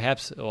that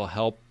perhaps will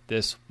help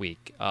this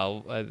week,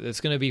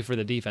 it's going to be for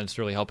the defense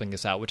really helping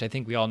us out, which I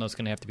think we all know is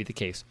going to have to be the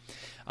case.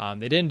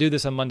 They didn't do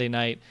this on Monday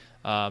night.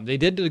 They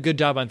did do a good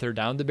job on third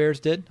down, the Bears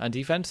did, on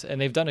defense,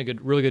 and they've done a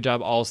really good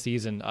job all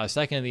season.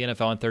 Second in the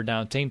NFL on third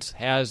down. Saints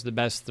has the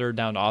best third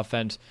down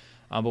offense.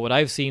 But what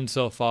I've seen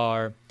so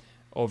far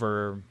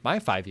over my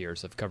 5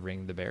 years of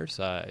covering the Bears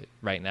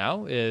right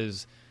now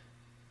is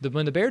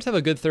when the Bears have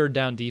a good third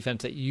down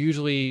defense, that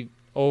usually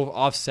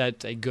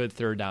offsets a good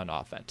third down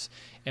offense.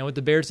 And what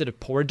the Bears did a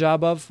poor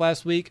job of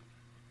last week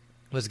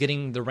was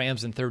getting the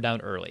Rams in third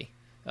down early.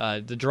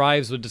 The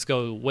drives would just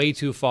go way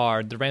too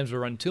far. The Rams would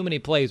run too many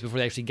plays before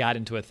they actually got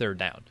into a third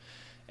down.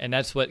 And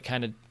that's what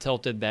kind of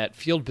tilted that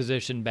field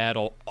position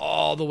battle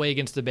all the way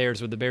against the Bears,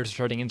 where the Bears are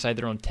starting inside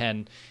their own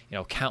 10,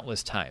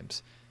 countless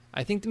times.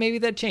 I think maybe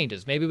that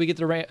changes. Maybe we get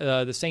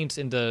the Saints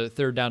into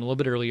third down a little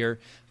bit earlier,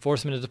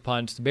 force them into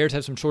punts. The Bears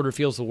have some shorter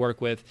fields to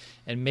work with,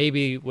 and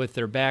maybe with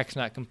their backs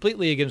not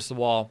completely against the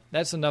wall,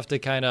 that's enough to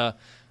kind of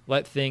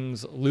let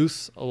things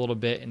loose a little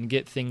bit and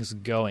get things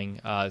going.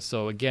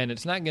 So, again,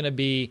 it's not going to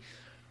be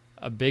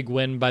a big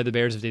win by the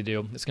Bears if they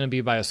do. It's going to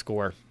be by a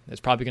score. It's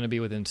probably going to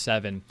be within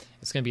 7.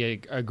 It's going to be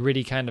a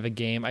gritty kind of a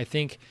game. I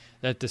think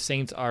that the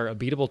Saints are a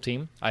beatable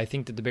team. I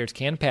think that the Bears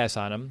can pass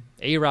on them.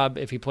 A-Rob,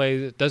 if he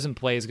doesn't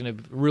play, is going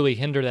to really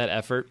hinder that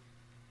effort.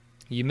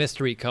 You missed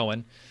Tariq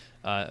Cohen,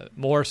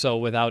 more so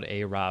without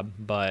A-Rob.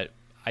 But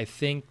I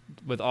think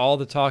with all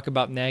the talk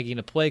about nagging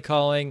a play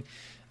calling,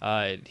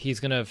 he's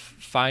going to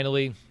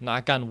finally,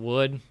 knock on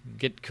wood,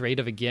 get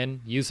creative again,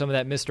 use some of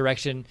that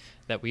misdirection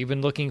that we've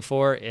been looking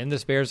for in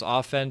this Bears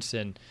offense.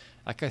 And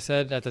like I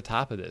said at the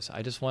top of this,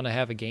 I just want to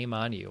have a game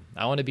on you.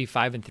 I want to be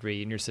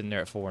 5-3, and you're sitting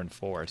there at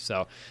 4-4.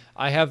 So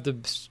I have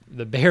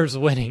the Bears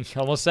winning.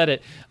 Almost said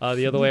it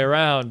the other way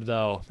around,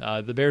 though.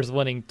 The Bears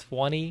winning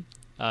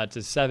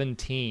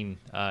 20-17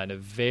 in a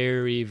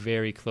very,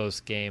 very close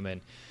game. And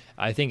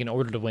I think in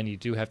order to win, you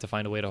do have to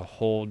find a way to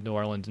hold New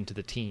Orleans into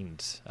the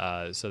teens.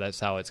 So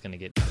that's how it's going to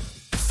get.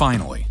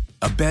 Finally,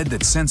 a bed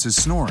that senses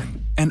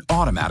snoring and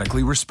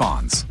automatically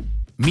responds.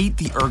 Meet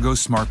the Ergo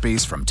Smart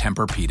Base from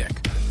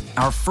Tempur-Pedic,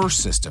 our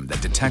first system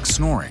that detects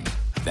snoring,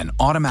 then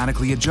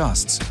automatically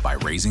adjusts by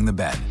raising the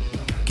bed.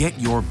 Get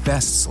your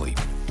best sleep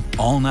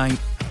all night,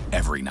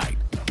 every night.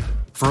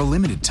 For a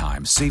limited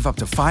time, save up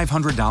to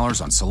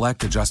 $500 on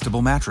select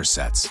adjustable mattress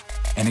sets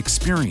and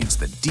experience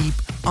the deep,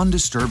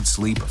 undisturbed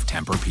sleep of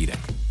Tempur-Pedic.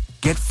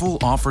 Get full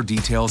offer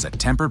details at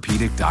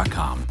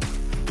TempurPedic.com.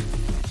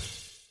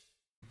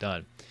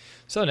 Done.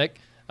 So, Nick,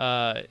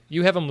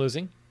 you have them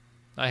losing.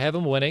 I have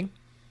them winning.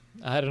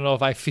 I don't know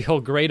if I feel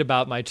great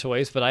about my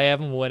choice, but I have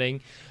them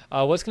winning.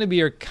 What's going to be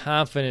your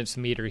confidence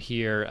meter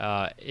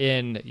here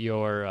in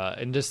your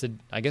in just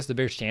the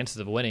Bears' chances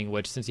of winning?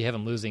 Which, since you have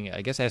them losing,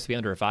 I guess it has to be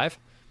under a 5.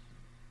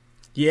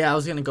 Yeah, I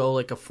was gonna go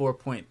like a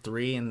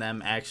 4.3, and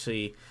them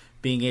actually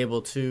being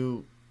able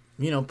to,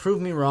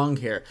 prove me wrong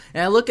here.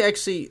 And I look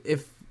actually,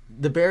 if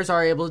the Bears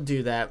are able to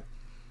do that,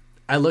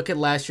 I look at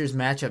last year's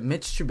matchup.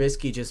 Mitch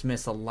Trubisky just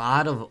missed a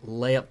lot of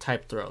layup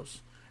type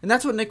throws. And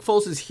that's what Nick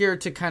Foles is here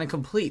to kind of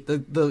complete.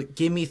 The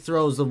gimme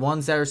throws, the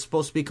ones that are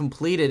supposed to be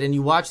completed. And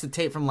you watch the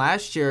tape from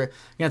last year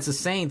against the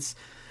Saints,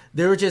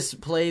 there were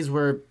just plays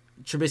where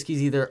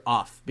Trubisky's either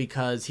off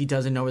because he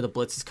doesn't know where the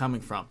blitz is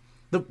coming from.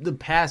 The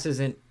pass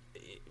isn't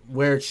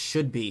where it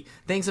should be.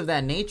 Things of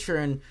that nature.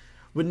 And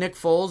with Nick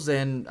Foles,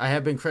 and I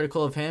have been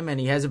critical of him, and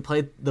he hasn't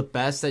played the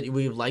best that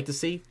we would like to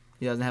see.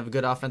 He doesn't have a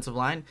good offensive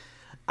line.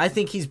 I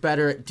think he's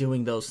better at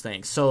doing those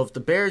things. So if the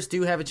Bears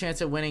do have a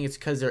chance at winning, it's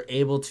because they're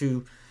able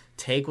to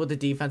take what the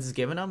defense is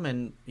giving them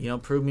and,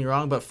 prove me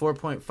wrong. But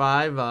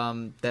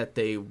 4.5, that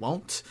they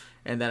won't,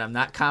 and that I'm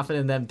not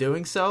confident in them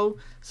doing so.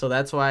 So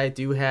that's why I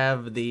do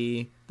have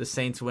the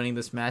Saints winning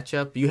this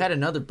matchup. You had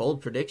another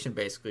bold prediction,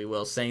 basically,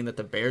 Will, saying that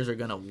the Bears are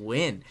going to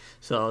win.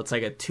 So it's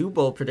like a 2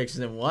 bold predictions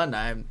in one.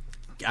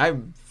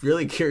 I'm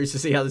really curious to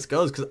see how this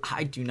goes because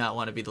I do not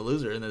want to be the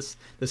loser in this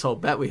whole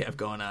bet we have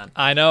going on.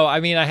 I know. I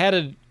mean, I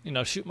had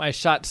to shoot my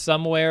shot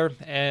somewhere,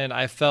 and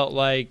I felt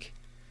like,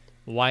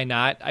 why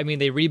not? I mean,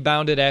 they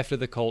rebounded after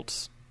the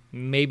Colts.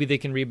 Maybe they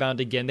can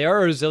rebound again. They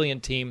are a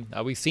resilient team.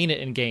 We've seen it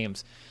in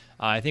games.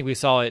 I think we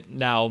saw it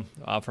now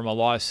from a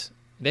loss.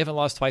 They haven't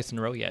lost twice in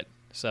a row yet.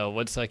 So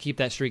let's keep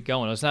that streak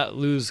going. Let's not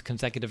lose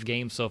consecutive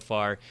games so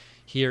far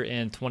here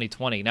in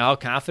 2020. Now, how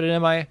confident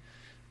am I?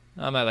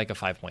 I'm at like a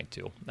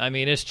 5.2. I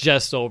mean, it's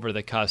just over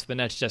the cusp, and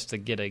that's just to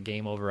get a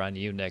game over on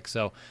you, Nick.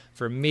 So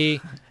for me,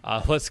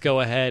 let's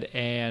go ahead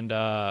and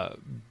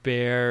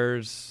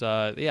Bears.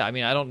 I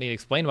mean, I don't need to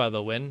explain why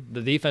they'll win.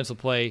 The defense will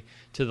play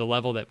to the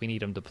level that we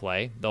need them to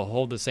play. They'll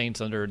hold the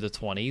Saints under the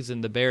 20s,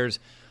 and the Bears'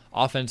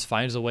 offense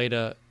finds a way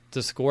to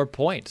score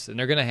points, and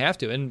they're going to have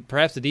to. And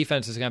perhaps the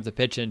defense is going to have to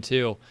pitch in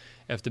too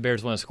if the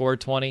Bears want to score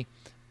 20.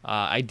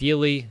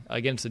 Ideally,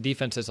 against a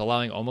defense that's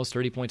allowing almost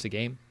 30 points a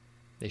game,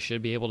 they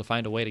should be able to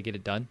find a way to get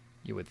it done,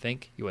 you would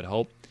think, you would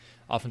hope.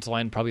 Offensive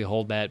line probably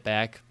hold that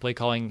back. Play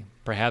calling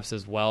perhaps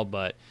as well,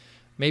 but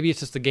maybe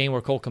it's just a game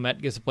where Cole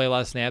Kmet gets to play a lot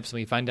of snaps and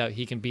we find out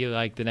he can be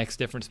like the next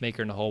difference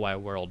maker in the whole wide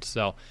world.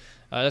 So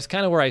that's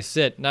kind of where I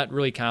sit. Not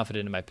really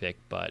confident in my pick,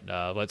 but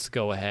let's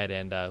go ahead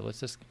and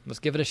let's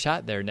give it a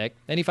shot there, Nick.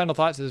 Any final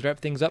thoughts as we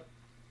wrap things up?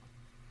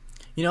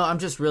 I'm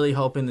just really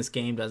hoping this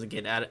game doesn't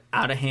get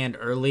out of hand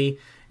early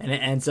and it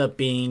ends up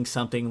being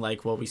something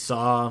like what we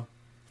saw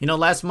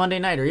last Monday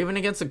night, or even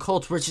against the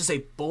Colts, where it's just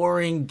a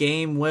boring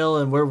game, Will,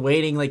 and we're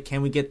waiting,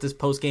 can we get this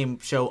post-game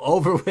show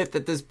over with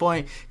at this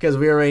point? Because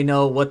we already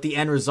know what the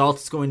end result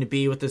is going to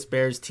be with this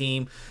Bears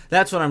team.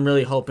 That's what I'm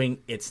really hoping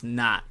it's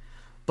not.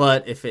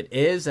 But if it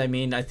is, I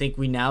mean, I think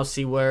we now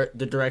see where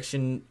the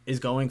direction is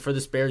going for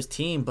this Bears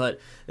team.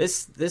 But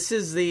this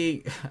is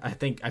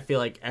I feel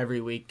like every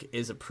week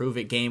is a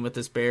prove-it game with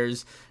this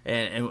Bears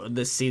and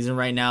this season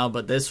right now.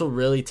 But this will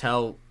really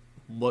tell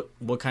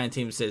what kind of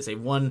team this is. They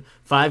won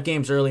 5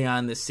 games early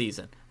on this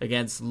season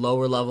against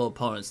lower level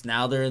opponents.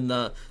 Now they're in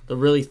the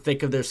really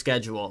thick of their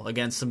schedule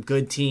against some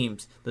good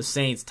teams, the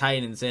Saints,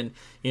 Titans, and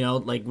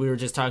like we were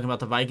just talking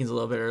about the Vikings a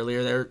little bit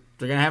earlier. They're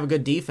going to have a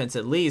good defense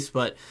at least,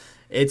 but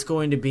it's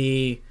going to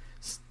be.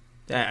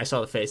 I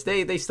saw the face.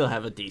 They still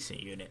have a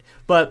decent unit,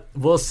 but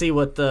we'll see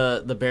what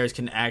the Bears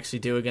can actually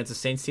do against the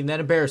Saints team that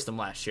embarrassed them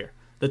last year.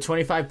 The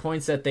 25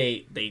 points that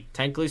they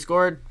technically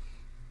scored,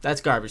 that's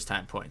garbage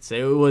time points.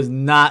 It was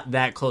not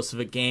that close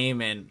of a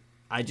game, and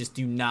I just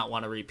do not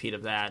want a repeat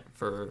of that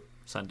for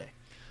Sunday.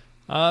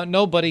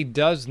 Nobody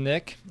does,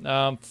 Nick.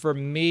 For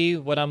me,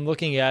 what I'm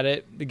looking at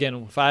it,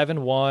 again,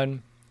 5-1,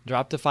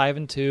 drop to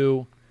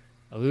 5-2,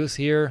 I lose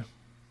here,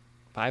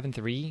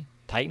 5-3.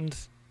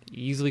 Titans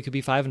easily could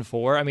be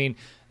 5-4. I mean,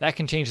 that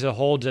can change the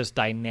whole just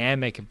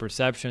dynamic and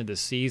perception of the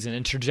season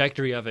and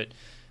trajectory of it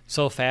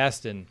so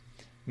fast. And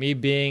me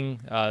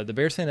being the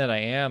Bears fan that I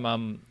am,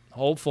 I'm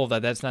hopeful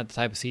that that's not the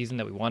type of season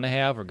that we want to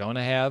have or going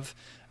to have.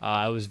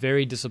 I was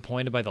very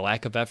disappointed by the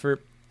lack of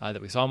effort that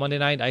we saw Monday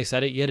night. I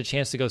said it. You had a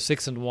chance to go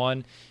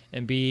 6-1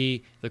 and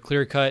be the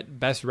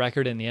clear-cut best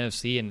record in the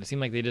NFC, and it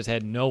seemed like they just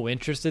had no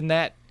interest in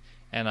that.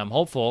 And I'm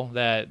hopeful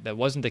that that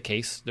wasn't the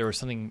case. There was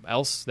something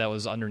else that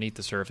was underneath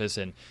the surface,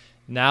 and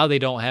now they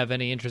don't have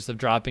any interest of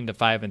dropping to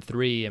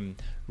 5-3 and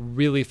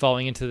really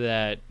falling into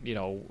that,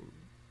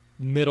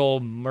 middle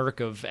murk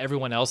of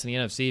everyone else in the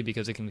NFC,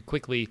 because it can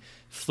quickly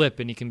flip,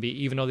 and you can be,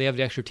 even though they have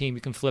the extra team,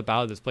 you can flip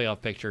out of this playoff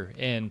picture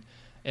in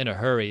a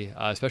hurry,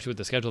 especially with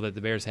the schedule that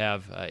the Bears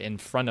have in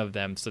front of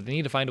them. So they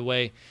need to find a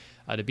way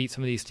to beat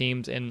some of these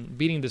teams, and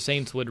beating the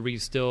Saints would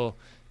reinstill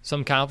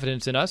some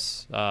confidence in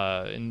us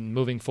in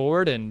moving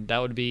forward, and that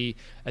would be,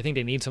 I think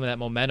they need some of that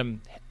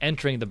momentum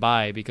entering the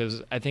bye,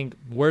 because I think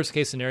worst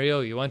case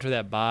scenario, you enter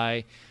that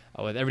bye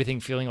with everything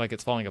feeling like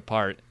it's falling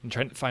apart and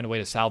trying to find a way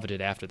to salvage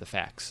it after the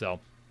fact. So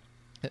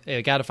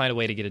They got to find a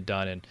way to get it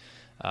done,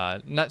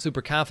 and not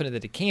super confident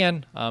that they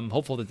can. I'm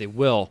hopeful that they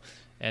will,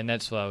 and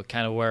that's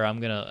kind of where I'm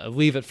going to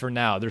leave it for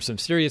now. There's some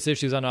serious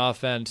issues on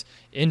offense.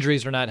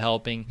 Injuries are not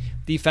helping.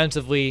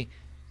 Defensively,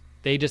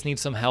 they just need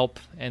some help,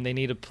 and they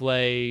need to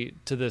play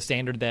to the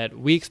standard that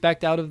we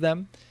expect out of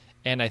them,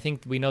 and I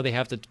think we know they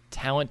have the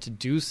talent to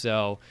do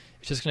so.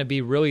 It's just going to be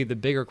really the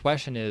bigger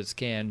question is,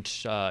 can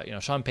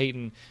Sean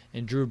Payton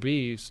and Drew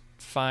Brees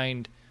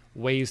find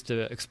ways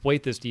to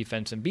exploit this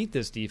defense and beat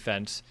this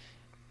defense?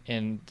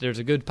 And there's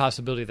a good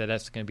possibility that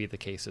that's going to be the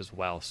case as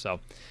well. So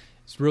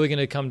it's really going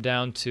to come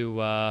down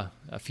to a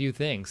few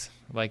things,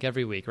 like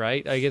every week,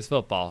 right? Like it's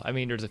football. I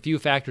mean, there's a few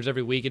factors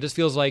every week. It just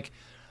feels like,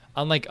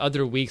 unlike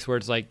other weeks where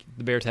it's like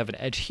the Bears have an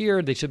edge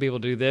here, they should be able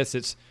to do this.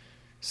 It's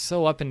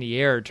so up in the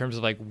air in terms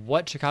of like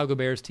what Chicago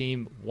Bears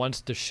team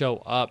wants to show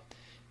up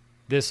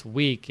this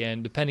week,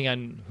 and depending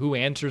on who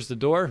answers the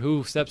door,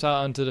 who steps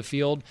out onto the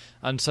field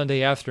on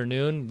Sunday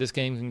afternoon, this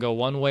game can go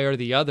one way or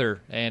the other,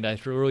 and I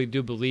really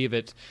do believe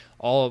it's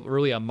all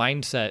really a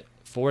mindset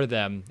for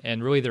them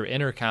and really their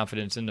inner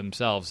confidence in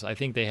themselves. I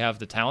think they have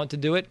the talent to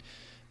do it.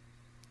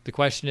 The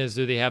question is,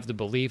 do they have the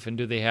belief and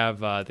do they have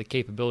the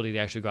capability to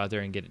actually go out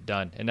there and get it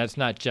done? And that's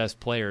not just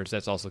players,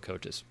 that's also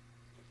coaches.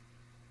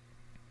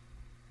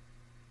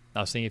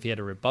 I was seeing if you had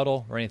a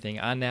rebuttal or anything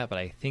on that, but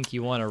I think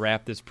you want to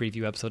wrap this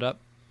preview episode up.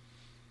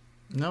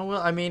 No,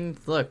 well, I mean,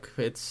 look,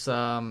 it's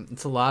a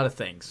lot of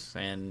things,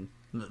 and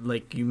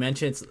like you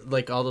mentioned, it's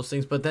like all those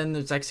things, but then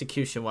there's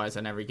execution-wise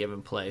on every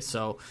given play.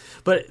 So,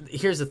 but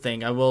here's the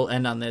thing, I will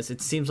end on this.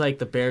 It seems like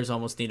the Bears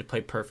almost need to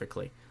play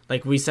perfectly.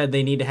 Like we said,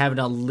 they need to have an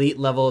elite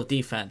level of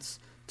defense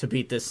to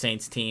beat this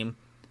Saints team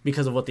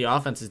because of what the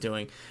offense is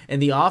doing. And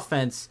the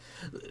offense,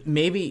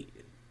 maybe,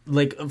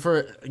 like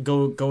for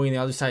going the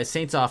other side,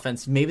 Saints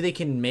offense, maybe they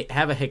can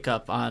have a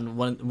hiccup on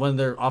one of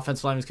their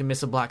offensive linemen can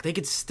miss a block. They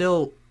could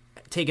still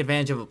take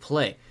advantage of a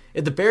play.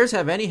 If the Bears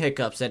have any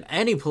hiccups at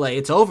any play,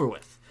 it's over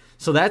with.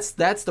 So that's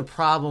the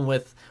problem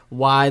with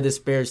why this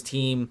Bears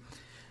team,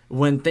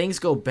 when things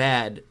go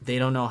bad, they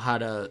don't know how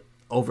to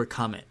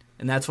overcome it.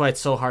 And that's why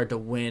it's so hard to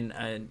win.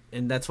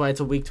 And that's why it's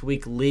a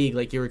week-to-week league,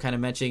 like you were kind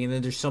of mentioning. And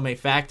then there's so many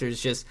factors.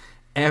 Just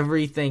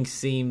everything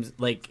seems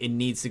like it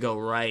needs to go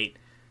right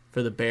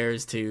for the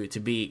Bears to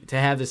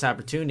have this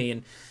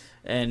opportunity.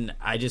 And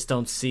I just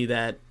don't see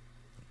that.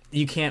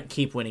 You can't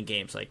keep winning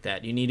games like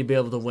that. You need to be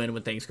able to win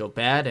when things go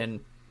bad, and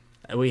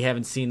we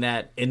haven't seen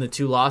that in the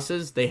two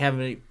losses. They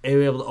haven't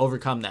been able to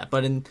overcome that.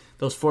 But in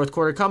those fourth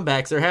quarter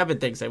comebacks, there have been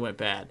things that went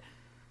bad.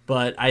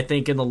 But I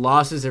think in the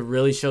losses, it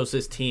really shows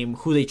this team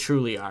who they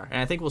truly are.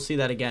 And I think we'll see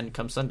that again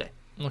come Sunday.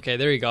 Okay,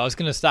 there you go. I was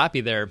going to stop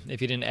you there if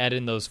you didn't add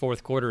in those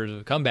fourth quarters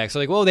of comebacks.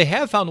 So they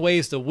have found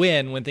ways to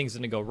win when things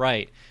didn't go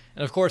right.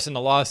 And, of course, in the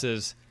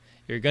losses,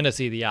 you're going to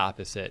see the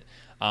opposite.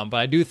 But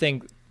I do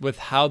think with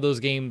how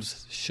those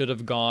games should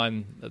have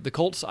gone, the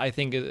Colts, I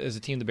think, is a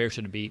team the Bears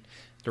should have beat.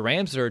 The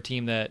Rams are a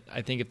team that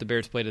I think if the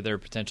Bears played to their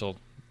potential,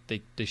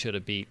 they should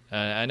have beat.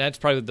 And that's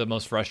probably the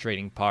most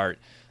frustrating part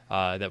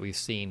that we've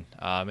seen.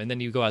 And then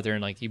you go out there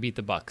and you beat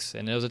the Bucs.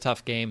 And it was a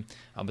tough game,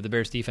 but the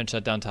Bears defense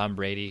shut down Tom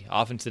Brady.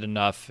 Offense did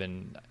enough,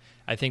 and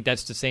I think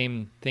that's the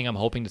same thing I'm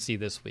hoping to see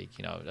this week.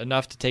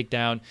 Enough to take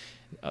down,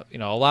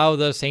 allow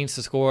the Saints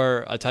to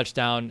score a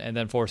touchdown and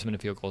then force them into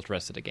field goals the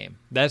rest of the game.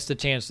 That's the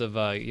chance of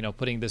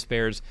putting this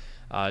Bears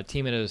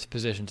team in a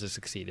position to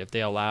succeed. If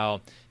they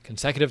allow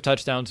consecutive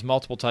touchdowns,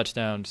 multiple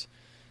touchdowns,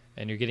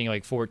 and you're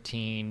getting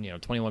 14,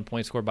 21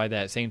 points scored by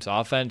that Saints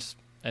offense,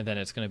 and then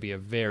it's going to be a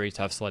very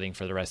tough sledding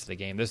for the rest of the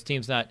game. This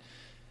team's not.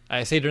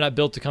 I say they're not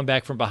built to come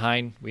back from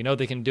behind. We know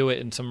they can do it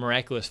in some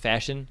miraculous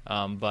fashion,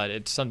 but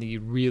it's something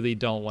you really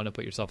don't want to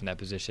put yourself in that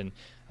position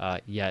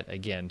yet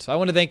again. So I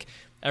want to thank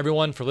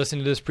everyone for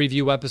listening to this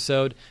preview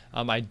episode.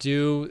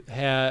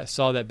 I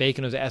saw that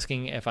Bacon was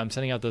asking if I'm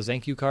sending out those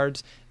thank you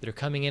cards that are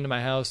coming into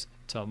my house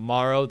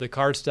tomorrow. The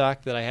card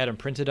stock that I had them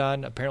printed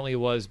on apparently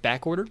was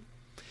back ordered,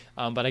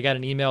 but I got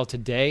an email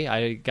today.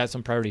 I got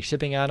some priority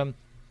shipping on them.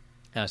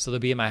 So they'll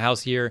be in my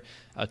house here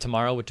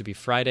tomorrow, which would be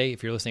Friday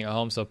if you're listening at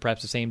home, so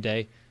perhaps the same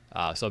day.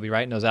 So I'll be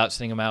writing those out,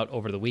 sending them out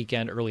over the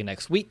weekend, early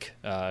next week.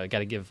 Got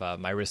to give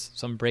my wrist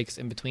some breaks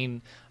in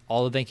between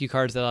all the thank you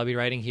cards that I'll be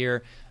writing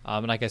here.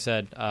 And like I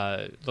said,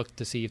 look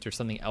to see if there's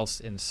something else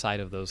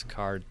inside of those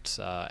cards,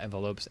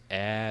 envelopes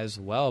as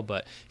well.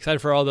 But excited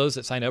for all those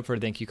that signed up for a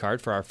thank you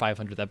card for our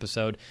 500th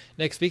episode.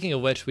 Nick, speaking of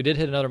which, we did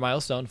hit another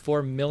milestone,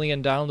 4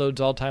 million downloads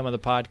all time on the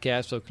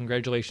podcast. So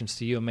congratulations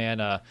to you,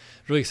 man.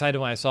 Really excited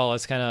when I saw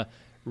let's kind of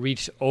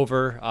reach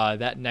over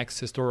that next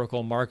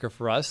historical marker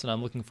for us. And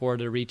I'm looking forward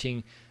to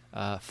reaching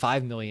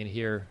 5 million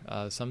here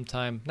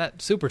sometime, not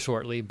super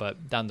shortly,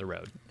 but down the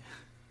road.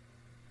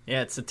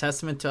 Yeah, it's a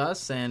testament to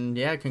us, and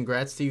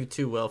congrats to you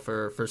too, Will,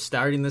 for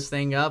starting this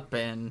thing up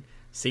and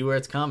see where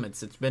it's come.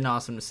 It's been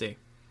awesome to see.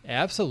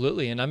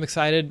 Absolutely, and I'm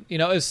excited.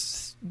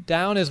 As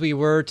down as we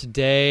were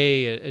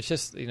today, it's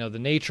just the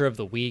nature of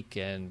the week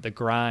and the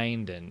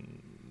grind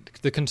and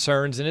the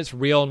concerns, and it's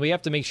real, and we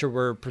have to make sure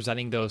we're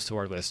presenting those to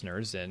our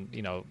listeners and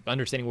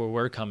understanding where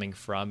we're coming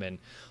from, and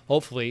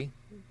hopefully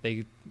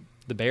they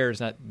the Bears,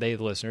 not they,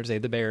 the listeners, they,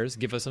 the Bears,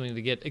 give us something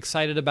to get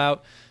excited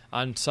about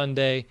on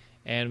Sunday,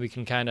 and we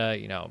can kind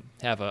of,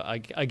 have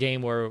a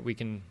game where we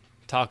can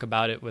talk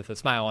about it with a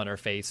smile on our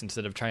face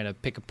instead of trying to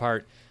pick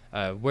apart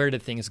where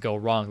did things go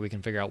wrong. We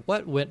can figure out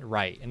what went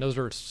right. And those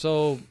are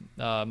so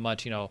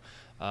much,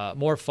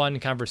 more fun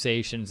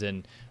conversations,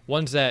 and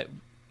ones that,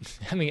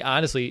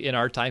 honestly, in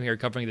our time here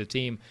covering the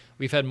team,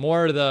 we've had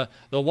more of the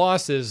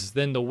losses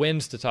than the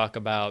wins to talk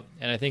about.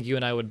 And I think you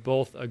and I would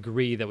both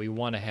agree that we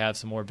want to have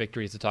some more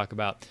victories to talk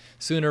about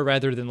sooner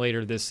rather than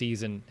later this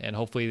season. And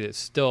hopefully that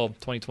still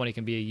 2020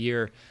 can be a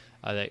year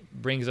that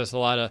brings us a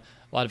lot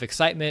of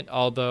excitement,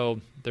 although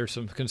there's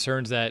some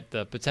concerns that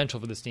the potential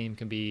for this team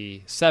can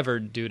be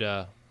severed due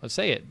to, let's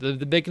say it, the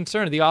big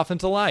concern of the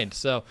offensive line.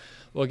 So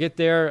we'll get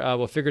there.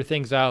 We'll figure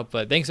things out.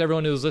 But thanks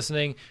everyone who's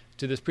listening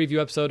to this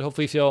preview episode.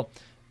 Hopefully you feel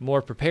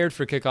more prepared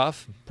for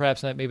kickoff,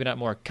 perhaps maybe not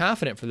more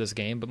confident for this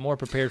game, but more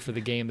prepared for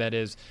the game that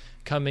is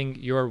coming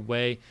your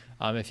way.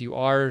 If you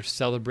are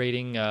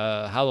celebrating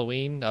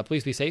Halloween,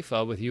 please be safe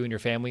with you and your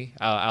family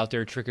out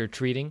there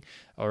trick-or-treating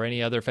or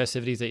any other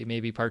festivities that you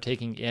may be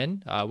partaking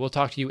in. We'll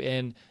talk to you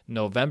in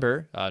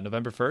November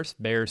 1st,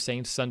 Bears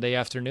Saints Sunday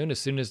afternoon. As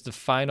soon as the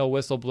final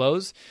whistle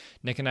blows,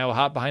 Nick and I will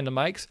hop behind the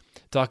mics,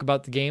 talk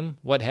about the game,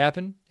 what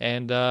happened,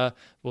 and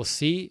we'll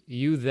see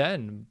you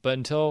then. But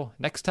until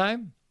next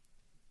time,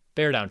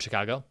 bear down,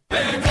 Chicago.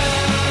 Bear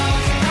down!